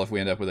re-roll if we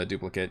end up with a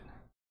duplicate.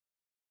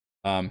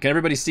 Can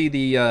everybody see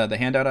the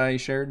handout I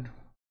shared?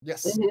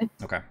 Yes.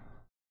 Okay.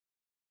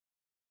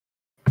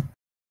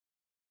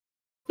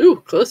 Ooh,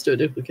 close to a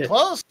duplicate.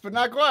 Close, but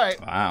not quite.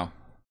 Wow.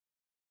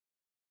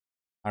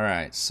 All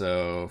right,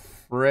 so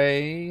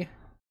Frey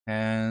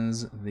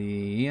has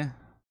the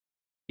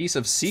piece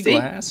of sea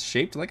glass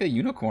shaped like a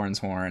unicorn's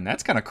horn.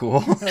 That's kind of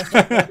cool.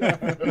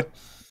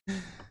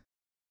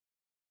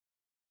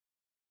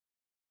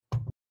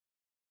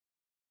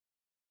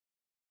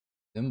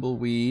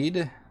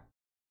 Thimbleweed.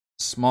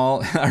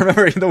 Small. I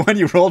remember the one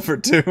you rolled for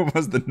 2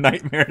 was the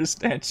nightmare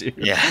statue.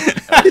 Yeah.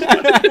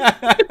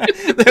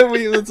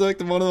 It's like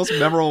one of those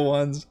memorable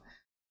ones.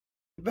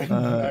 The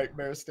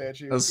nightmare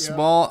statue. A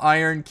small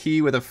iron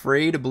key with a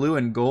frayed blue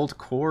and gold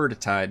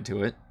cord tied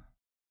to it.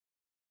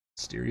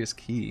 Mysterious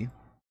key.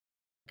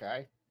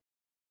 Okay.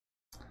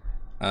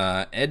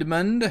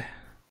 Edmund.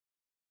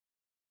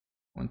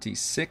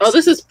 26. Oh,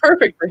 this is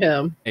perfect for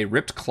him. A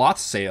ripped cloth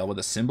sail with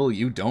a symbol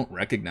you don't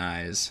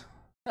recognize.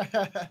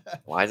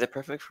 Why is it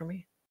perfect for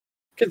me?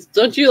 Because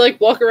don't you like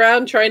walk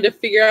around trying to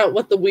figure out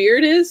what the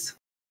weird is?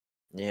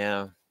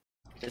 Yeah.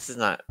 This is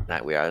not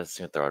that weird. I was just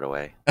gonna throw it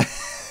away.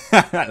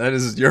 That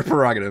is your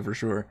prerogative for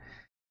sure.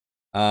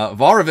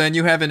 Varavan,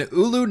 you have an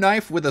ulu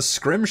knife with a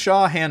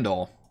scrimshaw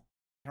handle.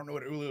 I don't know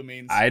what ulu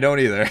means. I don't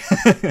either.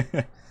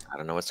 I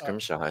don't know what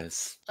scrimshaw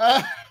is.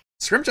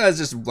 Scrimshaw is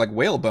just like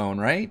whalebone,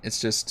 right? It's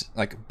just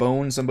like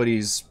bone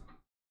somebody's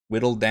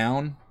whittled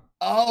down.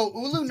 Oh,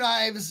 ulu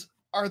knives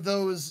are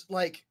those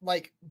like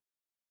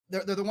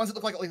they're the ones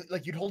that look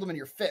like you'd hold them in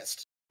your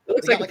fist. It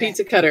looks They like got a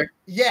pizza cutter.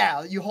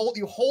 Yeah, you hold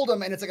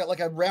them and it's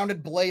like a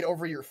rounded blade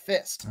over your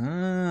fist. Oh,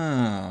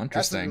 That's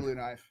interesting. an ulu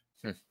knife.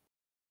 And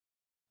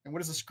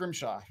what is a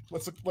scrimshaw?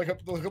 Let's look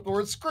up the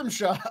word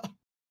scrimshaw.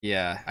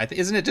 Yeah,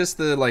 isn't it just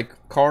the like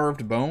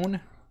carved bone?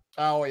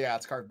 Oh yeah,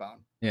 it's carved bone.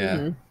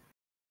 Yeah,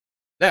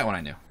 that one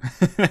I knew.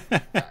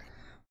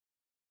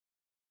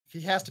 If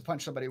he has to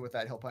punch somebody with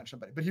that, he'll punch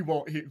somebody, but he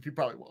won't. He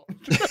probably won't.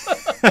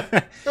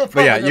 But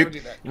yeah,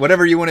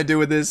 whatever you want to do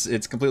with this,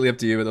 it's completely up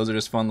to you. But those are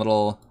just fun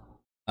little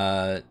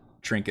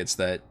trinkets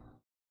that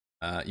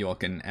you all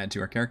can add to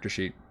our character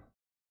sheet.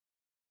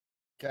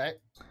 Okay.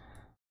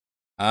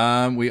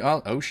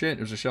 Oh shit!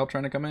 There's a shell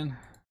trying to come in.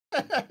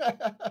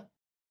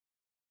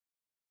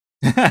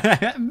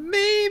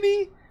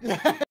 Maybe.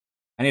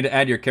 I need to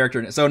add your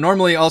character. So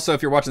normally, also,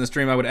 if you're watching the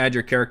stream, I would add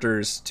your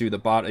characters to the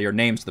bottom, your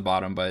names to the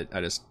bottom, but I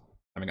just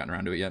haven't gotten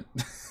around to it yet.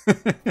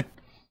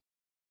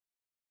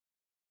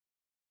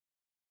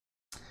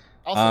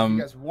 Also, if you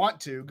guys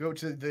want to, go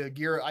to the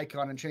gear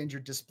icon and change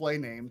your display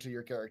name to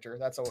your character.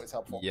 That's always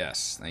helpful.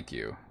 Yes, thank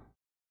you.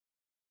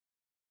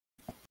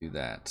 Do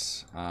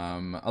that.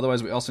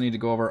 Otherwise, we also need to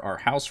go over our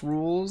house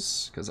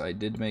rules, because I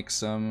did make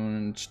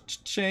some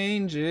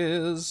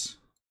changes.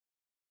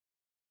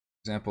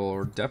 For example,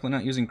 we're definitely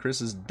not using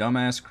Chris's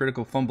dumbass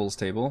critical fumbles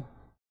table.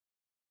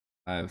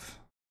 You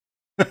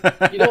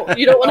don't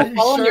want to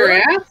fall on your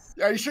ass?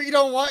 Are you sure you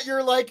don't want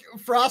your like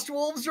frost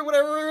wolves or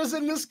whatever is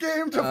in this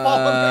game to fall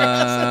on their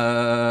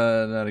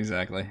ass? Not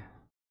exactly.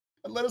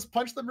 And let us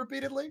punch them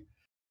repeatedly.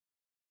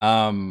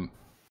 All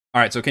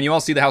right. So can you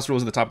all see the house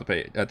rules at the top of the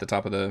page, at the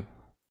top of the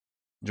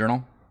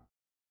journal?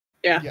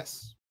 Yeah.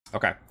 Yes.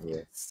 Okay.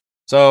 Yes.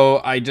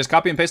 So I just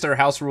copy and pasted our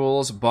house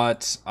rules,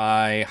 but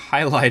I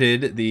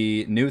highlighted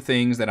the new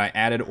things that I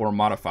added or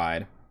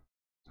modified.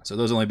 So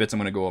those are the only bits I'm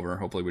going to go over.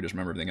 Hopefully we just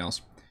remember everything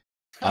else.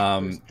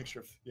 There's a picture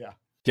of, yeah.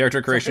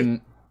 Character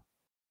creation,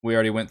 we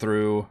already went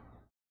through.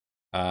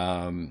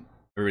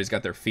 Everybody's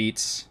got their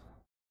feats.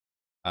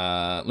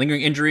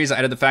 Lingering injuries, I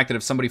added the fact that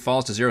if somebody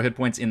falls to 0 hit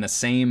points in the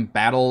same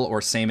battle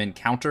or same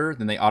encounter,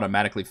 then they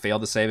automatically fail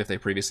the save if they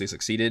previously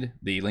succeeded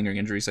the lingering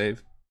injury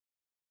save.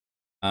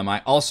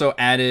 I also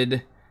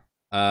added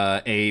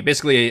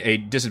basically a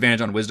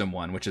disadvantage on wisdom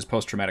 1, which is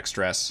post-traumatic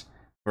stress.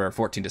 For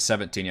 14 to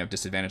 17, you have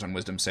disadvantage on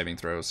wisdom saving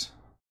throws.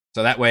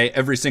 So that way,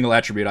 every single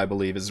attribute, I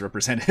believe, is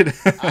represented.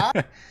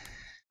 I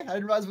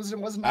didn't realize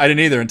wisdom wasn't. I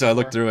didn't either until I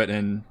looked through it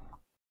and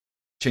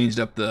changed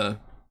up the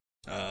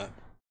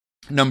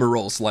number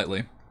roll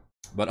slightly.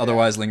 But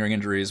otherwise, lingering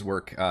injuries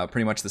work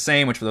pretty much the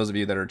same, which for those of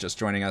you that are just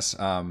joining us,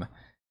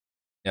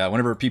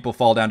 whenever people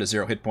fall down to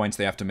 0 hit points,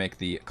 they have to make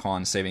the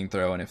con saving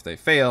throw, and if they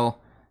fail,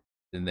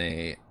 then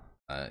they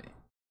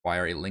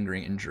acquire a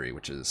lingering injury,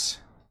 which must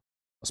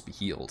be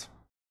healed.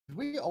 Did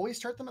we always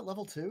start them at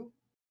level 2?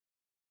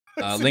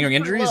 Lingering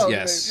injuries? Low,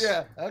 yes.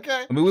 Yeah,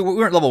 okay. I mean, we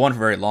weren't level 1 for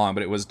very long,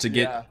 but it was to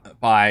get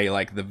by,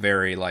 like, the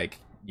very, like,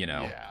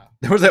 Yeah.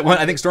 There was that one,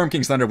 I think Storm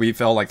King's Thunder, we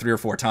fell, like, 3 or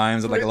 4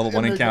 times at, like, a level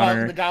 1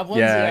 encounter. The goblins,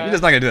 Yeah, you're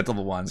just not gonna do it to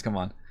level 1s, come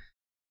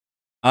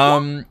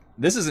on.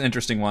 This is an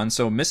interesting one.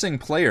 So, missing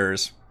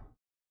players.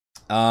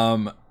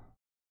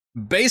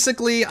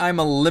 Basically, I'm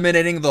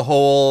eliminating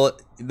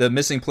the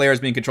missing players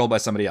being controlled by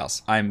somebody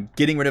else. I'm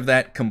getting rid of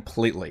that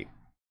completely.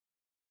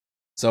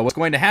 So what's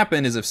going to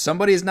happen is if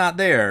somebody's not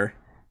there,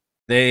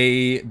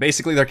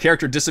 their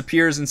character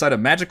disappears inside a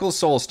magical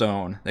soul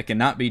stone that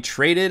cannot be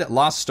traded,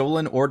 lost,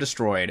 stolen, or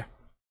destroyed.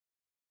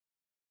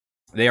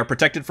 They are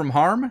protected from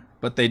harm,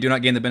 but they do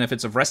not gain the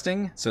benefits of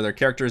resting, so their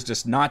character is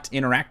just not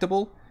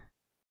interactable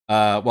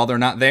while they're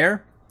not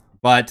there,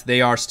 but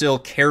they are still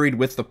carried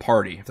with the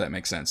party, if that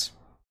makes sense.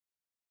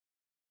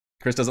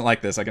 Chris doesn't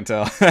like this, I can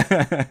tell.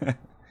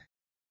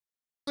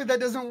 That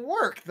doesn't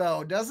work,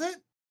 though, does it?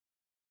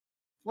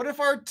 What if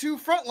our 2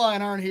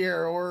 frontline aren't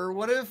here? Or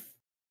what if...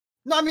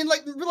 No, I mean,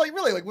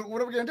 really,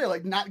 what are we going to do?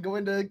 Like, not go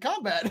into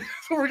combat?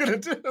 That's what we're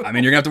going to do. I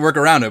mean, you're going to have to work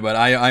around it, but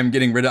I'm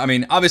getting rid of... I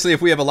mean, obviously,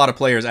 if we have a lot of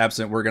players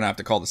absent, we're going to have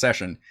to call the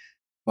session.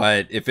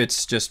 But if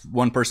it's just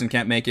one person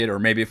can't make it, or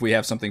maybe if we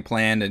have something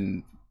planned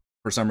and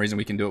for some reason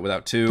we can do it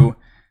without 2...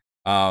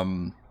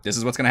 this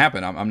is what's gonna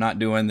happen. I'm not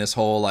doing this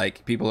whole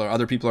like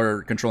other people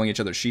are controlling each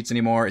other's sheets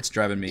anymore. It's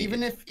driving me.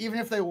 Even if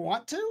they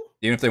want to.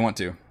 Even if they want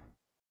to,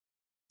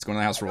 it's going to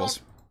the house rules.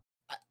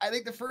 I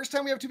think the first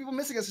time we have 2 people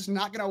missing, it's just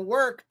not gonna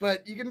work.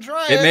 But you can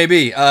try it. It may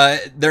be.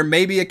 There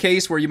may be a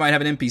case where you might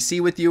have an NPC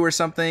with you or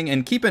something.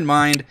 And keep in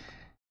mind,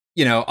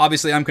 you know,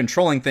 obviously I'm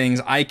controlling things.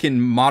 I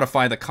can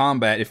modify the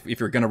combat if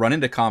you're gonna run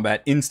into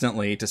combat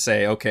instantly to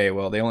say, okay,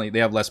 well they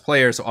have less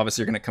players, so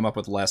obviously you're gonna come up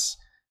with less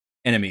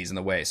enemies in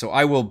the way, so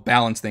I will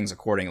balance things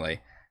accordingly.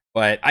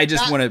 But I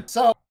just want to.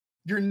 So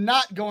you're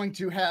not going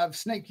to have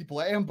snake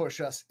people ambush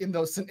us in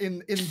those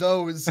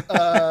situations.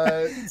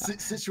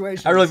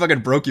 I really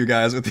fucking broke you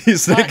guys with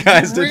these snake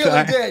guys. You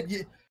really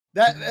didn't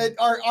did.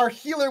 Our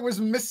healer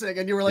was missing,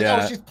 and you were like, Yeah.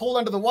 "Oh, she's pulled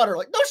under the water."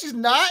 Like, no, she's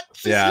not.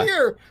 She's Yeah.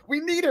 here.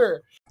 We need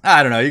her.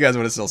 I don't know. You guys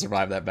would have still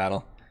survived that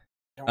battle.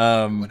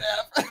 Whatever.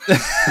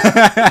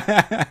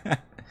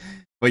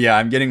 But yeah,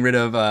 I'm getting rid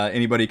of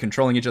anybody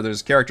controlling each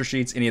other's character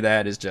sheets. Any of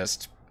that is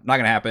just not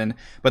going to happen.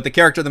 But the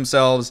character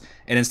themselves,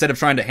 and instead of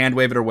trying to hand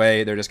wave it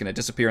away, they're just going to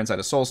disappear inside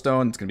a soul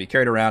stone. It's going to be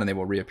carried around, and they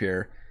will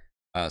reappear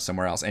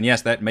somewhere else. And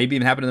yes, that may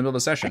even happen in the middle of a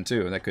session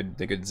too.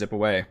 They could zip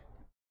away.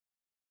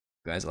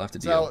 You guys will have to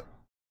deal.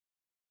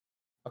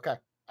 Okay,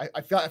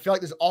 I feel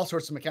like there's all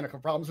sorts of mechanical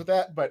problems with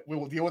that, but we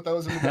will deal with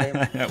those in the game.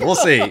 We'll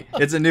see.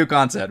 It's a new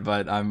concept,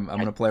 but I'm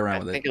going to play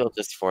around with I it. think it'll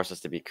just force us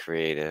to be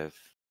creative.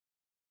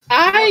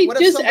 I What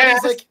if just somebody's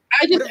asked. like-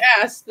 I just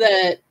asked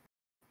that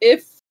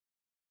if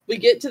we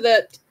get to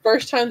that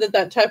first time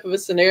that type of a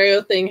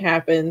scenario thing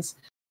happens,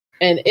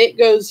 and it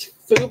goes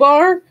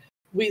foobar,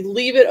 we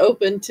leave it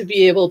open to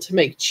be able to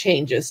make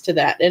changes to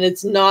that, and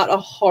it's not a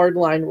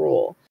hardline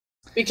rule.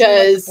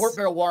 Because Like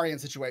the Fort Beowarian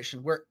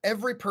situation, where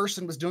every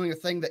person was doing a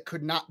thing that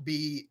could not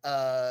be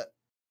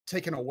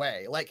taken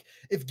away. Like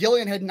if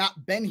Gillian had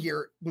not been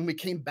here when we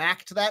came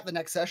back to that the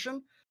next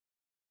session,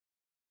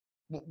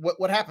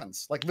 what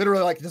happens? Like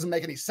literally, like it doesn't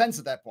make any sense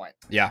at that point.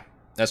 Yeah,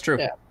 that's true.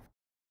 Yeah.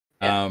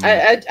 Um,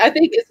 I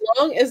think as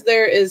long as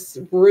there is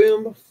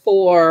room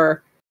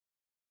for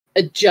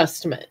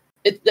adjustment,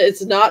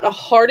 it's not a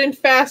hard and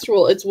fast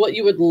rule. It's what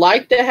you would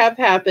like to have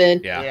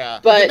happen. yeah.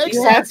 But If it makes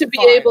you have sense, to be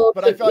fine, able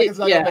But to- I feel like it's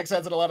not yeah. gonna make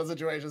sense in a lot of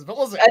situations. But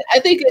we'll see. I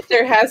think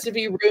there has to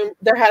be room.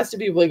 There has to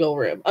be wiggle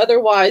room.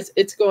 Otherwise,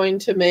 it's going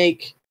to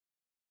make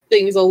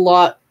things a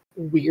lot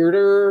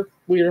weirder.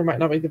 Weirder might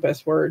not be the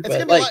best word, It's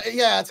but gonna be like,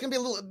 it's gonna be a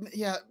little,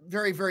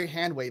 very, very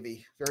hand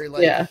wavy. Very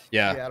like, yeah.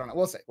 Yeah. I don't know.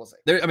 We'll see.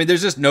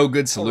 There's just no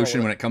good solution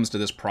with when it comes to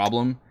this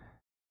problem.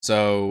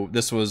 So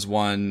this was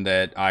one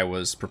that I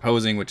was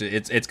proposing, which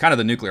it's kind of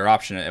the nuclear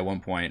option at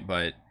one point,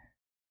 but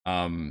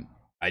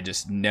it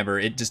just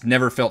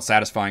never felt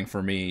satisfying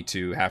for me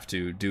to have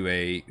to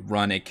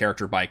run a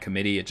character by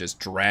committee. It just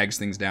drags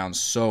things down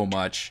so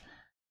much,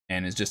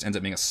 and it just ends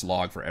up being a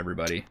slog for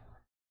everybody.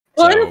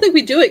 Well, I So- don't think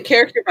we do it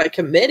character by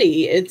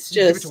committee. It's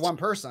You give it just to one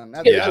person.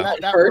 give it to one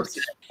that works.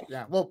 person.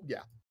 Yeah. Well, yeah.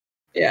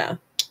 Yeah.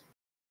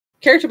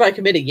 Character by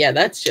committee, yeah,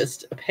 that's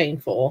just a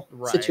painful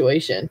Right.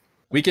 situation.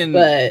 We can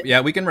But-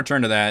 we can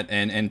return to that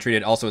and treat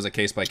it also as a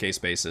case by case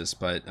basis,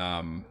 but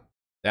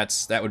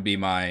that would be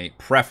my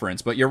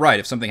preference. But you're right,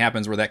 if something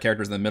happens where that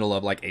character's in the middle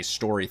of like a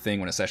story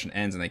thing when a session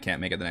ends and they can't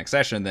make it the next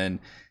session,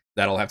 then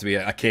that'll have to be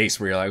a case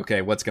where you're like,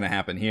 okay, what's going to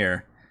happen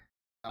here?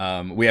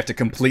 We have to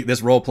complete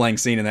this role-playing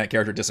scene and that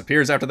character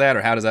disappears after that,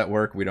 or how does that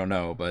work? We don't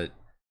know, but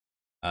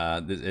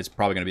it's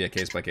probably going to be a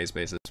case by case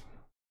basis.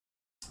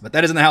 But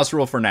that is in the house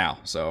rule for now,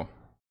 so.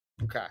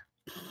 Okay.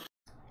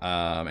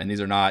 And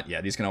these are not,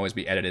 these can always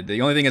be edited.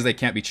 The only thing is they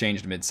can't be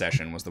changed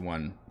mid-session was the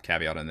one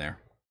caveat in there.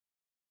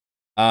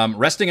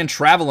 Resting and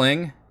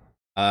traveling,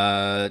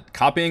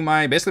 copying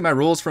basically my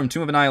rules from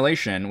Tomb of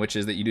Annihilation, which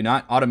is that you do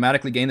not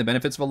automatically gain the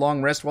benefits of a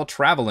long rest while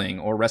traveling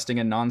or resting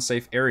in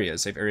non-safe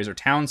areas. Safe areas are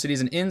towns,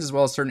 cities, and inns, as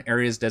well as certain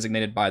areas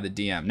designated by the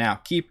DM. Now,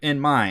 keep in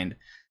mind,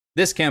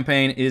 this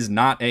campaign is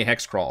not a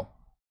hex crawl.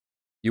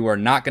 You are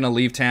not going to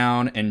leave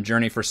town and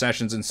journey for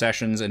sessions and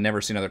sessions and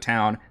never see another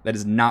town. That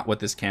is not what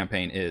this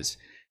campaign is.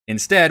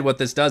 Instead, what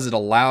this does, it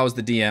allows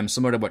the DM,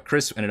 similar to what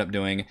Chris ended up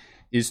doing,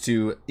 is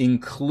to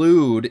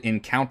include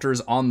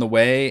encounters on the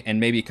way and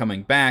maybe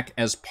coming back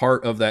as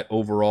part of that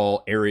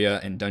overall area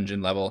and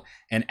dungeon level,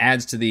 and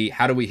adds to the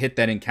how do we hit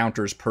that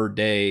encounters per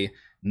day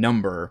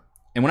number.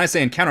 And when I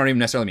say encounter, I don't even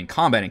necessarily mean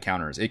combat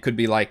encounters. It could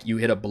be like you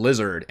hit a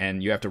blizzard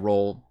and you have to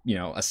roll,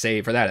 a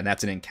save for that, and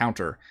that's an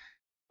encounter.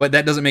 But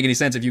that doesn't make any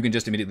sense if you can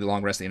just immediately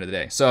long rest at the end of the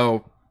day.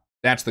 So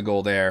that's the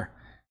goal there.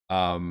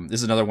 This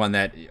is another one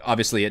that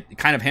obviously it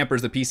kind of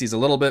hampers the PCs a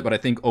little bit, but I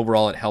think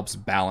overall it helps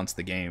balance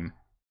the game.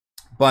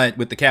 But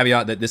with the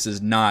caveat that this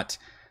is not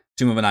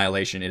Tomb of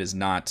Annihilation, it is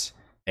not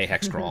a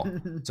hex crawl.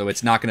 So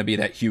it's not going to be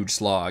that huge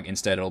slog.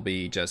 Instead, it'll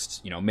be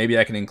just, maybe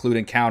I can include an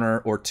encounter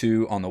or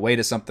two on the way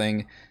to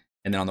something,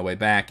 and then on the way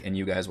back, and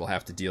you guys will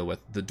have to deal with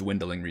the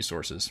dwindling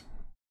resources.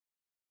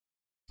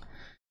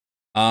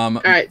 All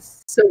right,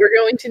 so we're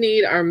going to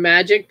need our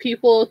magic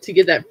people to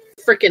get that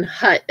freaking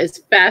hut as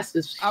fast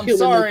as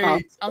humanly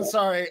possible. I'm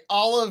sorry.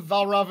 All of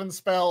Valravan's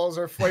spells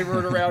are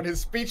flavored around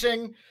his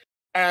speeching,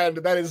 and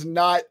that is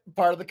not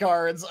part of the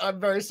cards. I'm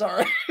very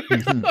sorry.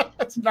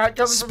 It's not coming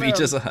from him.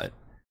 Speech as a hut.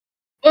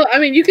 Well, I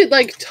mean, you could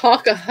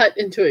talk a hut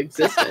into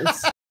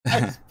existence.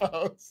 I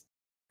suppose.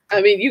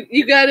 I mean,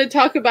 you got to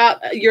talk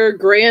about your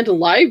grand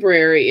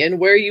library and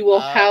where you will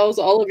house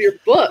all of your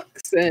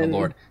books. And oh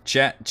Lord,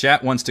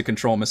 chat wants to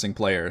control missing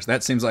players.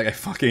 That seems like a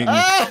fucking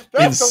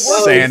that's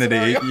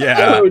insanity.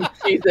 Yeah, oh,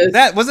 Jesus.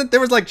 That wasn't.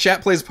 There was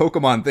chat plays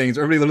Pokemon things.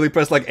 Everybody literally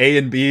pressed A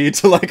and B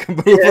to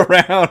move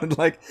around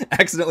and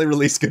accidentally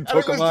release good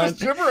Pokemon. It was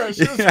just gibberish.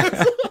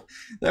 Yeah.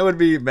 That would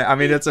be. I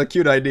mean, it's a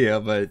cute idea,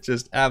 but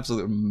just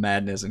absolute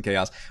madness and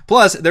chaos.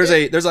 Plus, there's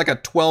a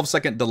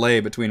 12-second delay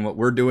between what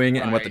we're doing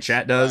and what the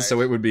chat does,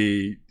 so it would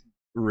be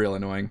real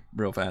annoying,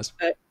 real fast.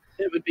 It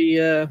would be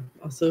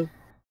also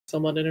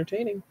somewhat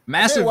entertaining.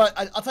 Massive.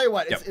 I'll tell you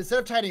what. Yep. Instead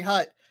of Tiny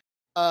Hut,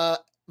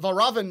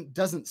 Valravan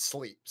doesn't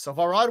sleep, so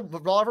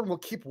Valravan will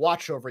keep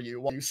watch over you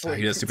while you sleep.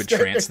 He does a stupid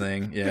trance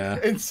thing. Yeah.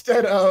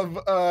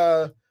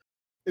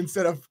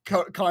 Instead of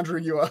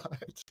conjuring you out,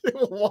 it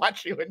will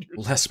watch you in your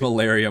less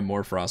malaria,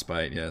 more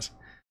frostbite. Yes.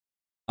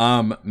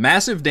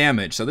 Massive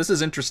damage. So this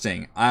is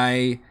interesting.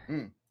 I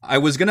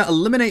was gonna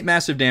eliminate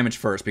massive damage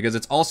first because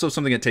it's also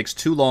something that takes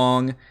too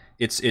long.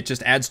 It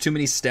just adds too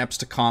many steps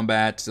to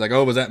combat. It's like,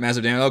 oh, was that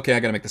massive damage? Okay, I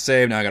gotta make the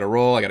save. Now I gotta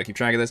roll. I gotta keep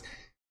track of this.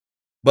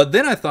 But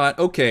then I thought,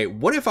 okay,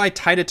 what if I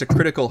tied it to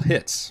critical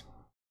hits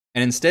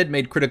and instead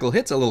made critical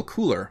hits a little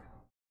cooler?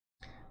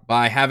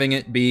 By having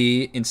it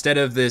be, instead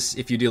of this,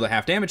 if you deal a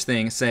half damage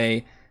thing,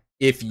 say,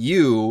 if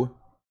you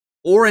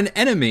or an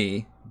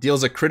enemy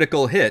deals a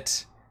critical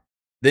hit,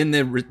 then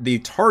the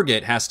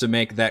target has to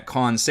make that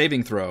con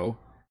saving throw.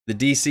 The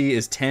DC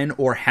is 10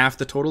 or half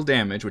the total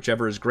damage,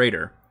 whichever is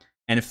greater.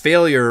 And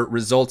failure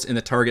results in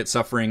the target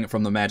suffering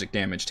from the massive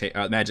damage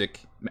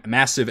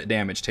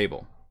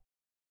table.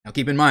 Now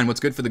keep in mind,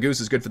 what's good for the goose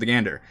is good for the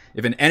gander.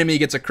 If an enemy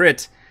gets a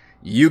crit,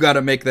 you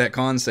gotta make that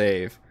con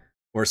save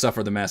or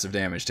suffer the massive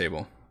damage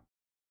table.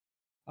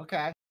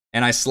 Okay.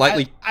 And I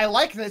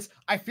like this.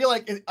 I feel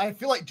like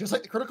just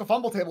like the critical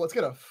fumble table, it's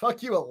gonna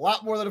fuck you a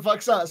lot more than it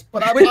fucks us.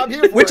 But I'm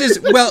here for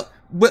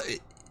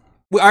it.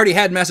 We already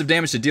had massive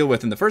damage to deal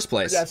with in the first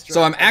place. That's true.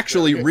 So I'm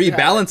actually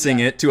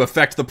rebalancing it to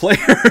affect the players.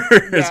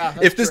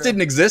 If this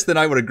didn't exist, then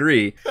I would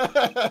agree.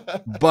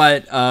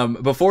 But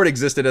before it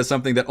existed as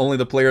something that only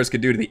the players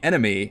could do to the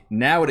enemy,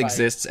 now it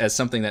exists as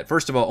something that,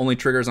 first of all, only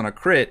triggers on a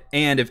crit.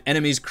 And if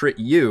enemies crit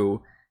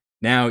you,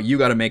 now you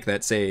got to make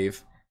that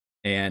save.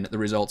 And the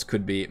results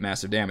could be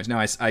massive damage. Now,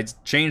 I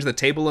changed the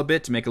table a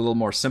bit to make it a little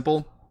more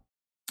simple.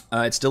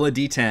 It's still a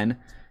D10.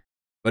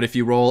 But if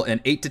you roll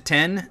an 8 to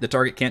 10, the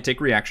target can't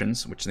take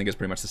reactions, which I think is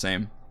pretty much the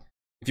same.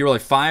 If you roll a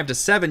 5 to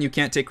 7, you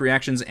can't take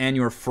reactions, and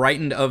you're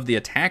frightened of the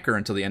attacker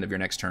until the end of your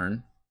next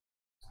turn.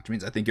 Which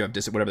means I think you have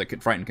whatever the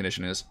frightened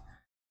condition is.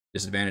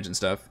 Disadvantage and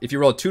stuff. If you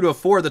roll a 2 to a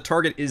 4, the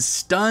target is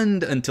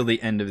stunned until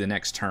the end of the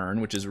next turn,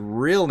 which is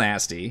real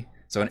nasty.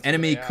 So an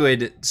enemy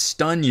could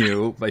stun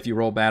you if you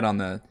roll bad on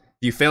the...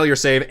 You fail your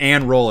save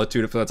and roll a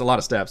 2 to 4. That's a lot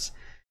of steps.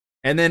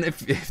 And then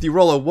if you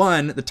roll a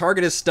 1, the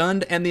target is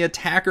stunned and the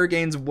attacker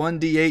gains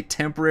 1d8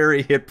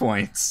 temporary hit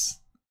points.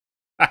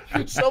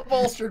 You're so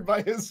bolstered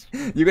by his...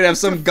 You could have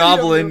some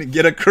goblin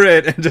get a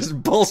crit and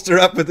just bolster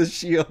up with a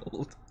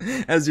shield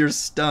as you're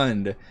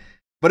stunned.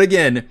 But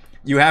again,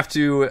 you have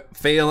to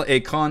fail a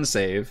con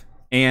save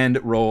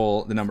and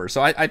roll the number.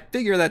 So I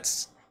figure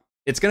it's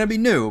going to be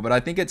new, but I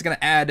think it's going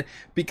to add...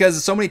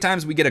 Because so many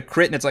times we get a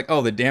crit and it's like,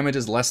 oh, the damage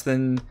is less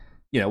than...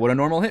 what a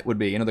normal hit would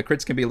be. The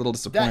crits can be a little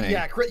disappointing.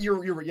 Crit.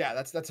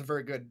 That's a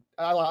very good.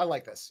 I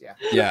like this.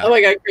 Yeah. Oh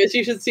my God, Chris,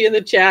 you should see in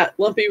the chat.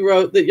 Lumpy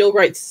wrote that you'll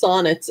write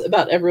sonnets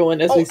about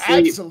everyone as we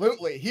sleep.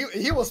 Absolutely.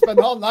 He will spend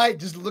all night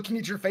just looking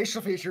at your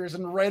facial features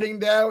and writing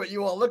down what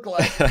you all look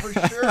like for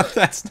sure.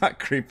 That's not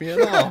creepy at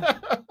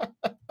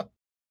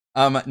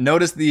all.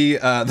 Notice the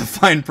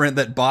fine print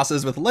that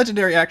bosses with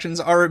legendary actions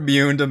are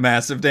immune to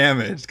massive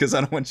damage because I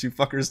don't want you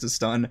fuckers to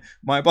stun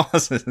my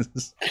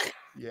bosses.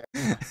 Yeah.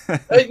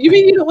 You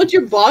mean you don't want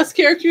your boss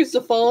characters to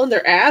fall on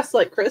their ass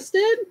like Chris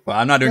did? Well,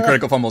 I'm not doing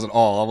critical fumbles at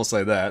all. I will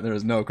say that. There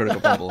is no critical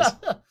fumbles.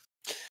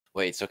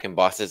 Wait, so can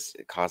bosses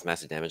cause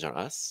massive damage on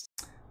us?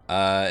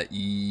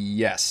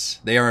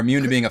 Yes. They are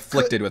immune to being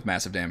afflicted with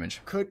massive damage.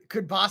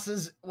 Could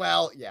bosses...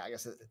 Well, yeah, I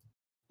guess...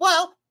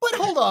 Well, but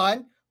hold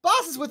on.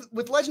 Bosses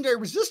with legendary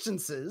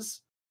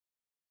resistances...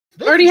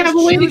 already have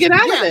a way to get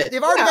out of it.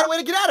 They've already got a way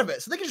to get out of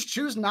it. So they can just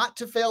choose not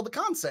to fail the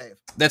con save.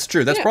 That's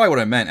true. That's probably what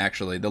I meant,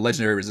 actually. The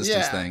legendary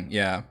resistance thing.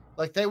 Yeah.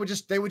 Like they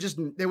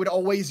would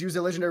always use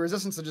a legendary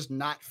resistance and just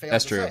not fail.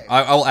 That's to true. save.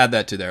 I'll add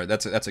that to there.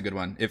 That's a good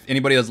one. If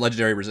anybody has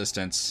legendary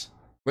resistance,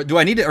 but do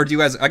I need it, or do you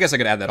guys? I guess I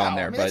could add that on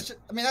there. That's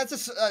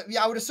just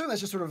yeah. I would assume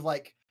that's just sort of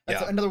like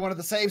that's another one of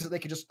the saves that they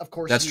could just, of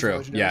course. That's use true.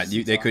 legendary Yeah,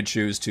 resistance they on. could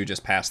choose to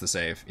just pass the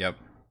save. Yep,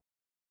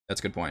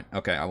 that's a good point.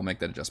 Okay, I will make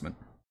that adjustment.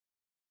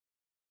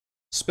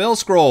 Spell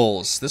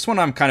scrolls. This one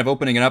I'm kind of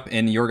opening it up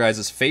in your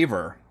guys'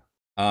 favor.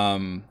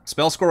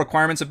 Spell scroll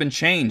requirements have been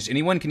changed.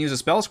 Anyone can use a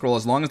spell scroll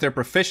as long as they're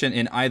proficient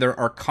in either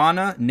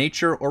Arcana,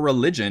 Nature, or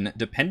Religion,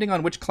 depending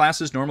on which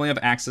classes normally have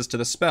access to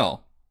the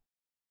spell.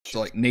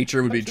 So, like,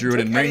 Nature would be Druid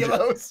and Ranger.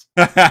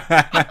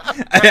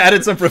 I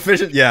added some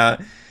proficient, yeah.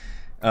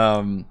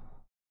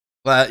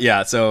 But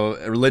yeah, so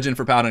Religion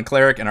for Paladin and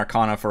Cleric, and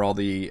Arcana for all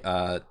the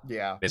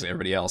basically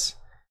everybody else.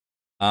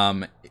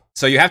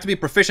 So you have to be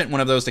proficient in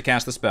one of those to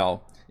cast the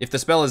spell. If the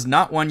spell is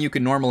not one you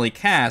can normally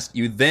cast,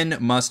 you then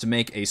must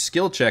make a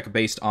skill check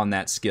based on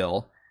that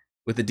skill,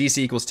 with the DC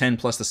equals 10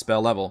 plus the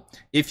spell level.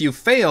 If you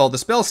fail, the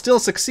spell still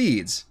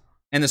succeeds,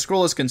 and the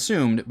scroll is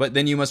consumed, but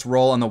then you must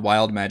roll on the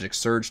Wild Magic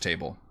Surge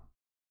table.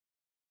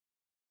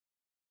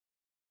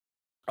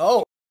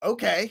 Oh,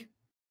 okay.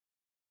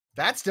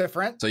 That's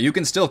different. So you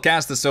can still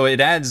cast this, so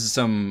it adds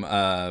some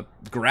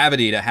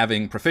gravity to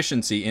having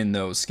proficiency in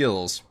those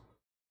skills.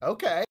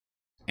 Okay.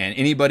 And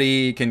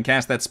anybody can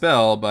cast that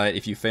spell, but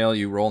if you fail,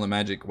 you roll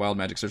the Wild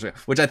Magic Surge,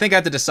 which I think I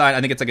have to decide.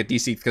 I think it's like a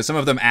DC, because some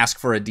of them ask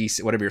for a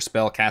DC, whatever your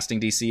spell casting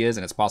DC is,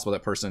 and it's possible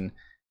that person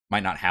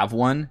might not have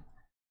one.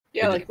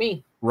 Yeah, like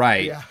me.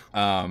 Right. Yeah.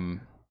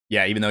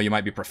 Yeah, even though you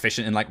might be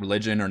proficient in like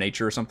Religion or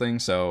Nature or something.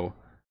 So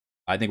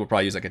I think we'll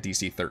probably use like a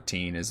DC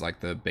 13 as like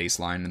the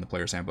baseline in the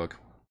player's handbook.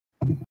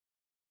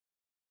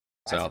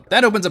 So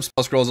that opens up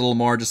spell scrolls a little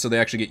more, just so they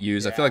actually get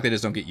used. I feel like they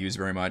just don't get used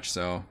very much,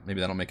 so maybe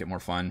that'll make it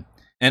more fun.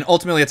 And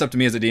ultimately, it's up to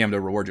me as a DM to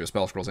reward you with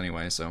spell scrolls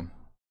anyway, so.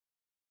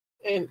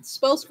 And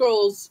spell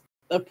scrolls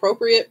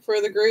appropriate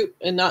for the group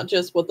and not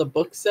just what the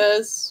book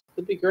says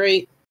would be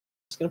great.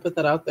 Just gonna put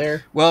that out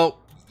there. Well,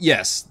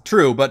 yes,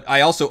 true, but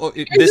I also...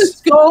 Here's a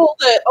scroll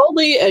that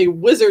only a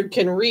wizard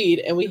can read,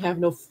 and we have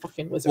no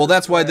fucking wizard. Well,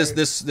 that's why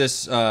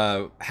this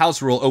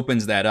house rule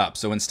opens that up.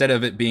 So instead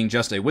of it being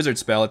just a wizard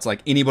spell, it's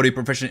like anybody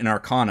proficient in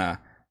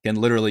Arcana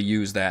can literally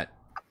use that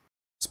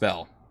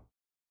spell.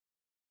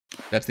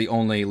 That's the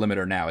only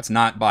limiter now. It's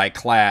not by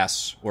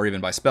class or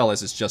even by spell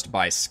list, it's just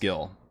by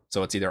skill.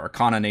 So it's either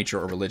Arcana, Nature,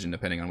 or Religion,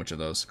 depending on which of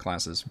those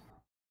classes.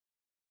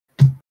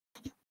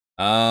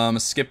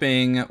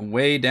 Skipping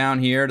way down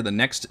here to the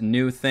next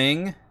new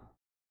thing.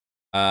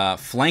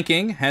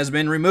 Flanking has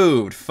been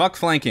removed. Fuck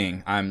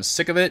flanking. I'm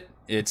sick of it.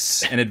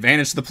 It's an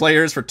advantage to the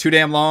players for too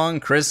damn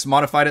long. Chris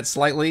modified it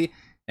slightly,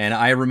 and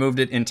I removed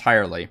it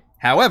entirely.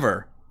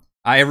 However,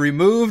 I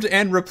removed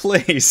and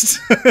replaced...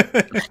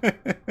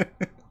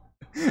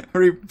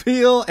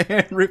 Repeal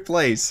and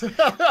replace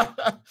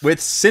with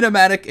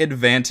cinematic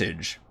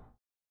advantage.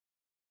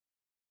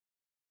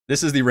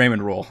 This is the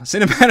Raymond rule.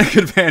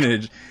 Cinematic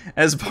advantage.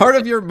 As part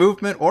of your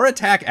movement or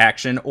attack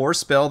action or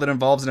spell that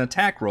involves an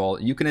attack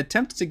roll, you can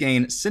attempt to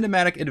gain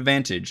cinematic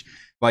advantage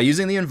by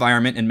using the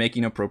environment and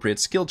making an appropriate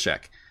skill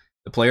check.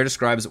 The player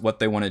describes what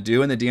they want to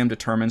do, and the DM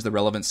determines the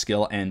relevant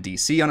skill and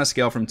DC on a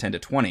scale from 10 to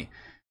 20.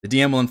 The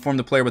DM will inform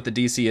the player what the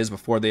DC is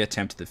before they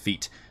attempt the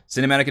feat.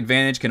 Cinematic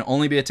advantage can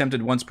only be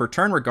attempted once per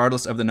turn,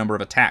 regardless of the number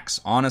of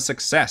attacks. On a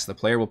success, the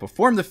player will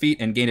perform the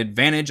feat and gain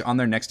advantage on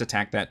their next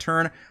attack that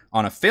turn.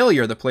 On a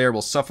failure, the player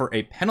will suffer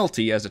a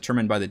penalty as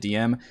determined by the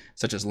DM,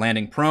 such as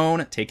landing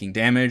prone, taking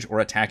damage, or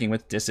attacking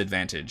with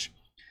disadvantage.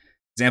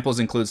 Examples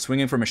include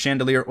swinging from a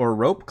chandelier or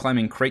rope,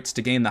 climbing crates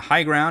to gain the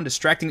high ground,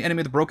 distracting the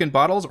enemy with broken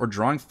bottles, or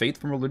drawing faith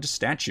from a religious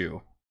statue.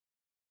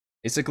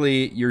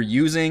 Basically, you're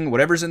using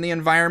whatever's in the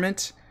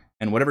environment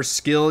and whatever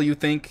skill you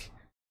think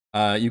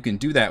you can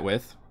do that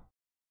with.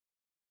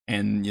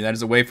 And that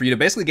is a way for you to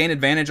basically gain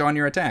advantage on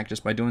your attack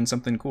just by doing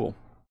something cool.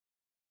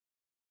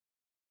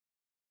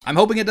 I'm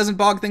hoping it doesn't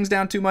bog things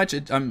down too much.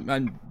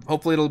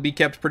 Hopefully it'll be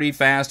kept pretty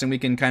fast and we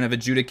can kind of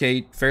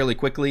adjudicate fairly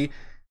quickly.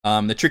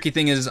 The tricky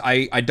thing is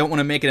I don't want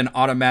to make it an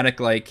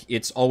automatic, like,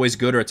 it's always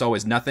good or it's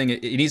always nothing.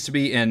 It needs to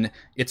be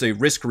it's a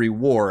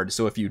risk-reward.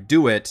 So if you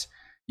do it,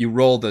 you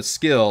roll the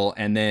skill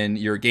and then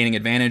you're gaining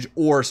advantage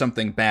or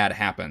something bad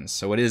happens.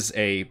 So it is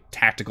a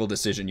tactical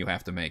decision you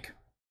have to make.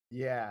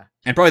 Yeah.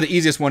 And probably the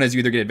easiest one is you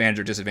either get advantage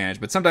or disadvantage,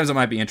 but sometimes it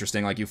might be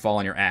interesting, like you fall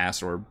on your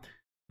ass or,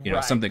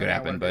 something could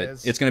happen, but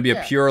it's going to be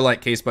a pure,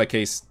 like,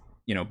 case-by-case,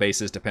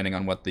 basis depending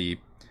on what the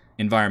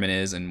environment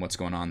is and what's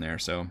going on there.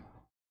 So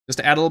just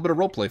to add a little bit of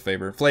roleplay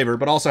flavor,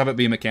 but also have it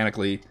be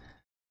mechanically,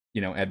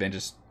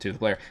 advantageous to the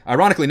player.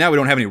 Ironically, now we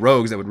don't have any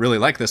rogues that would really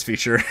like this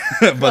feature,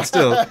 but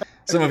still,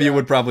 some of you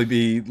would probably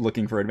be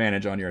looking for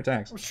advantage on your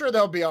attacks. I'm sure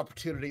there'll be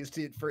opportunities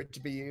for it to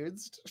be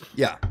used.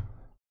 Yeah.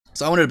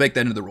 So I wanted to bake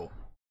that into the rule.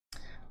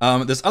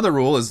 This other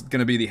rule is going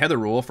to be the Heather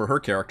rule for her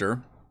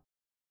character,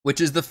 which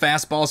is the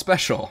fastball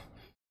special.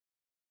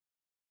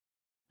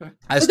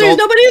 There's nobody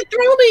to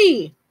throw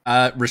me!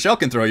 Rochelle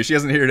can throw you. She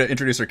isn't here to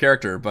introduce her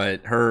character,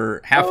 but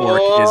her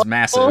half-orc is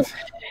massive.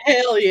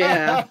 Hell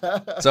yeah.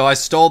 So I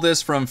stole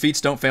this from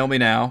Feats Don't Fail Me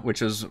Now,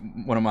 which is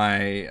one of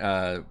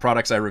my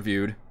products I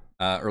reviewed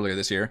earlier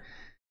this year.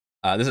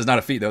 This is not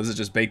a feat, though. This is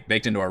just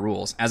baked into our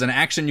rules. As an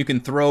action, you can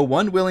throw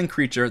one willing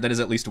creature that is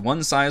at least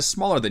one size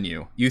smaller than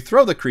you. You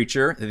throw the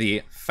creature,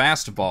 the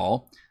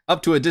fastball,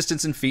 up to a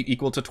distance in feet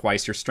equal to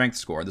twice your strength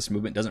score. This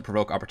movement doesn't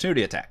provoke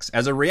opportunity attacks.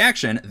 As a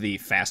reaction, the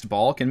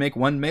fastball can make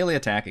one melee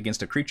attack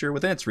against a creature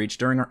within its reach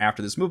during or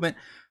after this movement.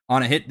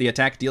 On a hit, the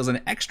attack deals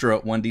an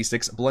extra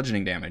 1d6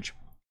 bludgeoning damage.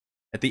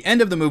 At the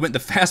end of the movement, the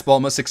fastball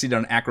must succeed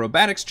on an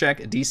acrobatics check,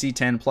 DC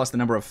 10 plus the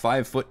number of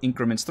 5-foot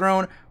increments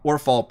thrown, or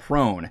fall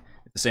prone.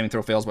 If the saving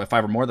throw fails by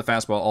 5 or more, the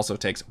fastball also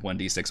takes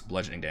 1d6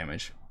 bludgeoning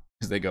damage,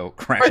 because they go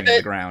crashing to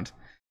the ground.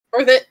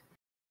 Worth it.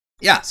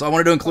 Yeah, so I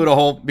wanted to include a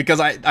whole,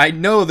 because I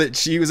know that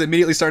she was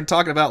immediately started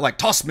talking about, like,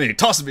 toss me. And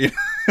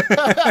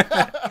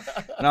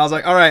I was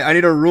like, all right, I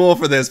need a rule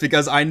for this,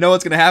 because I know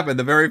it's going to happen.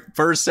 The very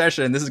first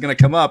session, this is going to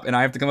come up, and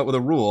I have to come up with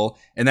a rule,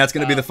 and that's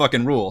going to be the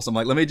fucking rule. So I'm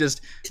like, let me just...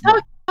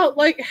 Talk about,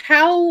 like,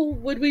 how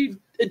would we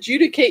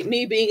adjudicate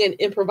me being an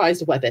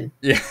improvised weapon?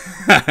 Yeah,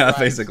 Right.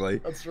 basically.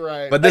 That's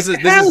right. But How is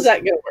that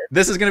going to work?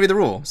 This is going to be the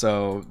rule,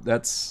 so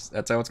that's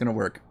how it's going to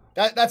work.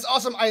 That's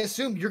awesome. I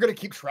assume you're going to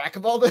keep track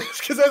of all this,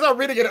 because as I'm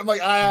reading it, I'm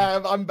like,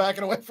 I'm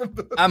backing away from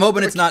this. I'm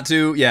hoping it's not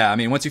too... Yeah, I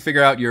mean, once you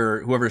figure out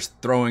whoever's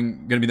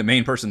going to be the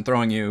main person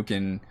throwing you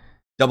can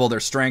double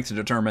their strength to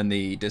determine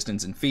the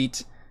distance in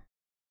feet.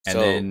 And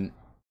then...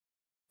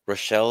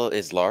 Rochelle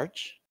is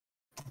large?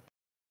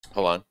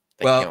 Hold on.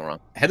 Well, wrong.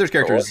 Heather's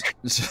character is...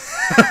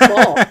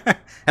 Small.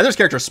 Heather's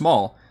character is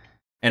small.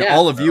 And Yeah.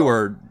 all of you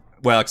are...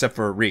 Well, except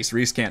for Reese.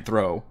 Reese can't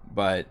throw,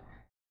 but...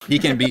 He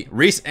can be...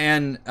 Reese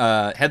and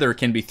Heather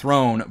can be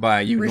thrown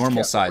by you Reese normal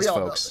can't, size we all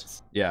know folks.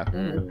 this. Yeah.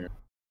 Mm,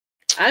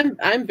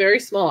 I'm very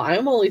small.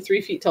 I'm only 3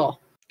 feet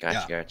tall.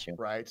 got you.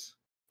 Right. So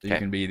you Okay.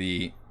 can be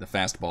the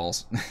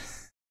fastballs.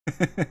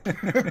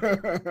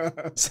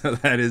 So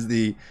that is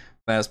the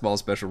fastball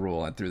special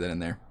rule. I threw that in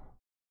there.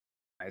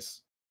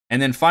 Nice.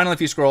 And then finally,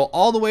 if you scroll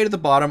all the way to the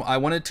bottom, I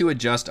wanted to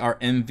adjust our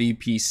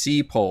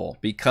MVPC poll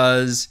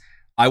because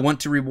I want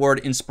to reward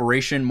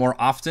inspiration more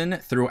often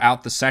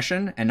throughout the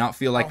session and not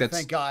feel like that's...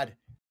 Thank God.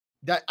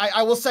 That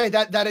I will say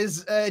that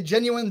is a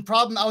genuine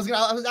problem. I was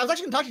actually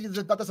gonna talk to you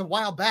about this a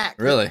while back.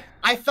 Really?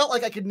 I felt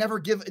like I could never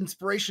give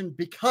inspiration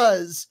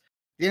because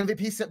the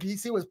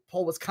MVP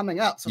poll was coming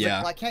up. So I was Yeah.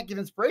 like, well, I can't give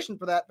inspiration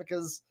for that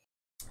because,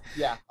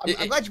 yeah. I'm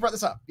It- glad you brought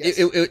this up. Yes.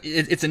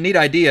 It's a neat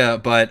idea,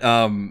 but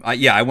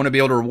I want to be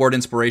able to reward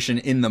inspiration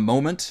in the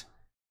moment.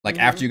 Like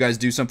after you guys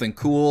do something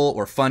cool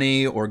or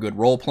funny or good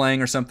role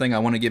playing or something, I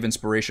want to give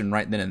inspiration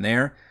right then and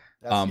there.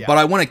 Yeah. But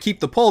I want to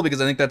keep the poll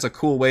because I think that's a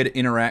cool way to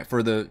interact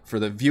for the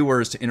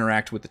viewers to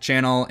interact with the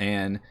channel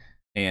and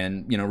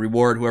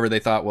reward whoever they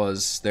thought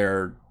was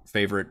their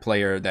favorite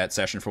player that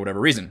session for whatever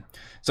reason.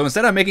 So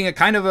instead, I'm making a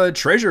kind of a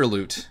treasure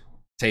loot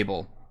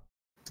table.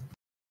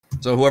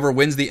 So whoever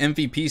wins the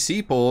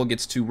MVPC poll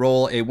gets to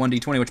roll a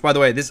 1d20, which, by the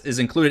way, this is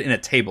included in a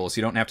table, so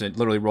you don't have to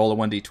literally roll a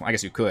 1d20. I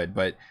guess you could,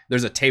 but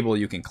there's a table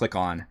you can click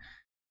on.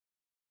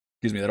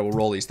 Excuse me, that will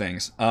roll these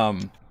things.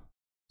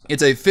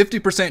 It's a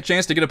 50%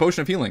 chance to get a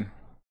potion of healing.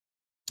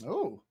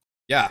 Oh.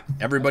 Yeah,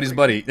 everybody's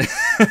buddy.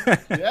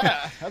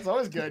 Yeah, that's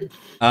always good.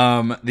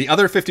 The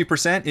other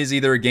 50% is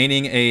either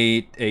gaining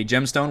a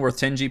gemstone worth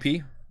 10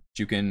 GP,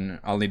 which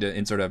I'll need to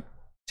insert a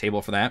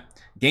table for that.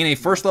 Gain a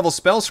first level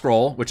spell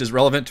scroll, which is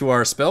relevant to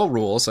our spell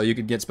rule, so you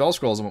could get spell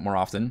scrolls a bit more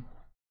often.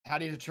 How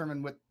do you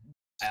determine what?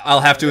 I'll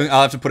have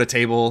to put a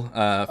table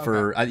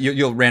for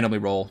you'll randomly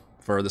roll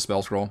for the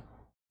spell scroll.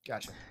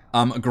 Gotcha.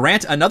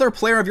 Grant another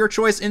player of your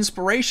choice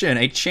inspiration,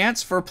 a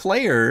chance for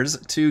players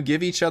to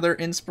give each other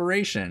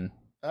inspiration.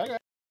 Okay.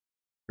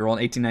 You're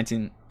rolling 18,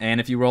 19,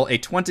 and if you roll a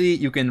 20,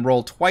 you can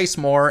roll twice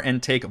more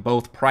and take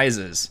both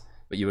prizes,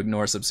 but you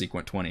ignore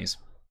subsequent 20s.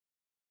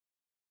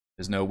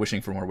 There's no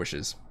wishing for more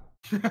wishes.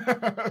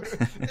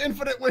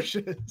 Infinite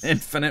wishes.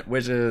 Infinite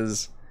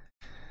wishes.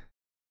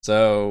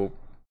 So,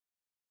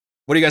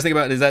 what do you guys think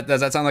about it?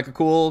 Does that sound like a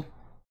cool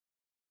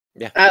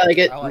I like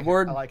it.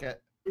 reward? I like it.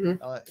 Mhm.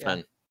 I like it.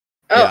 Fun.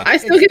 Oh, Yeah. I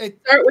still get to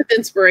start with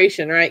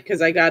inspiration, right?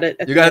 Because I got it.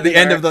 You got at the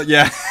end of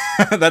the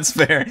that's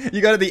fair.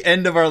 You got at the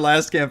end of our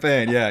last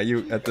campaign. Yeah,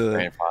 you at the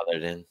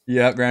Grandfathered in.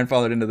 yeah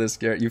grandfathered into this.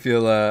 You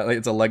feel like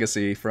it's a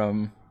legacy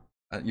from.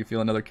 You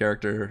feel another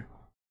character.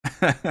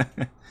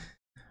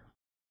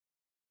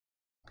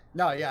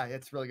 No, yeah,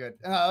 it's really good.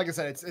 Like I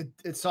said,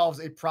 it solves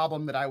a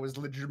problem that I was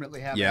legitimately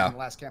having Yeah. in the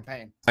last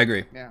campaign. I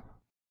agree. Yeah.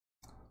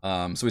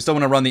 So we still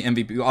want to run the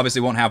MVP. We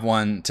obviously won't have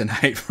one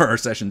tonight for our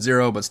session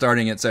 0, but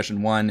starting at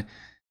session 1,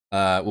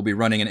 we'll be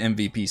running an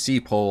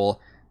MVPC poll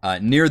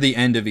near the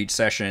end of each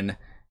session,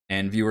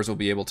 and viewers will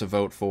be able to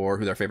vote for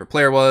who their favorite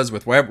player was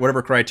with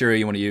whatever criteria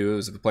you want to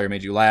use. If the player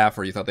made you laugh,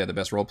 or you thought they had the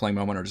best role-playing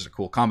moment, or just a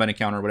cool combat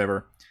encounter, or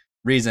whatever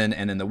reason,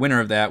 and then the winner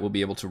of that will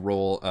be able to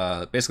roll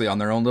basically on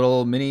their own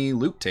little mini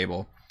loot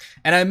table.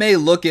 And I may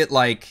look at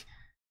like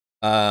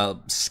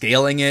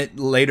scaling it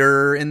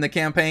later in the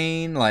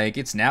campaign, like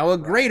it's now a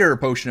greater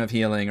potion of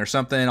healing or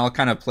something. I'll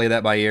kind of play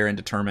that by ear and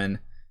determine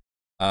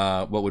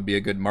what would be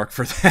a good mark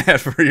for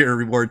that for your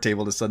reward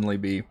table to suddenly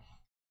be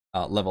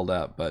leveled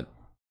up. But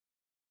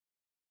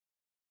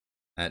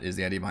that is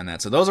the idea behind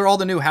that. So those are all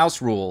the new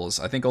house rules.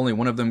 I think only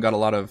one of them got a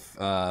lot of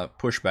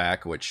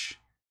pushback, which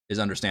is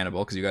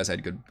understandable because you guys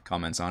had good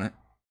comments on it.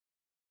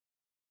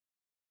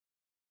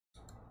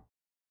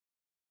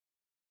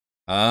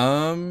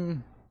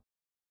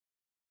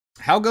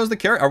 How goes the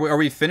character? Are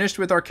we finished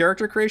with our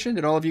character creation?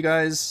 Did all of you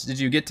guys? Did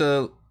you get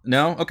to?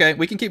 No. Okay,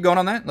 we can keep going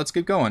on that. Let's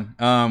keep going.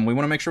 We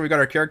want to make sure we got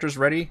our characters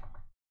ready.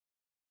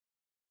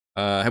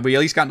 Have we at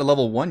least gotten to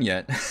level 1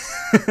 yet?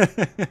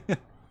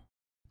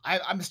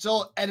 I'm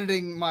still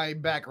editing my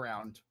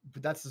background,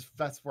 but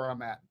that's where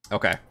I'm at.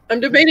 Okay. I'm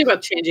debating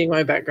about changing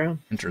my background.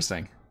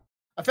 Interesting.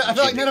 I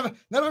feel like none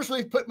of us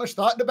really put much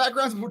thought into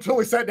backgrounds until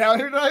we sat down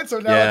here tonight. So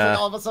now it's like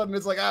all of a sudden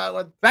it's like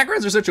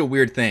backgrounds are such a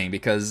weird thing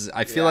because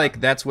I feel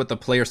like that's what the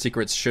player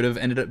secrets should have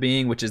ended up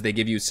being, which is they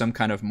give you some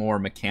kind of more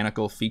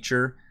mechanical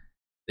feature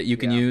that you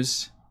can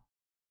use.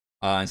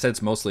 Instead,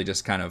 it's mostly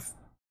just kind of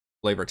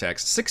flavor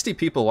text. 60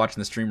 people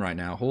watching the stream right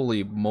now.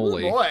 Holy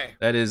moly! Oh boy.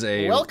 That is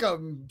a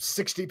welcome,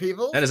 60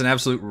 people. That is an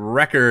absolute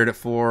record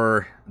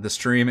for the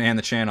stream and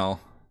the channel.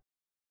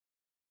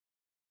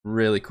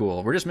 Really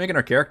cool. We're just making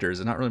our characters.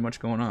 There's not really much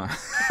going on.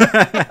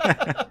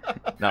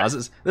 No,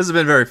 this has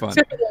been very fun.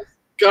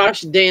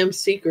 Gosh damn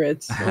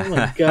secrets. Oh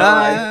my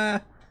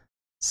god.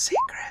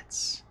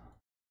 Secrets.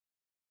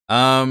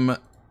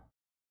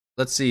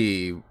 Let's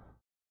see.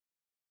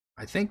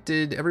 I think,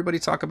 did everybody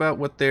talk about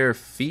what their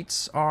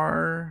feats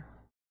are?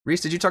 Reese,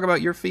 did you talk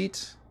about your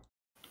feat?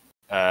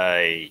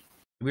 Did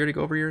we already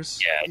go over yours?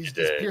 Yeah, He's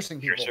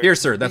piercing people.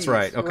 Piercer, that's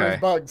right. Okay.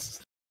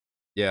 Bugs.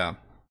 Yeah.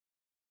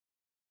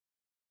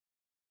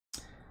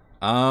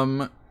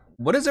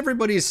 What does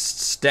everybody's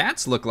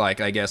stats look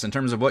like, I guess, in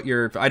terms of what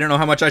you're... I don't know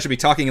how much I should be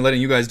talking and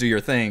letting you guys do your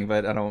thing,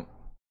 but I don't...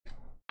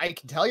 I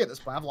can tell you at this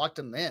point. I've locked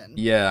them in.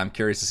 Yeah, I'm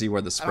curious to see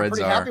where the spreads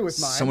I'm pretty happy with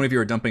mine. So many of you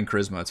are dumping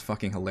charisma. It's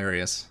fucking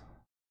hilarious.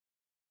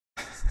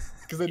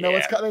 Because they know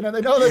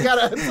they know they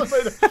gotta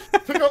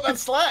pick up that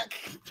slack.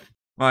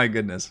 My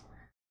goodness.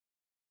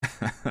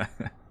 I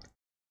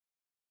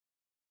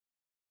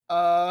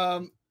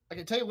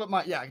can tell you what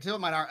mine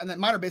are, and then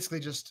mine are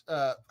basically just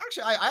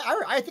actually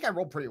I think I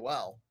rolled pretty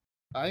well.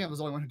 I think I was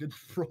the only one who did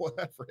roll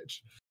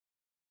average.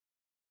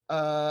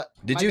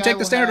 Did you take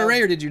the standard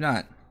array or did you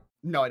not?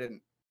 No, I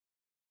didn't.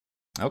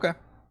 Okay.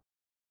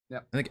 Yeah.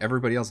 I think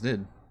everybody else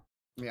did.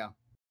 Yeah.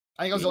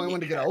 I think I was the only one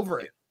to get over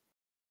it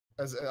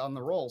as on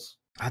the rolls.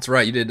 That's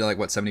right. You did like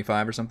what,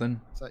 75 or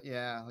something? So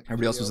yeah. Like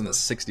everybody else was in the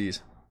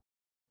 60s.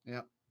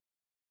 Yeah.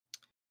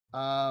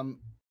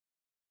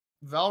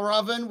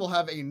 Valravn will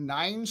have a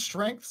 9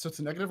 strength, so it's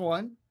a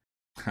 -1.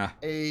 Huh.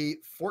 A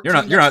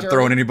 14. You're not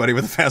throwing anybody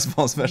with a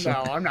fastball special.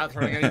 No, I'm not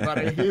throwing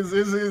anybody.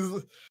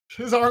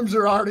 His arms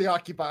are already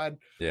occupied.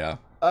 Yeah.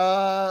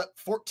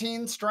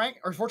 14 strength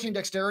or 14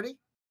 dexterity.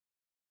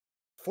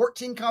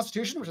 14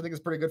 constitution, which I think is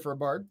pretty good for a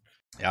bard.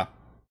 Yeah.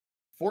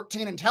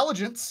 14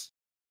 intelligence.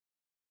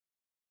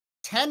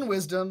 10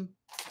 wisdom,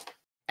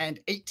 and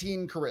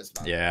 18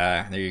 charisma.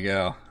 Yeah, there you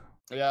go.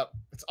 Yep,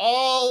 it's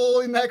all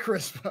in that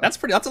charisma. That's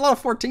a lot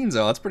of 14s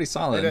though. That's pretty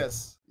solid. It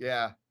is.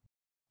 Yeah.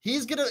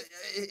 He's gonna,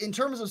 in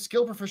terms of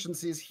skill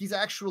proficiencies, he's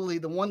actually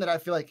the one that I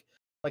feel like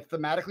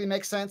thematically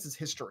makes sense is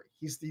history.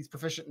 He's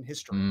proficient in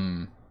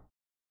history.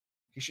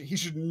 He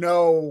should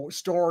know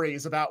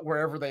stories about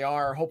wherever they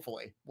are.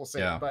 Hopefully, we'll see.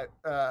 Yeah. But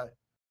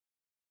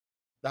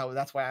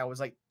that's why I was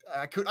like,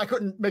 I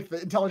couldn't make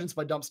the intelligence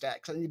my dump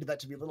stack because I needed that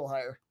to be a little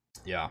higher.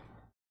 Yeah.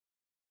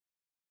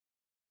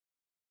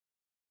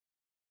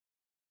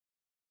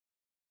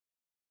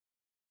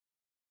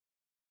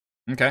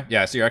 Okay.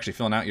 Yeah. So you're actually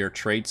filling out your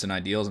traits and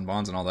ideals and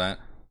bonds and all that.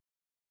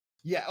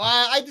 Yeah.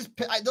 Well,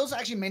 those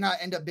actually may not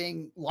end up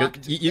being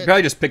locked. You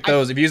probably just pick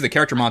those. If you use the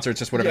character monster, it's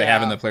just whatever they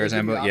have in the player's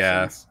handbook.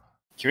 Yeah.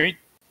 Can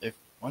we,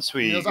 once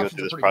we go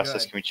through this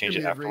process, can we change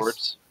it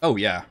afterwards? Oh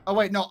yeah. Oh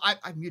wait, no,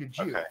 I muted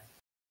you. Okay.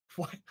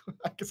 What?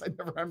 I guess I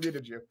never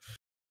unmuted you.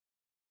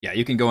 Yeah,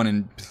 you can go in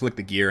and click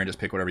the gear and just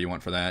pick whatever you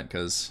want for that,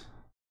 because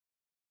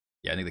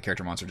yeah, I think the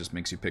character monster just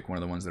makes you pick one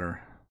of the ones that are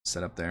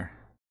set up there.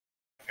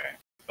 Okay,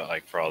 but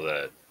like for all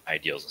the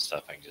ideals and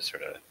stuff, I can just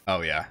sort of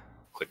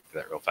click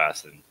that real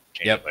fast and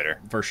change it later.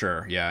 For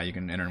sure. Yeah, you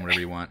can enter in whatever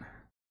you want.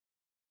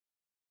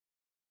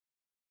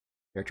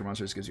 Character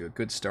monster just gives you a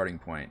good starting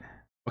point.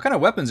 What kind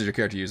of weapons is your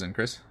character using,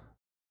 Chris?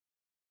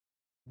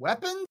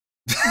 Weapons?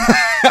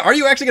 Are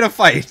you actually gonna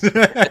fight?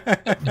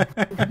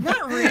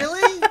 Not really.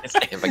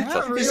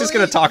 He's just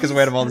gonna talk his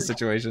way out of all the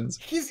situations.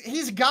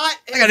 He's got.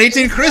 I got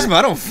 18 charisma.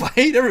 I don't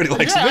fight. Everybody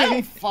likes me. I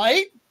don't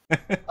fight.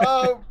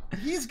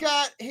 He's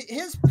got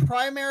his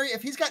primary.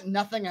 If he's got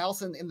nothing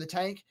else in the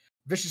tank,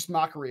 vicious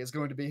mockery is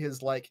going to be his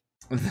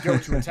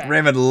go-to attack.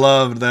 Raymond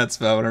loved that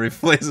spell whenever he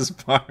plays his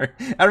part.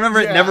 I remember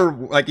it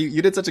never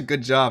you did such a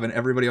good job, and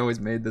everybody always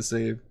made the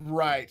save.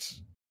 Right.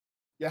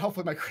 Yeah,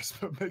 hopefully my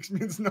charisma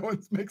means no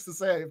one makes the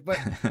save. But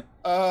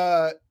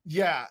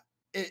yeah,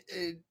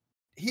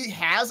 he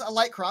has a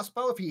light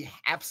crossbow if he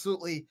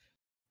absolutely.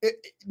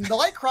 The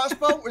light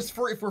crossbow is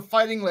for if we're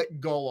fighting like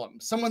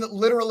Golem, someone that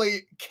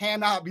literally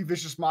cannot be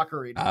vicious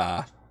mockery.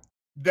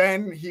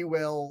 Then he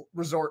will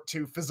resort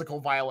to physical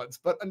violence.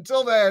 But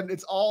until then,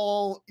 it's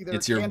all either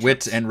it's your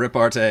cantrips- wit and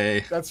repartee.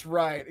 That's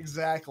right,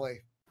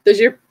 exactly. Does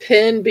your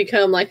pin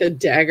become like a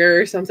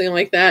dagger or something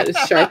like that?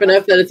 It's sharp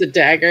enough that it's a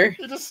dagger.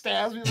 He just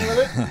stabs me with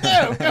it.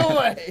 No, go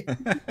away.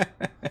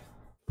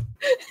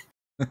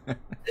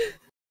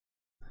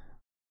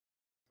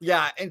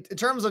 Yeah, in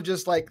terms of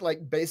just like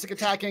basic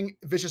attacking,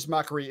 vicious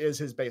mockery is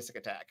his basic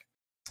attack.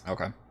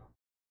 Okay.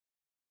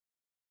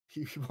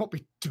 He won't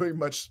be doing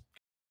much.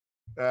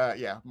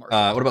 Yeah.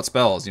 What about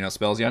spells? You know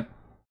spells yet?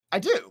 I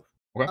do.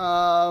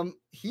 Okay.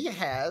 He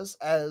has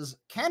as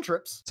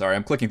cantrips. Sorry,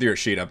 I'm clicking through your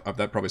sheet.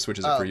 That probably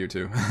switches it for you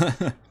too.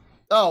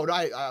 Oh,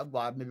 no,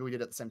 well, maybe we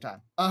did it at the same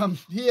time.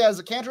 He has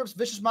a cantrips,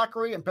 vicious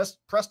mockery, and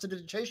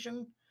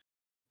prestidigitation.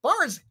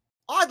 Bards,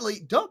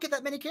 oddly, don't get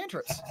that many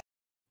cantrips.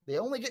 They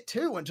only get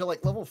 2 until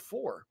like level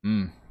 4.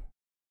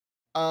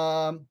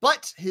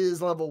 But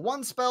his level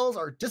 1 spells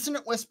are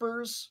Dissonant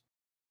Whispers,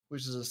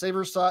 which is a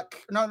saber suck.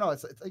 No, I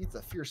think it's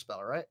a fear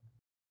spell, right?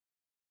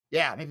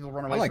 Yeah, maybe we'll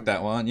run away. I like from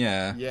that one.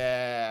 Yeah.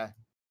 Yeah.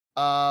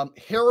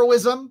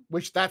 Heroism,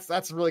 which that's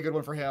a really good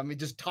one for him. He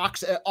just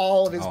talks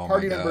all of his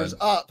party members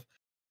up,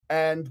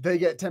 and they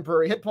get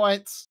temporary hit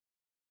points.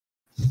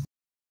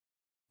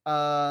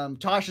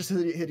 Tasha's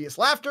Hideous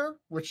Laughter,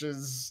 which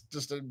is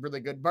just a really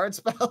good bard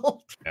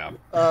spell. Yeah.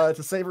 It's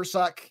a saber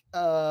suck.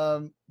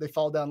 They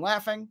fall down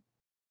laughing.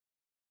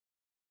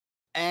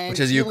 And which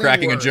is you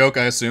cracking a joke,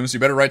 I assume. So you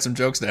better write some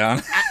jokes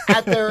down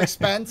at their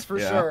expense for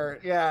sure.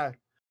 Yeah.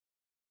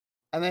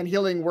 And then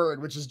Healing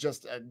Word, which is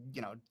just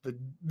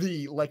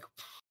the like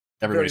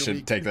everybody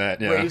should take that.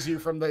 Yeah. Raise you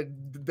from the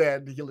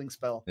dead healing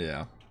spell.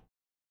 Yeah.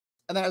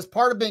 And then as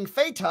part of being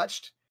Fey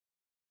touched,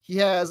 he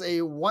has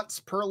a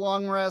once per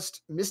long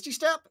rest Misty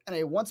Step and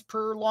a once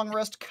per long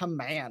rest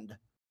Command.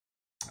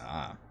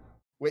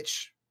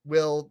 Which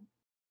will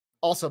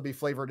also be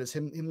flavored as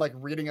him like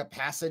reading a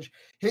passage.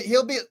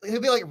 He'll be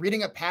like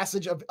reading a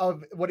passage of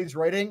what he's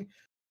writing,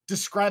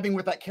 describing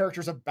what that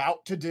character's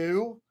about to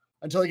do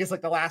until he gets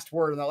like the last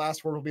word, and the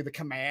last word will be the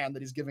command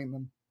that he's giving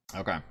them.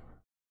 Okay.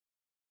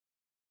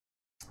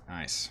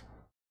 Nice.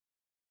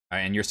 All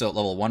right, and you're still at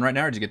level 1 right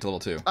now, or did you get to level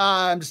 2?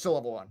 I'm just still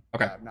level 1.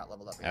 Okay. I'm not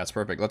leveled up yet. That's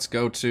perfect. Let's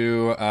go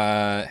to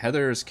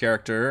Heather's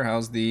character.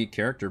 How's the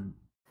character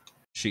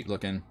sheet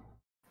looking?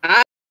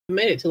 I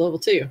made it to level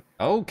 2.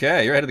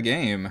 Okay, you're ahead of the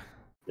game.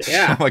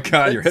 Yeah. Oh my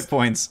god, your hit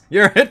points.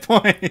 Your hit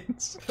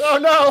points. Oh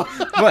no.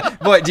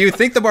 but do you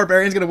think the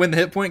barbarian's going to win the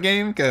hit point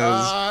game? Because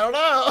I don't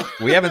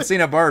know. We haven't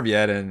seen a barb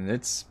yet, and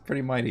it's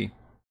pretty mighty.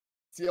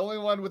 It's the only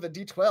one with a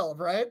D12,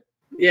 right?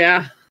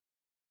 Yeah.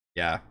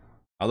 Yeah.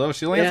 Although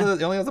she only has a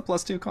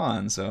 +2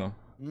 con, so.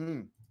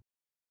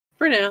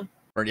 For now.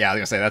 Or yeah, I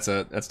was gonna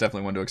say that's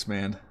definitely one to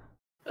expand.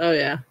 Oh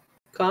yeah,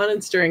 con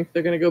and strength.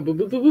 They're gonna go boo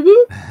boo boo boo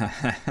boo.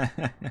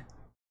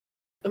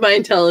 My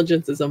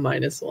intelligence is a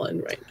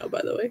 -1 right now,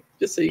 by the way,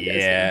 just so you guys know.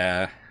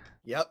 Yeah.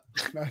 Yep.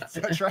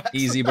 That's right.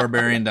 Easy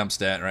barbarian dump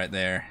stat right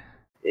there.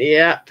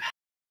 Yep.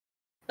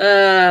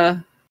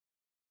 All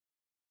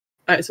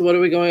right. So what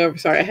are we going over?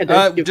 Sorry, I had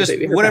to give just the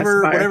baby her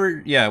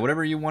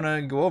whatever you want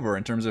to go over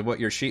in terms of what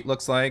your sheet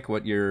looks like,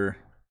 what your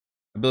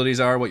abilities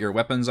are, what your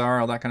weapons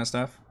are, all that kind of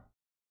stuff.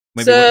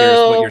 Maybe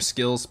what your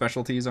skills,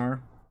 specialties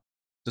are,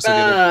 just so the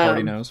other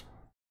party knows.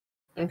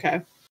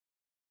 Okay.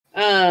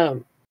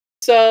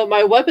 So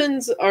my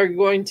weapons are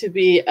going to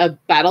be a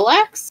battle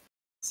axe,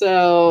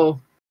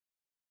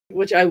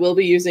 which I will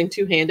be using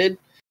two-handed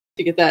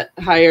to get that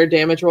higher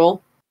damage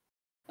roll.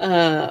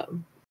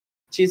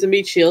 She's a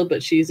meat shield,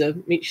 but she's a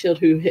meat shield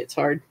who hits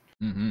hard.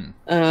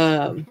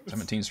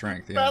 17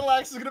 strength. Yeah. Battle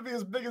axe is gonna be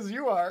as big as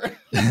you are.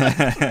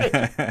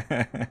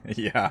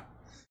 Yeah.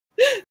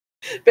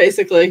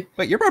 Basically.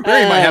 But your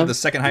barbarian might have the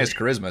second highest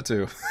charisma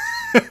too.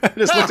 I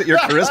just looked at your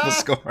charisma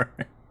score.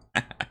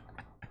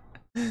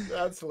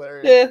 That's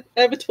hilarious. Yeah,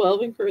 I have a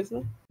 12 in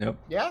charisma. Yep.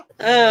 Yeah.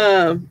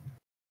 I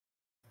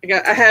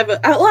have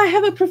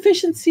a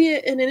proficiency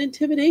in an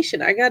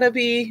intimidation. I gotta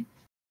be.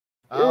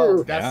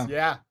 Oh,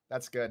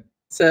 that's good.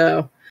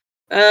 So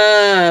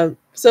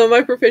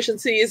my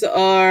proficiencies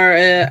are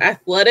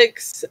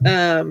athletics,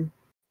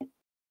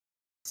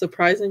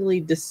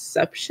 surprisingly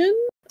deception.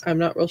 I'm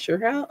not real sure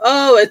how.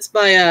 Oh, it's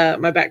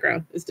my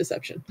background is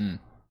deception.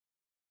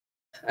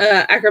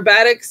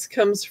 Acrobatics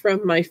comes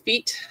from my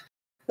feat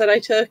that I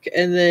took,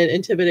 and then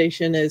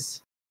intimidation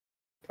is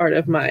part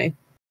of my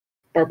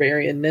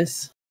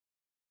barbarianness.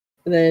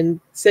 And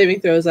then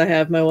saving throws, I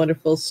have my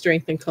wonderful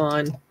strength and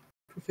con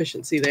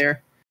proficiency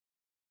there.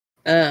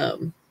 I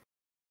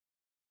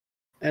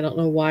don't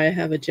know why I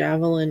have a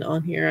javelin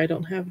on here. I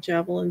don't have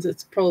javelins.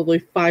 It's probably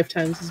 5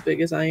 times as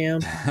big as I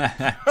am.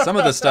 Some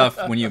of the stuff,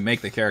 when you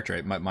make the character,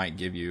 it might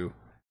give you...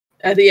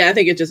 I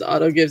think it just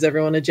auto gives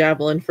everyone a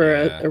javelin for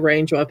a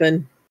range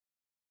weapon.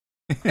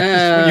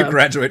 When you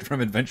graduate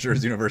from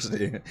Adventurers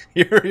University,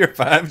 here are your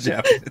 5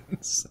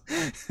 javelins.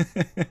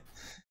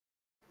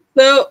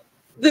 So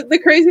the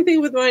crazy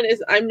thing with mine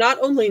is I'm not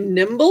only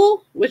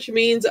nimble, which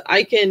means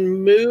I can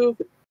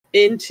move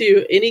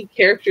into any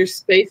character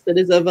space that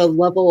is of a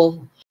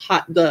level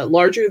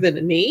larger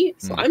than me.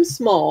 So I'm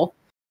small.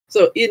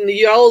 So in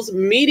y'all's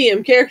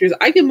medium characters,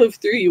 I can move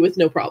through you with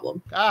no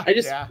problem. I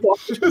just walk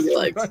through your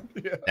legs.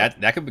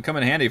 That could come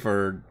in handy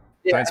for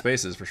tight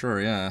spaces for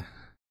sure. Yeah.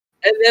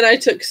 And then I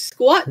took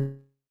squat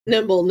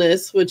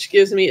nimbleness, which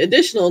gives me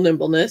additional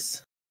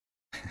nimbleness.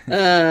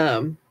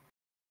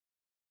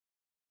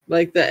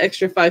 Like the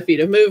extra 5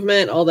 feet of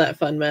movement, all that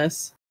fun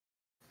mess.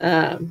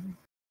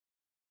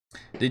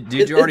 Did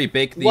you already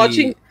bake the did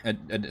you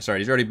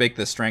already bake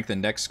the strength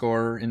and dex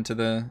score into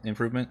the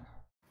improvement?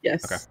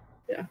 Yes. Okay.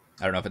 Yeah.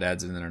 I don't know if it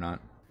adds in or not.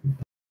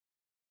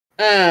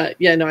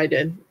 Yeah, no, I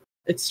did.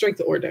 It's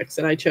strength or dex,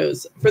 and I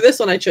chose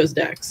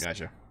dex.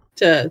 Gotcha.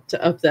 To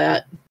up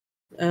that.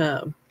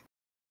 I'm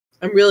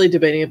really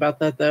debating about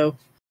that though,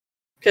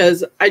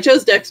 because I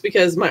chose dex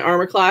because my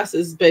armor class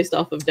is based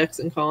off of dex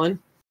and con.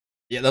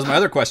 Yeah, that was my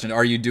other question.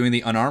 Are you doing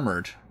the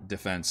unarmored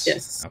defense?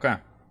 Yes. Okay.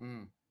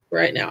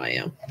 Right now I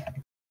am.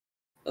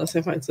 Unless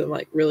I find some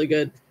like really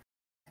good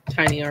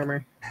tiny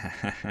armor.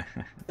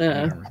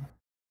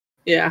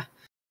 Yeah.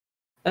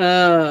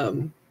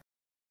 But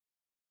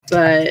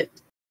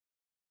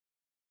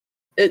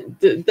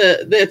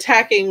the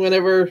attacking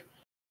whenever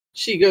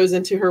she goes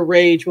into her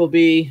rage will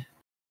be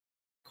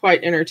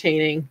quite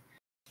entertaining.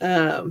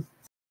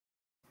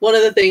 One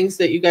of the things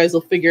that you guys will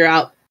figure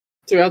out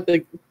throughout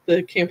the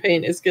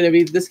campaign is going to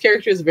be this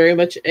character is very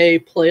much a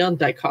play on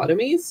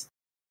dichotomies.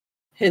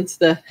 Hence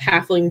the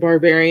halfling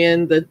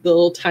barbarian, the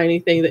little tiny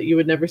thing that you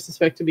would never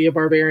suspect to be a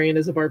barbarian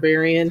is a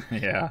barbarian.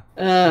 Yeah.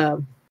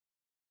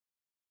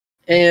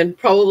 And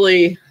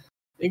probably,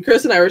 and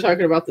Chris and I were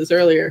talking about this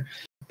earlier,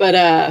 but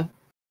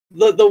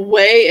the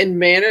way and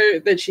manner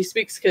that she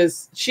speaks,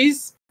 because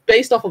she's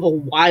based off of a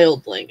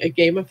wildling, a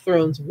Game of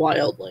Thrones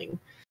wildling,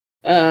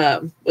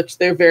 which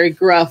they're very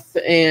gruff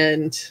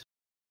and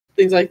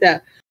things like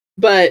that.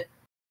 But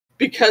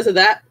because of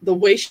that, the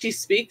way she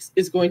speaks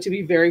is going to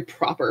be very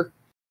proper.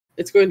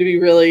 It's going to be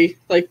really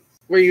like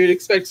where you would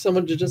expect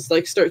someone to just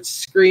like start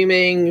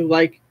screaming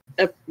like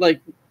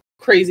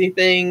crazy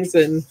things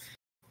and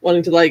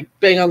wanting to like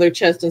bang on their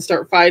chest and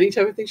start fighting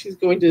type of thing. She's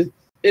going to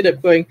end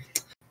up going,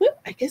 well,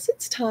 I guess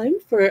it's time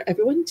for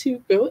everyone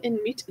to go and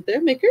meet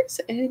their makers,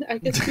 and I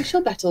guess we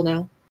shall battle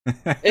now.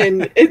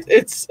 And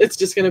it's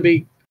just going to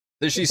be.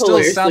 Does she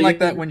still sound like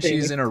that when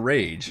she's in a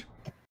rage?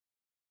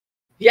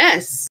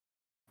 Yes,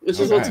 which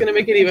is what's going to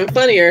make it even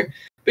funnier,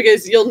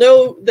 because you'll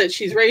know that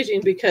she's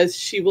raging because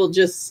she will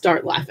just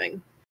start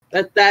laughing.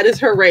 That is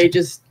her rage,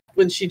 is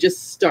when she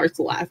just starts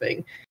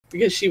laughing,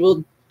 because she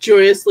will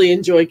joyously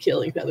enjoy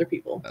killing other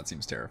people. That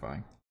seems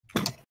terrifying.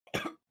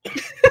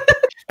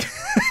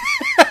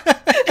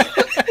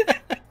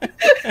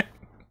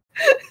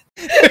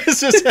 It's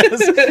just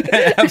has an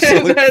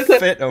absolute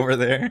fit over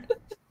there.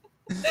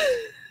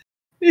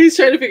 He's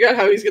trying to figure out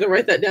how he's going to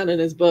write that down in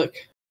his book.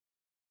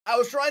 I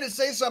was trying to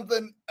say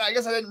something. I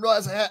guess I didn't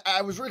realize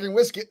I was drinking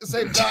whiskey at the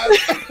same time.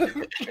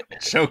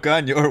 Choke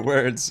on your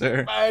words,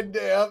 sir. My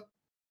damn.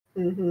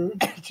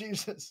 Mm-hmm.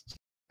 Jesus.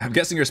 I'm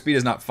guessing your speed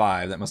is not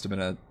 5. That must have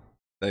been a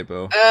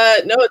typo.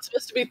 No, it's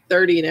supposed to be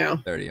 30 now.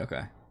 30,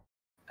 okay.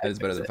 That is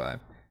better than 5.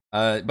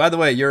 By the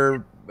way, do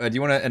you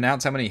want to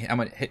announce how many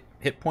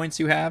hit points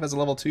you have as a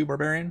level 2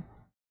 barbarian?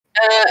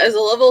 As a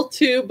level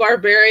 2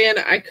 barbarian,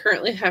 I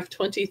currently have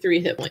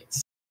 23 hit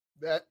points.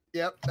 That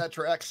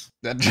tracks.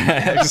 That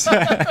tracks.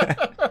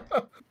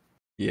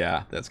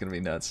 Yeah, that's gonna be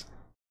nuts.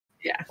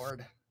 Yeah.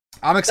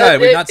 I'm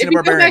excited. We've not seen a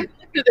barbarian. If you go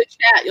back to the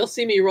chat, you'll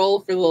see me roll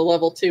for the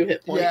level 2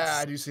 hit points. Yeah,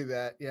 I do see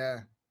that. Yeah.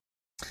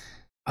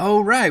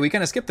 Oh right, we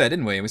kind of skipped that,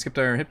 didn't we? We skipped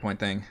our hit point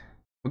thing.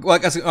 Well, I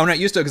guess I'm not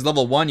used to it because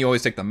level 1 you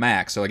always take the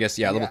max. So I guess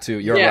level 2.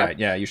 You're right.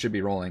 Yeah, you should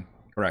be rolling.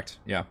 Correct.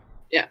 Yeah.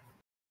 Yeah.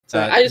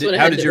 So I just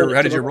how did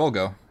your roll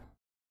go?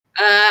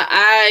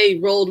 I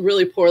rolled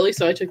really poorly,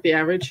 so I took the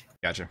average.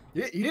 Gotcha.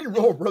 You didn't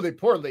roll really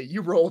poorly.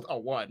 You rolled a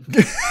 1.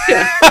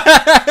 Yeah.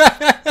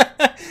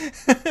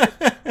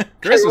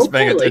 Chris was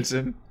paying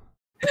attention.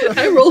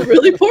 I rolled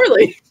really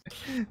poorly.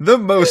 The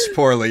most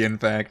poorly, in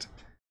fact.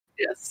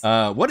 Yes.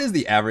 What is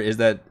the average? Is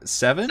that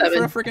 7 for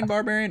a freaking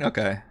barbarian?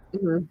 Okay.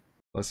 Mm-hmm.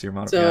 Plus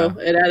your So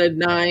it added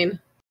 9.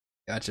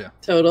 Gotcha.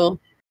 Total.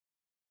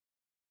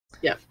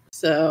 Yep.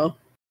 So.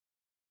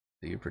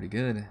 You're pretty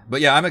good.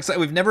 But yeah, I'm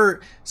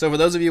excited. So for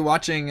those of you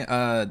watching,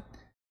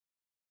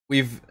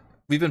 we've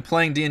been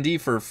playing D&D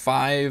for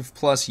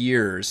 5+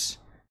 years,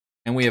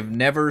 and we have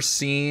never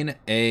seen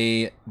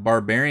a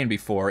barbarian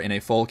before in a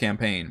full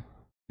campaign.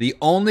 The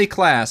only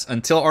class,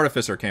 until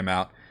Artificer came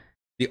out,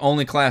 the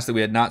only class that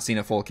we had not seen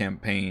a full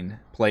campaign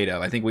played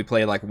of. I think we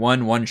played like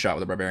one shot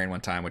with a barbarian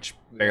one time, which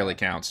barely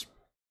counts.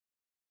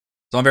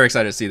 So I'm very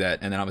excited to see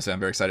that. And then obviously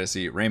I'm very excited to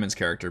see Raymond's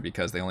character,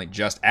 because they only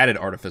just added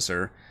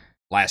Artificer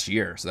last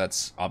year. So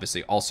that's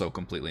obviously also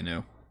completely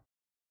new.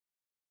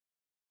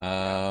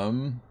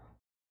 I'm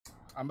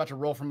about to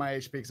roll for my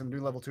HP because I'm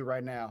doing level 2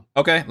 right now.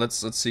 Okay,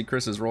 let's see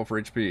Chris's roll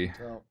for HP.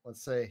 So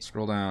let's see.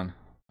 Scroll down.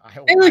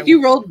 Hey, look,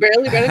 you rolled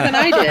barely better than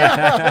I did.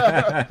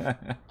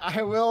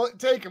 I will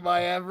take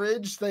my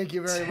average. Thank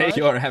you very Take much.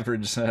 your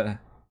average. Is there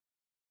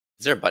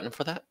a button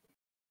for that?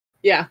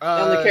 Yeah,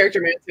 on the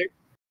character mancer.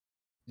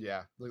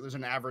 Yeah, there's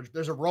an average.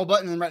 There's a roll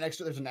button, and right next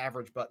to it, there's an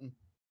average button.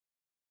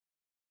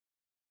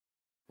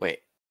 Wait.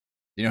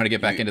 You know how to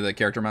get back into the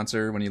character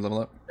monster when you level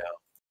up? No.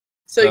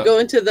 So you go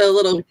into the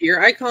little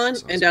gear icon,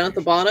 So and down at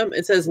the bottom,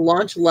 it says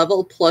launch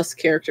level plus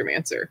character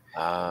mancer.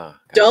 Ah.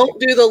 Don't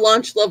do the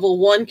launch level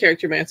 1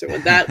 character mancer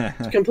one.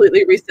 That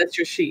completely resets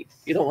your sheet.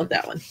 You don't want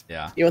that one.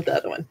 Yeah. You want the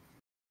other one.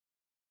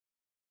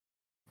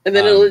 And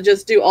then it'll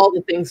just do all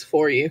the things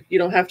for you. You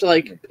don't have to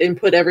like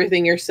input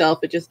everything yourself.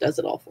 It just does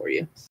it all for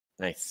you.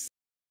 Nice.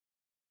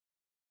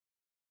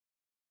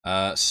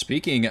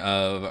 Speaking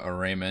of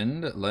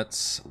Raymond,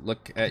 let's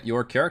look at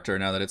your character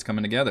now that it's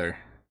coming together.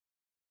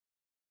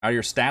 How are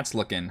your stats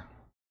looking,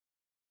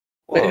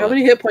 Wait, how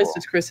many hit points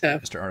does Chris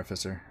have? Mr.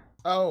 Artificer?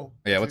 Oh.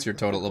 Yeah, what's your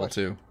total at level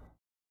 2?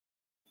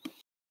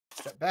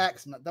 Step back.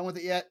 I'm not done with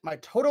it yet. My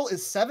total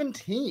is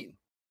 17. Which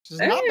is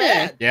Hey. not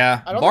bad.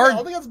 Yeah, I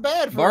don't think that's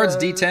bad. For Bard's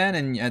D10,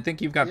 and I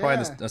think you've got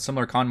probably Yeah. a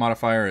similar con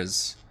modifier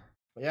as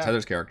Yeah.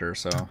 Heather's character,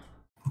 so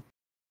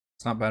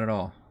it's not bad at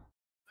all.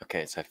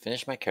 Okay, so I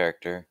finished my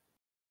character,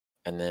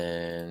 and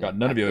then God,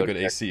 none of you I have go good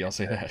to AC, I'll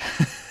say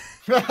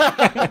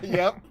that.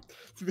 Yep.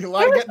 To be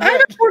like getting I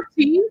had a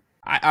 14.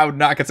 I would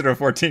not consider a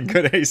 14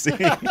 good AC.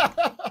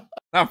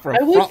 Not for a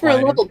I would for a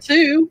frontliner. level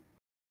 2.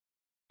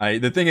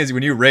 The thing is,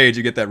 when you rage,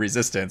 you get that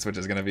resistance, which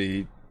is going to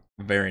be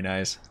very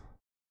nice.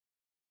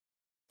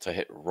 So I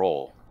hit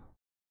roll.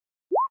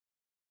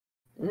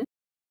 Mhm.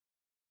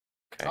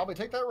 Okay. Probably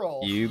take that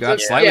roll. You got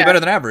So, slightly yeah. better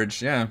than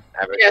average, yeah.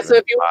 Average Yeah, so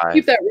if you 5.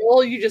 keep that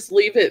roll, you just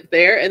leave it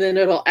there, and then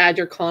it'll add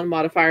your con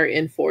modifier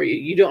in for you.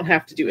 You don't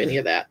have to do any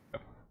of that.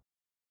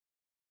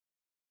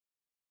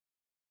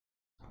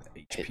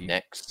 Hit HP.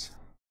 next.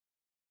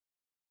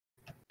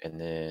 And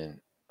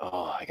then,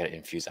 I gotta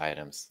infuse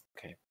items.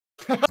 Okay.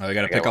 Oh, you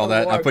got to pick got all one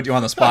that. more. I'll put you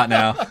on the spot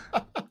now.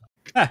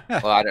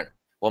 Well, I don't.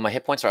 Well, my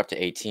hit points are up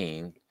to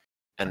 18,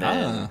 and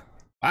then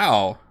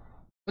Wow.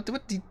 What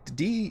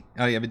D?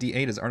 Oh, you have a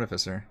D8 as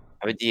Artificer.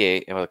 I have a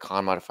D8 and with a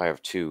con modifier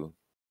of 2.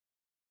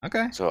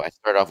 Okay. So I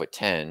start off with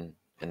 10,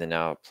 and then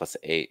now plus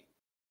 8,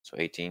 so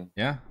 18.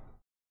 Yeah.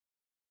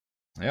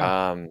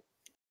 Yeah.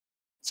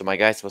 So my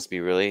guy's supposed to be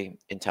really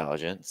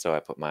intelligent. So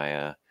I put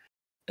my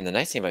and the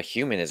nice thing about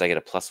human is I get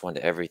a +1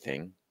 to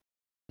everything.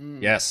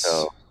 Yes.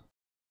 So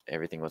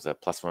everything was a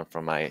 +1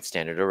 from my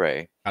standard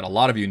array. God, a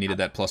lot of you needed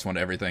that +1 to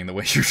everything the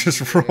way you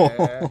just roll.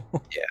 Yeah.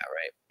 Yeah,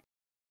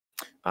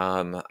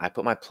 right. I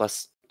put my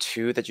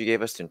 +2 that you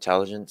gave us to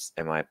intelligence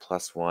and my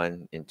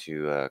 +1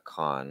 into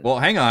con. Well,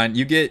 hang on.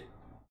 You get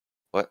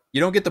What? You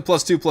don't get the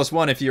 +2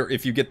 +1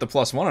 if you get the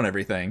 +1 on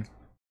everything.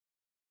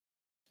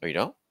 Oh, you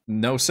don't?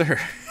 No, sir.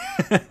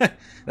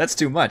 That's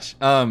too much.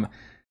 I don't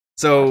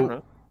So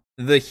know.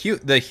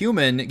 the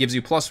human gives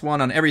you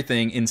 +1 on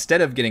everything instead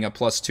of getting a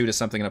 +2 to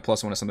something and a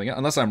 +1 to something else,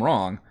 unless I'm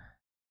wrong.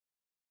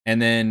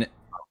 And then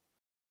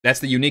that's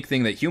the unique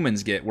thing that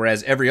humans get,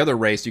 whereas every other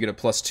race you get a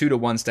 +2 to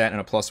one stat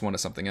and a +1 to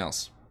something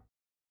else.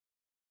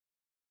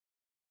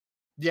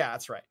 Yeah,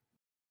 that's right.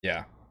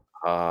 Yeah.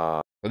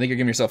 Uh, I think you're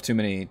giving yourself too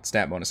many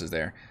stat bonuses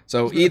there.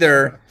 So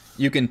either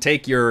you can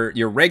take your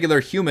regular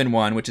human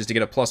one, which is to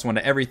get a +1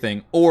 to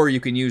everything, or you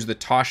can use the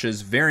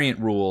Tasha's variant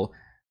rule,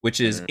 which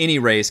is any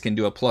race can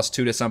do a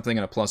 +2 to something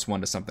and a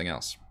 +1 to something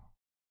else.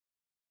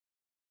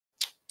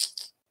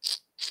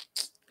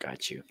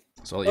 got you.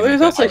 So I'll let you Well, make there's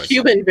that also choice.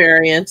 human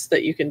variants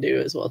that you can do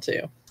as well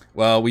too.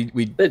 Well, we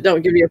That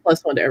don't give you a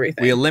 +1 to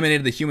everything.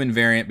 eliminated the human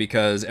variant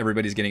because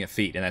everybody's getting a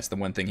feat, and that's the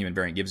one thing human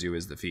variant gives you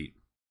is the feat.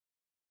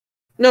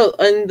 No,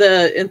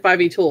 in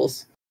 5e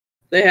tools,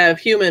 they have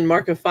human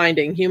mark of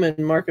finding,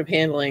 human mark of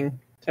handling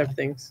type of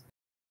things.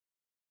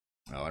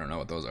 Oh, I don't know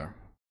what those are.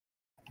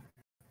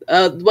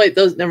 Wait,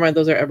 those never mind.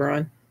 Those are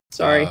Eberron.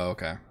 Sorry, Oh,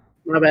 okay.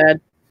 my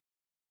bad.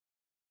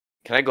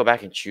 Can I go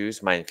back and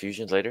choose my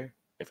infusions later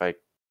if I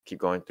keep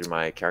going through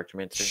my character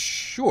mancer?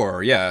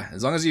 Sure, yeah.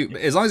 As long as you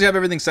have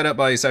everything set up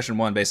by session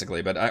 1,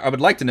 basically. But I would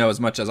like to know as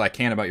much as I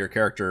can about your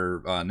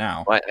character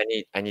now. Well,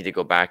 I need to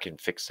go back and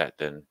fix that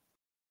then.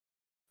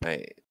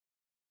 I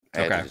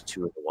Okay. added the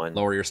 2 and the 1.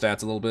 Lower your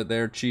stats a little bit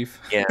there, Chief.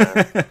 Yeah.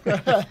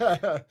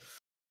 So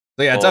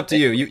yeah, it's Well, up to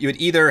you. You would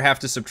either have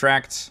to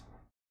subtract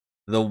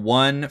the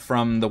 1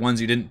 from the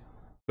ones you didn't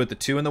put the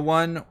 2 in the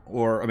 1,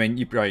 or I mean,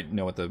 you probably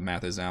know what the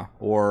math is now,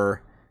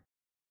 or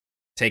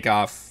take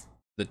off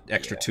the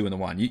extra 2 in the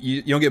 1.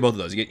 You don't get both of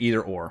those. You get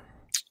either or.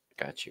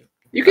 Got you.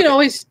 You can Okay.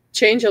 always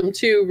change them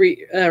too,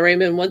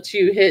 Raymond. Once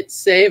you hit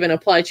save and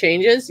apply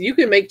changes, you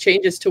can make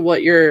changes to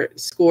what your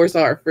scores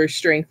are for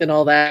strength and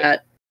all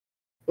that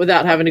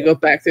without having to go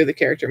back through the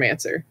character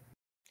mancer.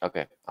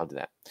 Okay, I'll do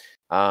that.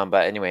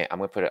 But anyway, I'm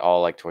gonna put it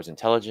all like towards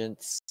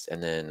intelligence,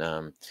 and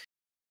then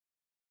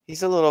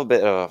he's a little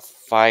bit of a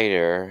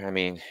fighter. I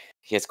mean,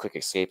 he has quick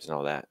escapes and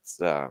all that.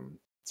 So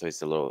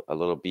he's a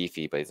little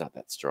beefy, but he's not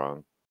that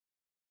strong.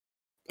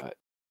 But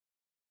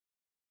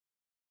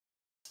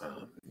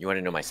You want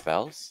to know my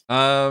spells?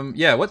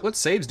 Yeah. What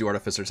saves do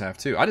artificers have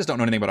too? I just don't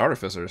know anything about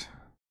artificers.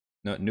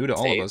 No, new to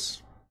all of Save?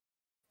 us.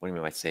 What do you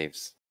mean by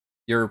saves?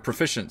 Your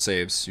proficient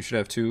saves. You should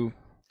have 2.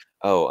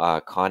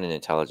 Oh, con and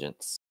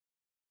intelligence.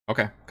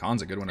 Okay,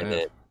 con's a good one to And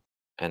have. then,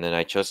 and then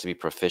I chose to be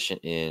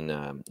proficient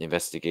in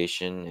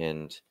investigation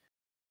and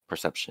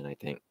perception, I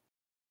think.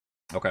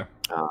 Okay.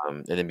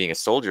 And then being a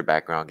soldier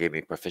background gave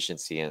me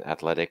proficiency in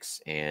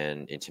athletics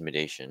and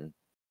intimidation.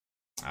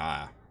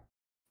 Ah.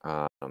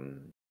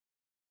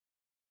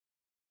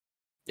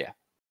 Yeah.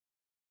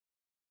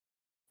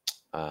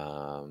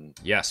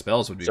 Yeah,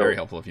 spells would be So- very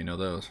helpful if you know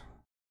those.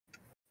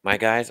 My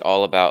guy's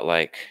all about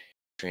like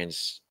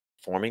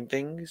transforming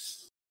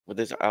things with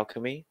his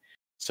alchemy.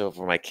 So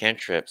for my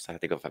cantrips, I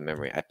have to go from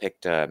memory. I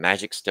picked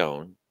magic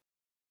stone,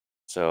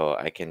 so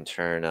I can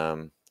turn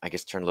I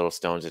guess turn little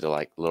stones into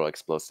like little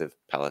explosive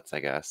pellets,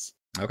 I guess.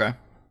 Okay.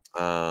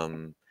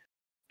 And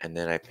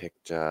then I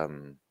picked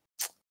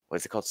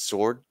what's it called?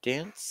 Sword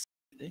dance,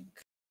 I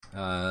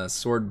think.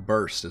 Sword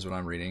burst is what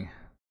I'm reading.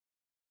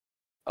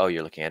 Oh,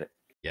 you're looking at it.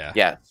 Yeah.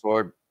 Yeah,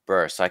 sword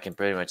burst. So I can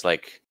pretty much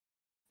like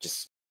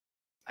just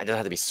I don't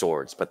have to be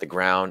swords, but the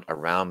ground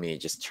around me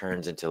just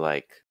turns into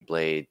like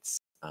blades,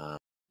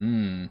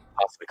 possibly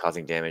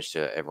causing damage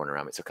to everyone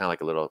around me. So kind of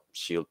like a little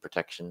shield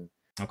protection.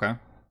 Okay.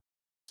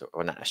 So,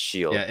 or not a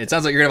shield. Yeah, it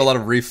sounds like you're gonna have a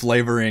lot of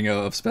reflavoring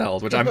of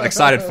spells, which I'm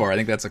excited for. I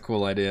think that's a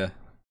cool idea.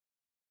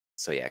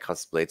 So yeah, it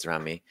causes blades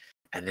around me.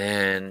 And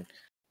then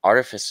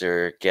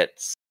Artificer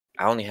gets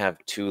I only have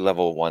 2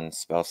 level 1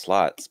 spell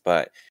slots,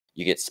 but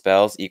you get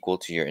spells equal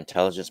to your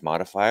intelligence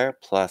modifier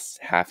plus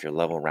half your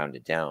level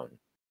rounded down.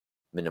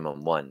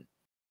 Minimum 1.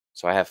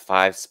 So I have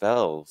 5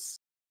 spells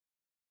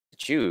to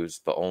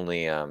choose, but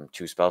only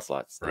 2 spell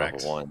slots to Correct.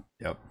 level 1.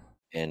 Yep.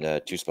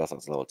 And 2 spell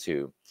slots to level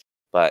 2.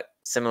 But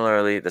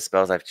similarly, the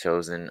spells I've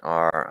chosen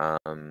are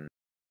I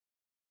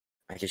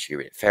guess you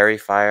could read it. Fairy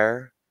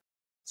Fire.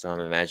 So I'm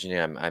imagining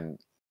I'm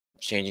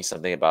changing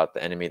something about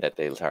the enemy that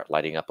they start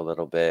lighting up a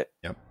little bit.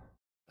 Yep.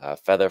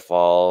 Feather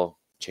Fall,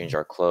 change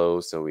our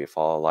clothes so we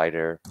fall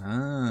lighter.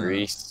 Ah.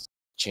 Grease,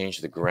 change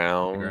the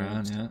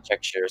ground, Yeah.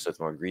 texture so it's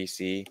more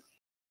greasy.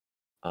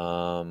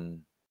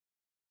 Tasha's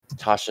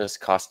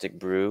Caustic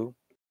Brew.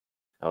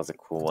 That was a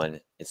cool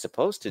one. It's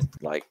supposed to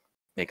like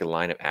make a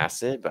line of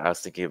acid, but I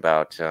was thinking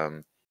about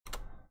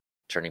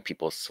turning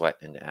people's sweat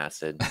into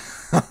acid.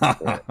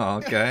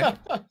 Okay.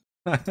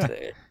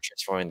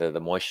 Transforming the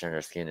moisture in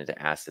their skin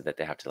into acid that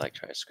they have to like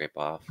try to scrape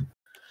off.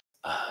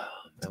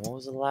 And what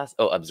was the last?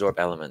 Oh, absorb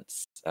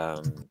elements.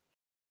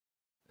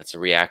 That's a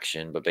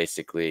reaction, but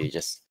basically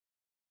just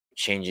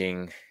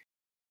changing.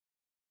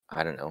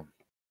 I don't know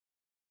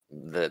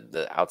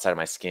the outside of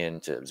my skin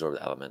to absorb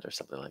the element or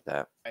something like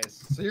that.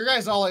 Nice. So you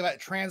guys all like that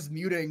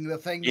transmuting the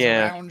things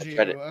Yeah, around you.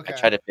 I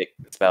try to pick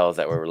spells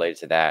that were related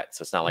to that,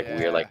 so it's not like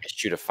weird, like Yeah.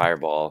 shoot a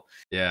fireball.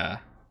 Yeah.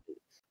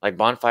 Like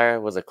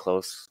bonfire was a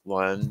close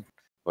one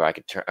where I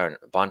could turn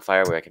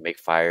bonfire where I could make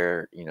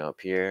fire,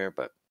 appear.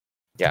 But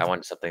yeah, I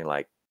wanted something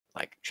like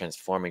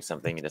transforming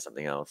something into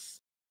something else,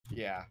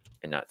 Yeah.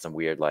 and not some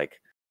weird like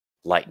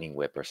lightning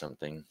whip or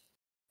something,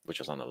 which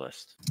was on the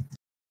list.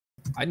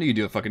 I knew you'd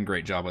do a fucking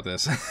great job with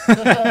this.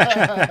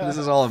 This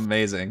is all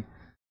amazing.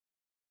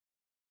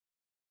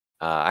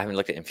 I haven't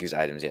looked at infused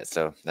items yet,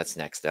 so that's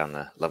next down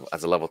the level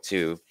as a level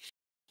 2.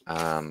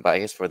 But I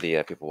guess for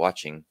the people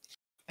watching,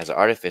 as an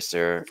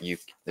artificer,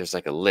 there's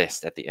like a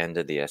list at the end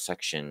of the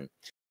section,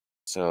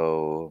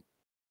 so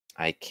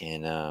I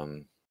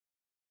can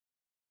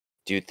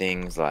do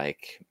things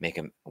like make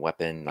a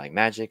weapon like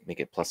magic, make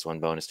it +1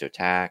 bonus to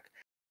attack.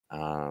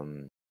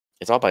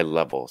 It's all by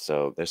level,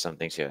 so there's some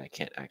things here I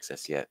can't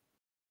access yet.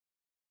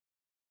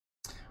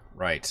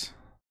 Right.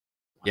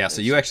 Yeah,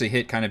 so you actually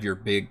hit kind of your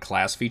big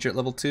class feature at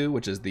level 2,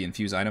 which is the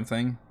infuse item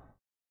thing.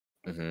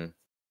 Mm-hmm.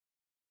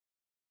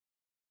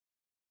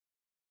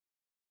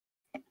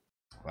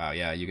 Wow,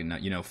 yeah, you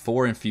can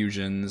 4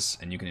 infusions,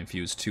 and you can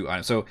infuse 2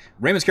 items. So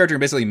Raymond's character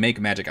can basically make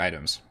magic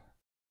items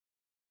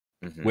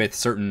with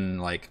certain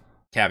like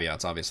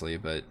caveats, obviously,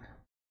 but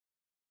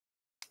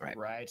Right.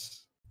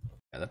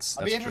 yeah, that's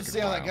I'll be interested to see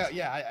how that wild. goes.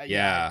 Yeah.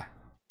 Yeah.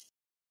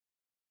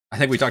 I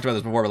think we talked about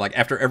this before, but like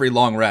after every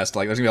long rest,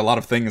 like there's gonna be a lot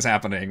of things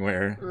happening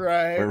where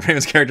Right.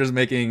 Raymond's character's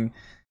making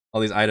all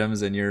these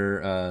items and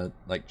you're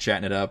like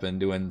chatting it up and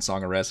doing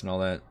Song of Rest and all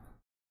that.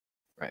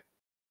 Right.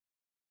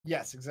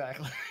 Yes,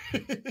 exactly.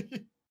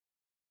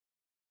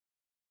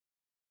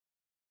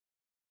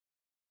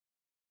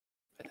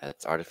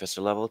 That's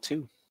Artificer level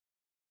 2.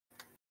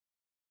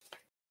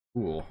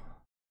 Cool.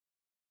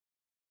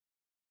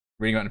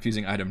 Reading about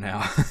infusing item now.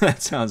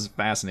 That sounds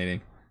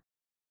fascinating.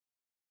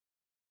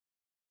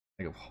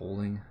 Think of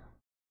holding.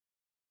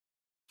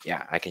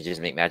 Yeah, I can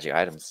just make magic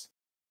items.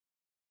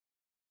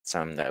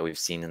 Some that we've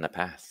seen in the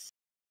past.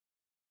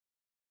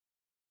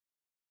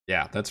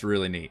 Yeah, that's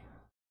really neat.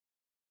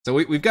 So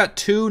we've got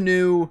 2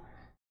 new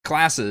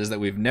classes that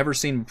we've never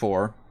seen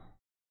before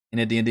in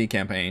a D&D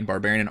campaign,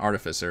 Barbarian and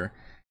Artificer.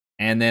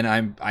 And then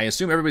I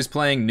assume everybody's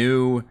playing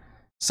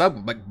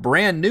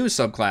brand new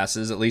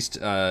subclasses, at least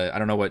I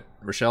don't know what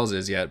Rochelle's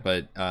is yet,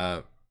 but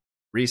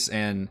Reese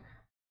and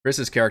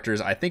Chris's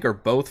characters, I think, are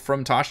both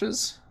from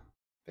Tasha's.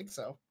 I think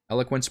so.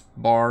 Eloquence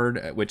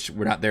Bard, which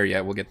we're not there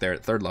yet. We'll get there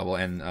at 3rd level,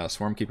 and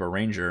Swarmkeeper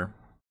Ranger.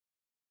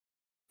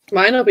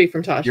 Mine will be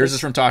from Tasha. Yours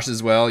is from Tasha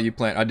as well. You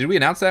plan? Did we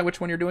announce that?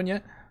 Which one you're doing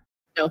yet?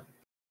 No.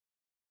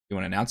 You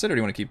want to announce it, or do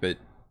you want to keep it?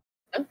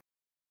 No.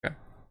 Okay.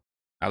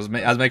 I was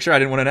make sure I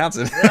didn't want to announce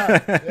it.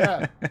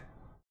 Yeah.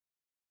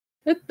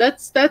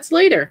 That's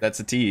later. That's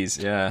a tease.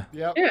 Yeah.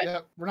 Yep.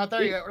 We're not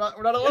there yet. We're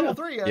not at level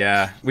 3 yet.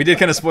 Yeah. We did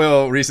kind of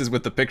spoil Reese's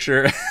with the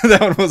picture. That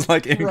one was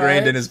like ingrained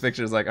Right. in his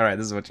picture. It's like, all right,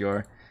 this is what you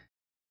are.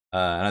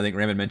 And I think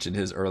Raymond mentioned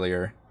his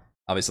earlier.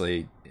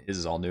 Obviously, his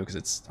is all new because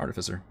it's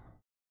Artificer.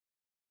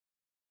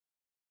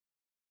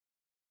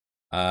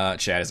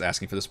 Chad is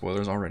asking for the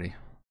spoilers already.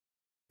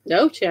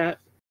 No chat.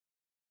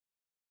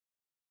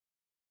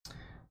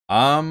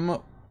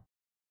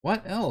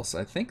 What else?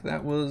 I think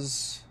that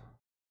was...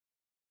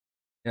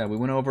 Yeah, we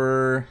went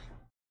over...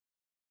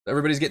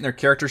 Everybody's getting their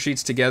character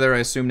sheets together. I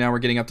assume now we're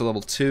getting up to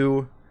level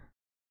 2.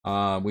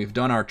 We've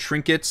done our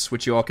trinkets,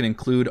 which you all can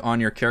include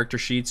on your character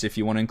sheets if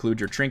you want to include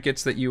your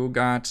trinkets that you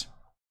got.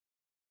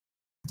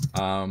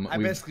 I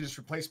basically just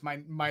replaced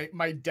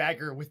my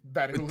dagger with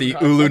that with the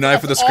Ulu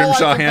knife with the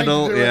scrimshaw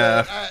handle.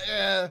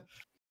 Yeah.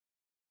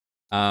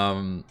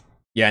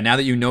 Yeah, now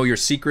that you know your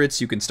secrets,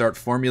 you can start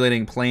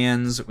formulating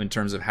plans in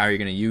terms of how you're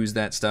going to use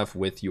that stuff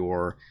with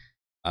your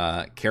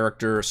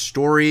character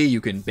story.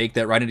 You can bake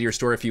that right into your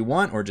story if you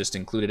want, or just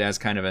include it as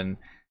kind of an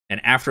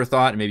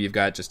afterthought. Maybe you've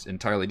got just an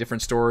entirely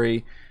different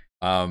story.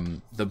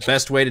 The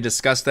best way to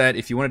discuss that,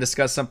 if you want to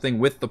discuss something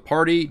with the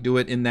party, do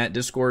it in that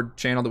Discord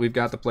channel that we've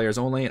got, the players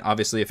only. And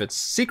obviously, if it's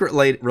secret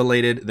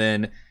related,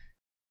 then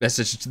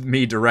message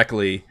me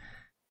directly,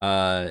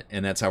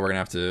 and that's how we're gonna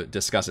have to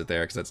discuss it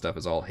there, because that stuff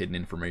is all hidden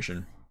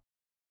information.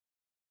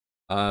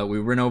 We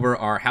ran over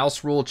our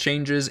house rule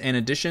changes and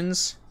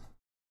additions.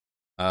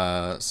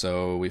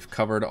 So we've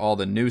covered all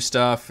the new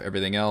stuff.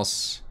 Everything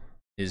else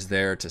is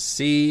there to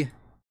see.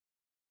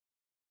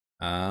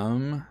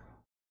 I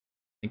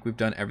think we've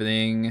done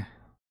everything.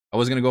 I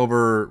was gonna go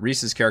over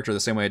Reese's character the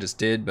same way I just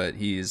did, but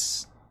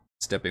he's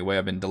stepping away.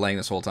 I've been delaying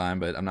this whole time,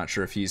 but I'm not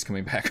sure if he's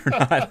coming back or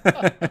not.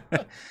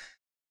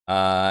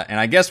 And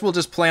I guess we'll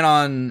just plan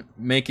on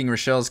making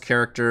Rochelle's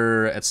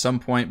character at some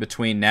point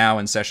between now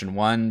and session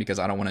 1, because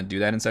I don't want to do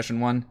that in session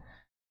 1.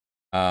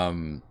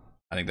 I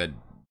think that'd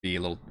be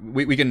a little...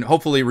 We can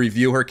hopefully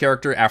review her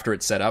character after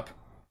it's set up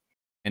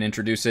and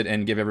introduce it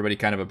and give everybody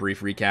kind of a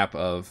brief recap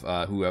of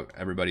who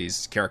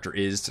everybody's character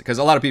is. Because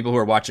a lot of people who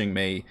are watching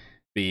may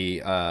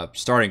be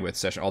starting with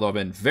session... Although I've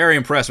been very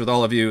impressed with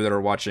all of you that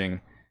are watching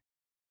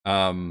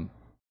the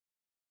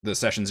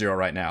session 0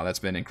 right now. That's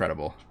been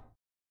incredible.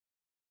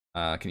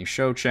 Can you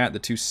show chat the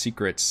 2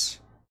 secrets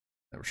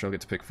that Rochelle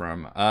gets to pick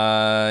from?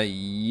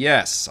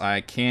 Yes,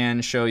 I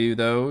can show you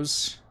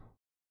those.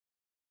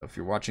 If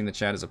you're watching the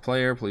chat as a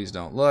player, please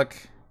don't look.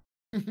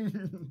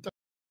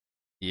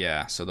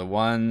 Yeah, so the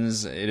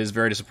ones... It is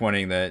very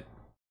disappointing that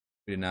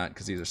we did not,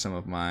 because these are some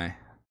of my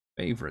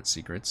favorite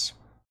secrets.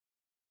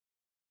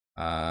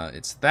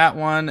 It's that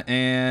one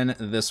and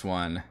this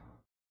one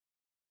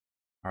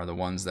are the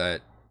ones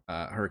that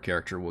her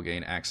character will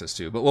gain access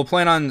to. But we'll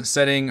plan on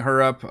setting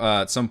her up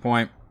at some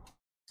point,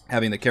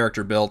 having the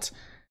character built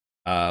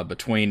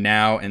between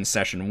now and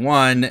session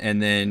 1,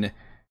 and then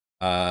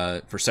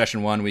for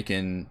session 1 we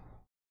can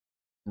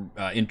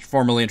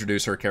formally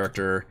introduce her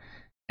character,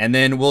 and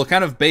then we'll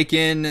kind of bake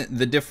in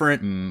the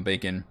different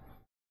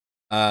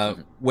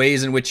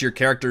ways in which your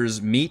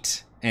characters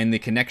meet and the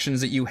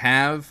connections that you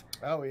have.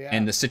 Oh yeah.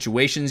 And the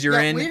situations you're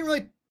in. We didn't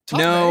really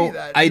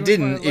No, I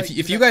didn't. Wanna, like,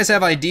 if you guys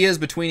have ideas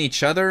between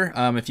each other,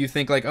 if you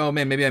think like, oh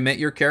man, maybe I met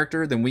your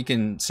character, then we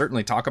can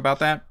certainly talk about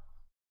that.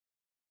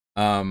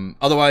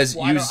 Otherwise,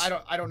 well, use...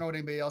 I don't know what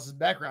anybody else's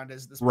background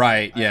is at this point.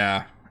 Right,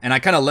 yeah. And I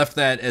kind of left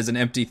that as an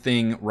empty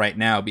thing right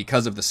now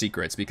because of the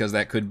secrets, because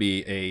that could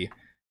be a,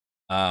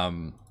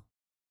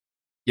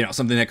 you know,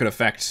 something that could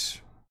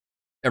affect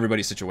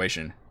everybody's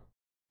situation.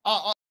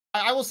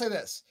 I will say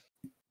this: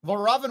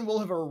 Varavan will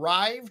have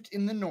arrived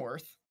in the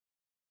north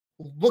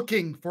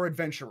looking for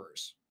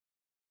adventurers,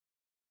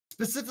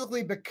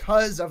 specifically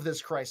because of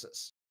this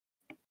crisis.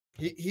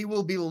 He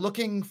will be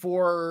looking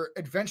for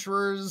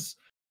adventurers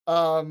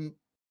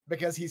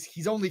because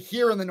he's only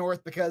here in the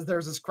north because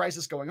there's this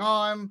crisis going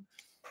on,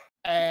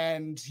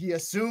 and he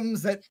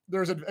assumes that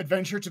there's an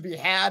adventure to be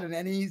had in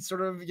any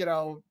sort of, you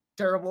know,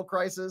 terrible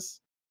crisis.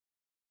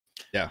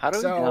 Yeah. How do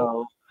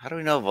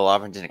we know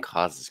Varavan didn't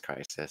cause this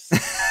crisis?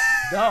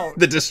 No,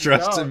 The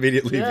distrust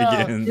immediately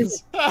Yeah.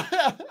 begins.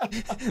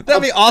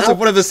 That'd be awesome.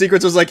 One of the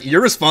secrets was like,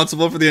 you're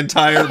responsible for the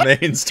entire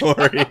main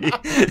story.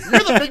 You're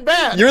the big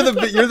bad. You're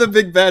the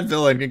big bad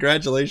villain.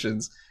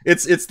 Congratulations.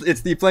 It's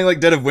the playing like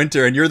Dead of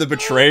Winter, and you're the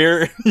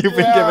betrayer. You've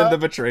been given the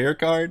betrayer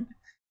card.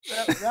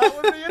 That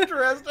would be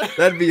interesting.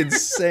 That'd be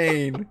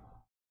insane.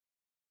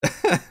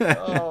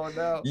 Oh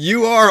no.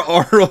 You are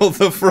Auril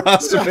the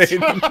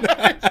Frostmaiden.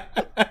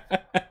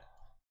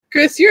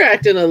 Chris, you're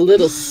acting a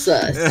little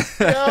sus.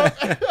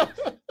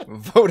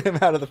 Vote him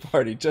out of the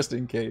party just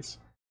in case.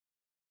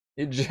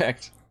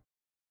 Eject.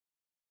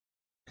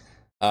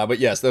 But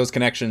yes, those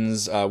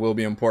connections will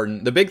be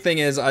important. The big thing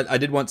is I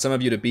did want some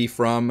of you to be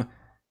from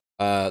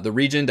the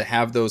region to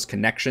have those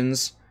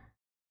connections,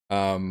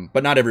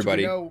 but not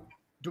everybody.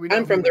 Do we know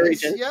I'm from who the it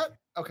is region. yet?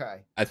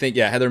 Okay. I think,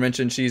 yeah, Heather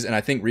mentioned and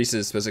I think Reese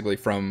is specifically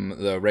from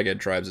the Reged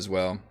tribes as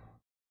well.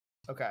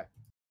 Okay.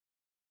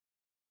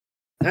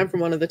 I'm from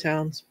one of the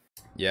towns.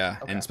 Yeah,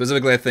 Okay. and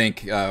specifically I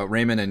think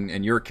Raymond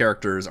and your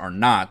characters are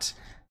not,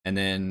 and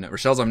then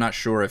Rochelle's I'm not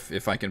sure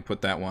if I can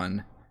put that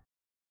one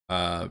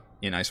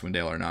in Icewind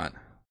Dale or not.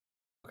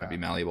 That'd be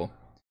malleable.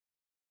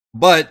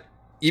 But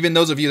even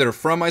those of you that are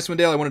from Icewind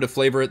Dale, I wanted to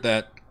flavor it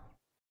that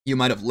you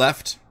might have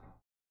left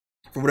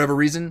for whatever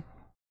reason,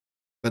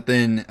 but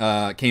then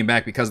came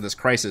back because of this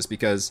crisis,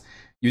 because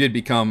you did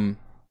become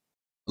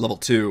level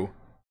 2.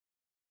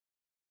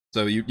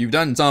 So you've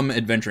done some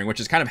adventuring, which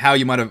is kind of how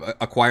you might have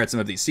acquired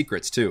some of these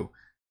secrets too.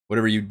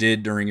 Whatever you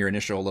did during your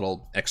initial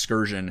little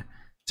excursion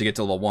to get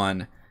to level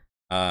 1,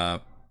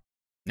 now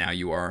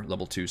you are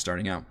level 2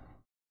 starting out.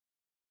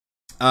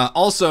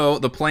 Also,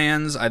 the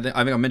plans, I think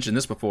I mentioned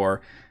this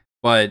before,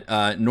 but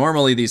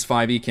normally these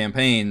 5e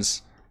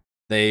campaigns,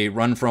 they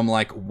run from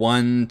like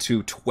 1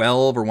 to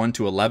 12 or 1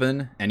 to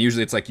 11, and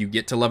usually it's like you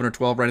get to 11 or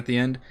 12 right at the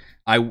end.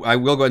 I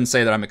will go ahead and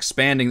say that I'm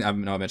expanding, I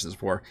know I mentioned this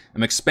before,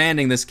 I'm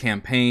expanding this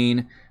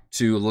campaign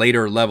to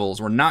later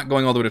levels. We're not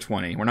going all the way to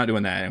 20. We're not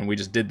doing that, and we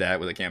just did that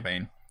with a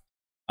campaign.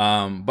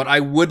 But I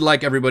would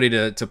like everybody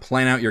to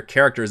plan out your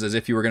characters as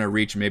if you were going to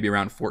reach maybe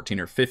around 14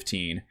 or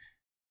 15.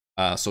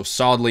 So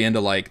solidly into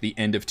like the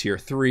end of tier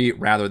 3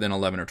 rather than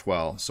 11 or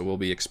 12. So we'll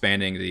be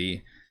expanding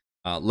the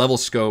level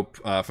scope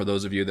for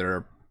those of you that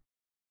are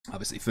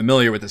obviously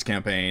familiar with this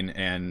campaign.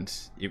 And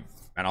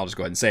I'll just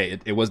go ahead and say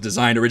it was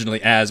designed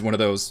originally as one of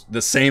those,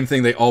 the same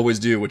thing they always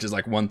do, which is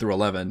like 1 through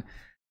 11.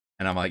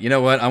 And I'm like, you know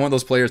what? I want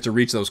those players to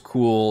reach those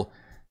cool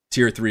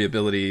tier 3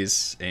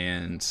 abilities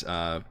and,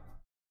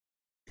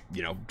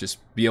 just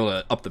be able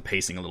to up the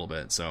pacing a little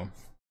bit. So,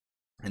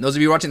 and those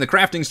of you watching the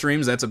crafting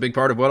streams, that's a big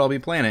part of what I'll be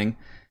planning,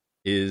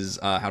 is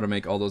how to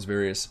make all those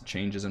various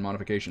changes and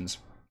modifications.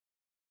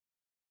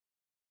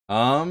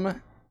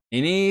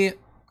 Any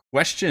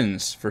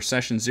questions for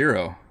session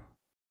 0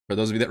 for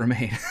those of you that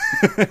remain?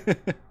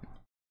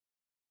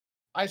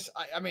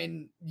 I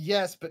mean,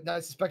 yes, but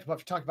I suspect we'll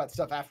have to talk about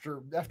stuff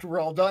after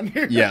we're all done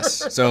here.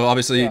 Yes. So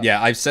obviously,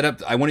 yeah, I've set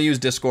up. I want to use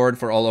Discord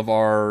for all of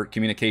our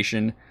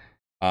communication.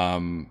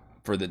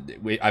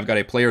 I've got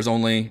a players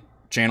only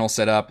channel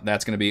set up.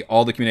 That's going to be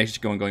all the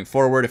communication going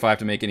forward. If I have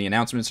to make any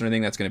announcements or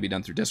anything, that's going to be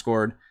done through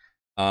Discord.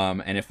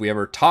 And if we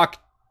ever talk,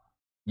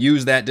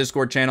 use that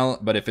Discord channel.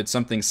 But if it's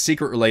something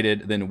secret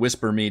related, then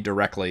whisper me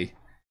directly,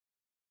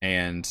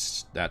 and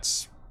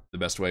that's the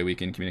best way we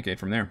can communicate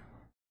from there.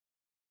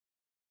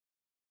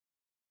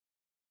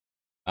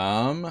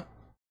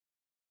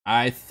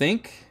 I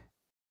think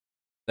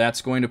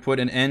that's going to put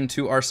an end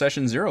to our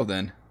session 0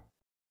 then.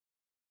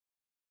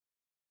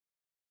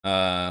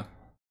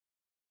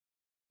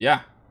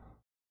 Yeah.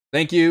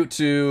 Thank you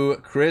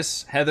to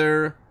Chris,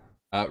 Heather,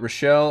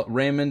 Rochelle,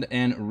 Raymond,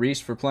 and Reese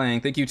for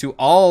playing. Thank you to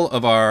all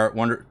of our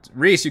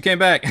Reese, you came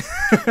back.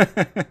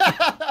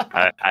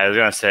 I was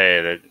gonna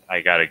say that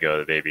I gotta go.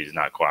 The baby's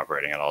not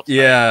cooperating at all tonight.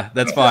 Yeah,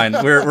 that's fine.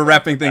 We're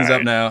wrapping things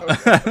up now.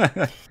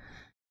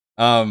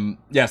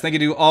 Yes, thank you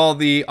to all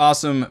the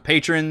awesome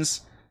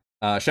patrons.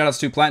 Shoutouts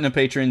to Platinum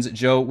patrons: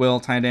 Joe, Will,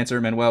 Time Dancer,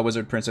 Manuel,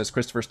 Wizard, Princess,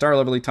 Christopher, Star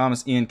Loverly,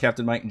 Thomas, Ian,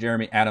 Captain Mike,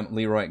 Jeremy, Adam,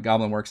 Leroy,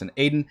 Goblin Works, and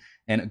Aiden.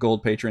 And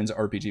gold patrons: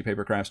 RPG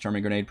Papercrafts,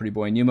 Charming Grenade, Pretty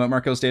Boy, Numa,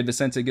 Marcos, Dave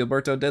Vicente,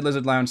 Gilberto, Dead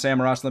Lizard Lounge,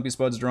 Sam, Ross, Limpy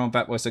Spuds, Jerome,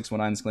 Fatboy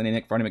 619, Skinny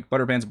Nick, Farty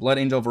McButterpants, Blood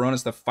Angel,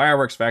 Veronis, The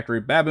Fireworks Factory,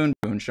 Baboon,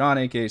 Sean,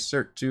 aka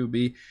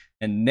Cert2B,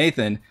 and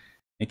Nathan.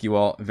 Thank you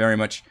all very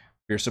much for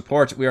your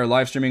support. We are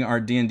live streaming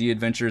our D&D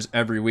adventures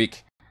every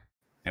week,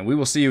 and we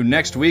will see you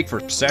next week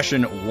for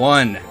session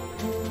 1.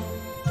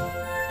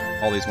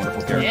 All these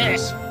wonderful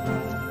characters.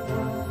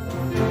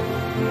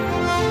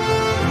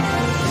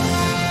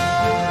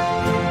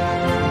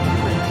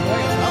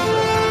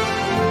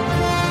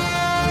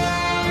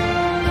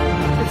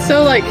 It's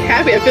so like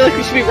happy. I feel like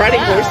we should be riding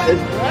horses.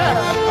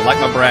 I like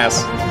my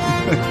brass.